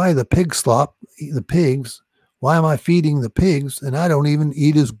 Why the pig slop, the pigs? Why am I feeding the pigs and I don't even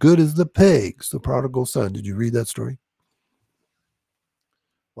eat as good as the pigs? The prodigal son. Did you read that story?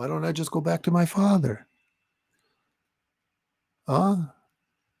 Why don't I just go back to my father? Why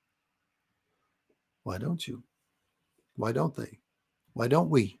don't you? Why don't they? Why don't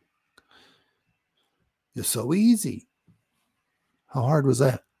we? It's so easy. How hard was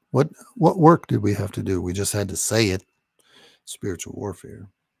that? What work did we have to do? We just had to say it. Spiritual warfare.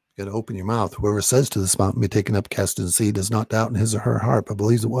 You got to open your mouth. Whoever says to this mountain, be taken up, cast into the sea, does not doubt in his or her heart, but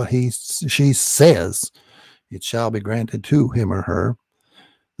believes that what she says, it shall be granted to him or her.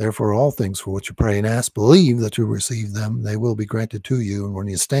 Therefore, all things for which you pray and ask, believe that you receive them, they will be granted to you. And when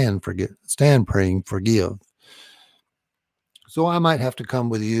you stand praying, forgive. So I might have to come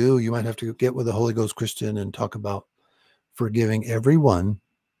with you. You might have to get with a Holy Ghost Christian and talk about forgiving everyone.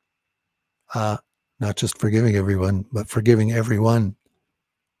 Not just forgiving everyone, but forgiving everyone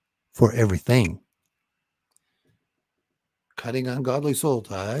for everything. Cutting ungodly soul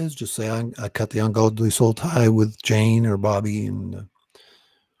ties. Just say, I cut the ungodly soul tie with Jane or Bobby, and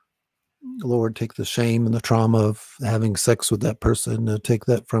Lord, take the shame and the trauma of having sex with that person. Take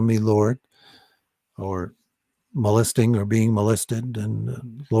that from me, Lord. Or molesting or being molested,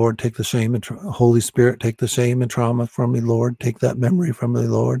 and Lord, take the shame and Holy Spirit, take the shame and trauma from me, Lord. Take that memory from me,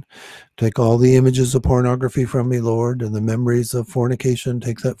 Lord. Take all the images of pornography from me, Lord, and the memories of fornication.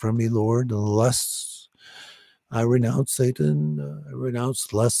 Take that from me, Lord. The lusts, I renounce, Satan. I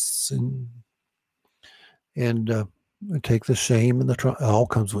renounce lusts, and take the shame and the trauma. It all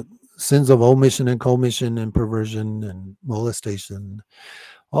comes with sins of omission and commission and perversion and molestation.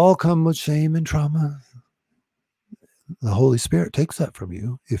 All come with shame and trauma. The Holy Spirit takes that from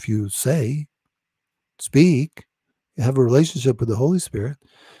you. If you speak, you have a relationship with the Holy Spirit,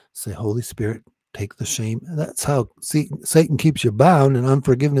 say, Holy Spirit, take the shame. That's how Satan keeps you bound in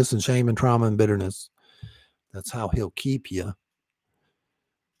unforgiveness and shame and trauma and bitterness. That's how he'll keep you,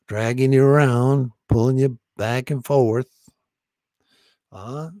 dragging you around, pulling you back and forth,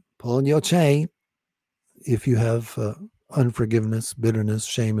 pulling your chain. If you have unforgiveness, bitterness,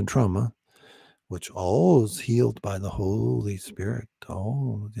 shame, and trauma, which all is healed by the Holy Spirit.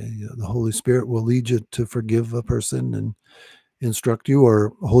 The Holy Spirit will lead you to forgive a person and instruct you,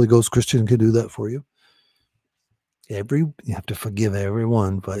 or a Holy Ghost Christian can do that for you. You have to forgive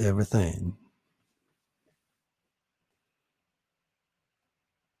everyone for everything.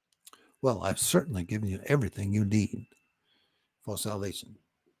 Well, I've certainly given you everything you need for salvation.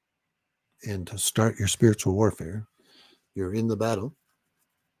 And to start your spiritual warfare, you're in the battle.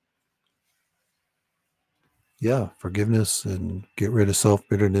 Yeah, forgiveness, and get rid of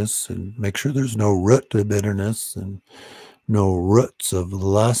self-bitterness, and make sure there's no root to bitterness and no roots of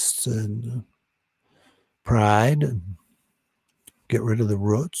lust and pride. Get rid of the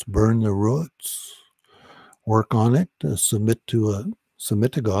roots, burn the roots, work on it, submit to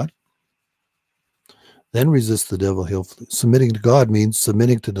God. Then resist the devil. He'll flee. Submitting to God means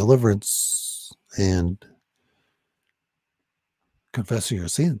submitting to deliverance and confessing your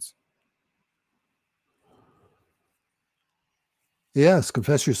sins. Yes,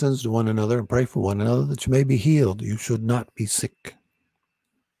 confess your sins to one another and pray for one another that you may be healed. You should not be sick.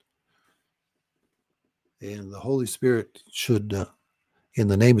 And the Holy Spirit should, in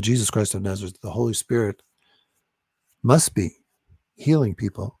the name of Jesus Christ of Nazareth, the Holy Spirit must be healing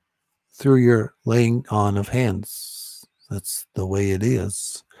people through your laying on of hands. That's the way it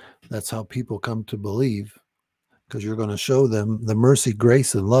is. That's how people come to believe, because you're going to show them the mercy,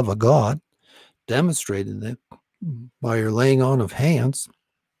 grace, and love of God, demonstrating it by your laying on of hands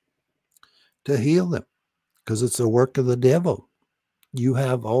to heal them, because it's a work of the devil. You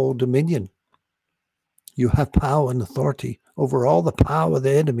have all dominion. You have power and authority over all the power of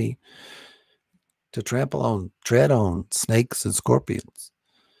the enemy to trample on, tread on snakes and scorpions.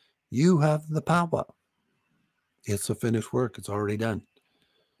 You have the power. It's a finished work. It's already done.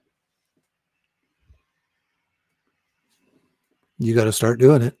 You got to start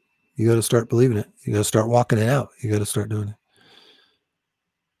doing it. You got to start believing it. You got to start walking it out. You got to start doing it.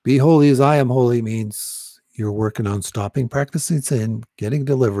 Be holy as I am holy means you're working on stopping practicing sin, getting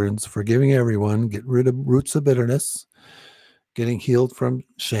deliverance, forgiving everyone, get rid of roots of bitterness, getting healed from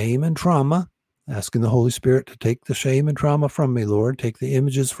shame and trauma, asking the Holy Spirit to take the shame and trauma from me, Lord. Take the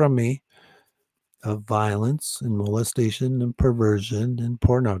images from me of violence and molestation and perversion and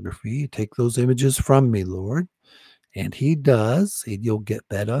pornography. Take those images from me, Lord. And he does. You'll get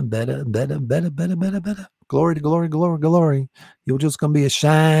better and better and better and better, better. Glory to glory, glory, glory. You're just going to be a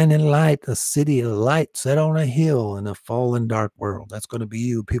shining light, a city of light set on a hill in a fallen dark world. That's going to be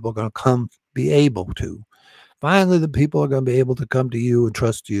you. People are going to be able to. Finally, the people are going to be able to come to you and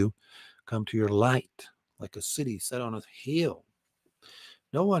trust you, come to your light like a city set on a hill.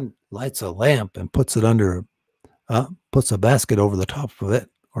 No one lights a lamp and puts it under, puts a basket over the top of it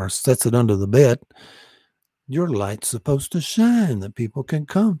or sets it under the bed. Your light's supposed to shine that people can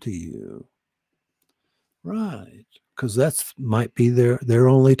come to you. Right. Because that's might be their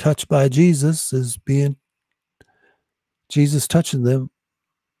only touch by Jesus is being Jesus touching them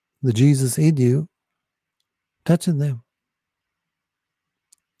the Jesus in you touching them.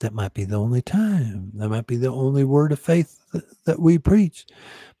 That might be the only time. That might be the only word of faith that we preach.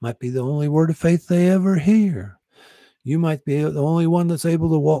 Might be the only word of faith they ever hear. You might be the only one that's able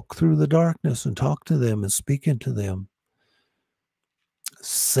to walk through the darkness and talk to them and speak into them,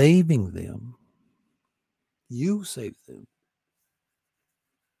 saving them. You save them.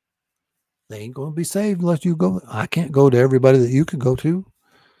 They ain't going to be saved unless you go. I can't go to everybody that you can go to.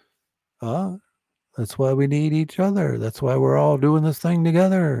 That's why we need each other. That's why we're all doing this thing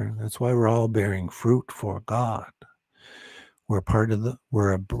together. That's why we're all bearing fruit for God.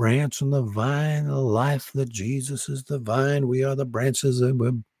 We're a branch in the vine, the life that Jesus is the vine. We are the branches and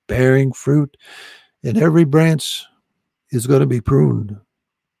we're bearing fruit. And every branch is going to be pruned.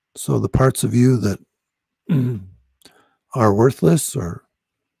 So the parts of you that are worthless or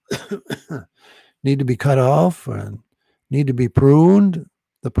need to be cut off and need to be pruned,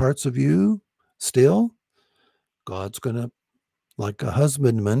 the parts of you still, God's going to, like a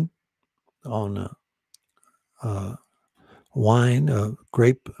husbandman on a wine, a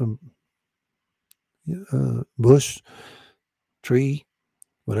grape bush, tree,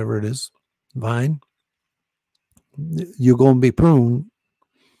 whatever it is, vine, you're going to be pruned.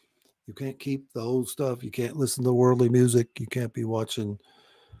 You can't keep the old stuff. You can't listen to worldly music. You can't be watching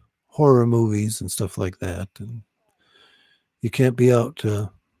horror movies and stuff like that. And you can't be out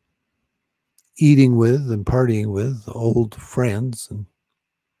eating with and partying with old friends.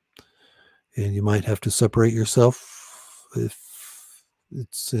 And you might have to separate yourself if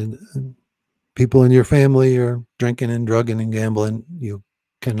it's people in your family are drinking and drugging and gambling. You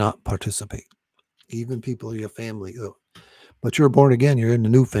cannot participate. Even people in your family. But you're born again. You're in the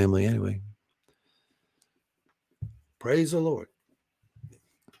new family anyway. Praise the Lord.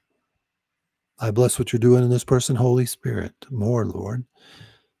 I bless what you're doing in this person, Holy Spirit. More, Lord.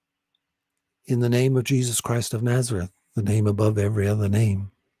 In the name of Jesus Christ of Nazareth, the name above every other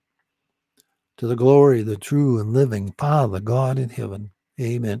name. To the glory of the true and living Father, God in heaven.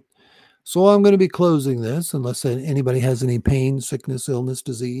 Amen. So I'm going to be closing this unless anybody has any pain, sickness, illness,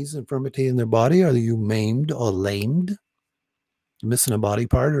 disease, infirmity in their body. Are you maimed or lamed? Missing a body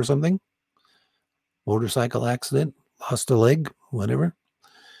part or something? Motorcycle accident? Lost a leg? Whatever.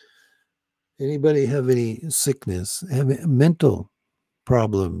 Anybody have any sickness? Have mental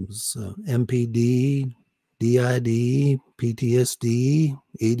problems? MPD, DID, PTSD,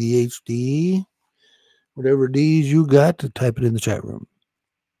 ADHD? Whatever D's you got, to type it in the chat room.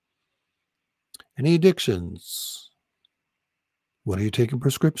 Any addictions? What are you taking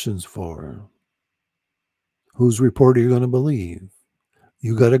prescriptions for? Whose report are you going to believe?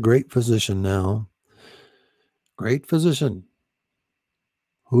 You got a great physician now. Great physician.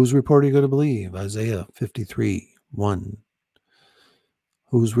 Whose report are you going to believe? Isaiah 53:1.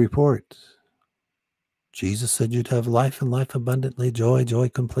 Whose report? Jesus said you'd have life and life abundantly, joy, joy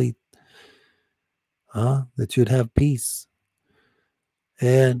complete. That you'd have peace.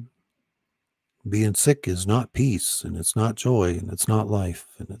 And being sick is not peace, and it's not joy, and it's not life,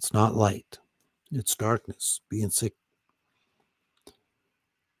 and it's not light. It's darkness, being sick.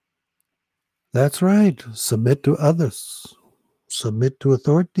 That's right. Submit to others. Submit to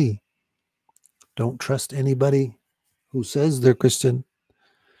authority. Don't trust anybody who says they're Christian.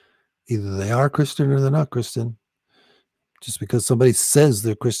 Either they are Christian or they're not Christian. Just because somebody says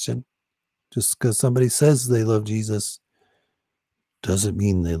they're Christian, just because somebody says they love Jesus, doesn't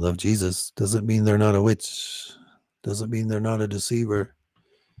mean they love Jesus. Doesn't mean they're not a witch. Doesn't mean they're not a deceiver.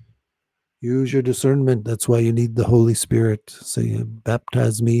 Use your discernment. That's why you need the Holy Spirit. Say,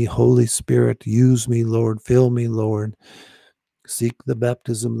 baptize me, Holy Spirit. Use me, Lord. Fill me, Lord. Seek the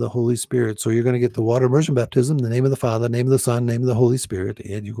baptism of the Holy Spirit. So you're going to get the water immersion baptism, the name of the Father, name of the Son, name of the Holy Spirit,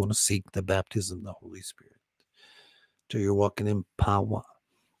 and you're going to seek the baptism of the Holy Spirit. So you're walking in power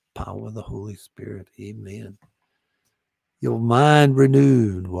of the Holy Spirit. Amen. Your mind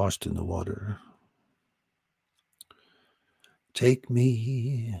renewed, washed in the water. Take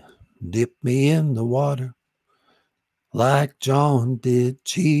me, dip me in the water, like John did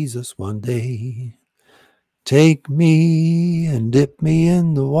Jesus one day. Take me and dip me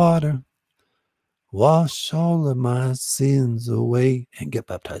in the water, wash all of my sins away, and get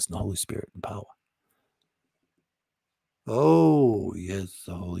baptized in the Holy Spirit and power. Oh, yes,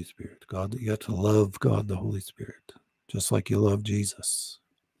 the Holy Spirit. God, you got to love God, the Holy Spirit, just like you love Jesus.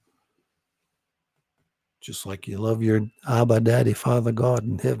 Just like you love your Abba, Daddy, Father, God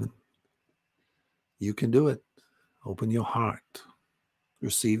in heaven. You can do it. Open your heart.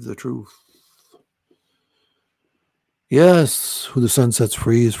 Receive the truth. Yes, who the Son sets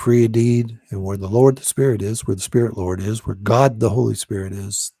free is free indeed. And where the Lord, the Spirit is, where the Spirit Lord is, where God, the Holy Spirit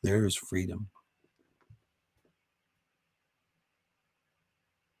is, there is freedom.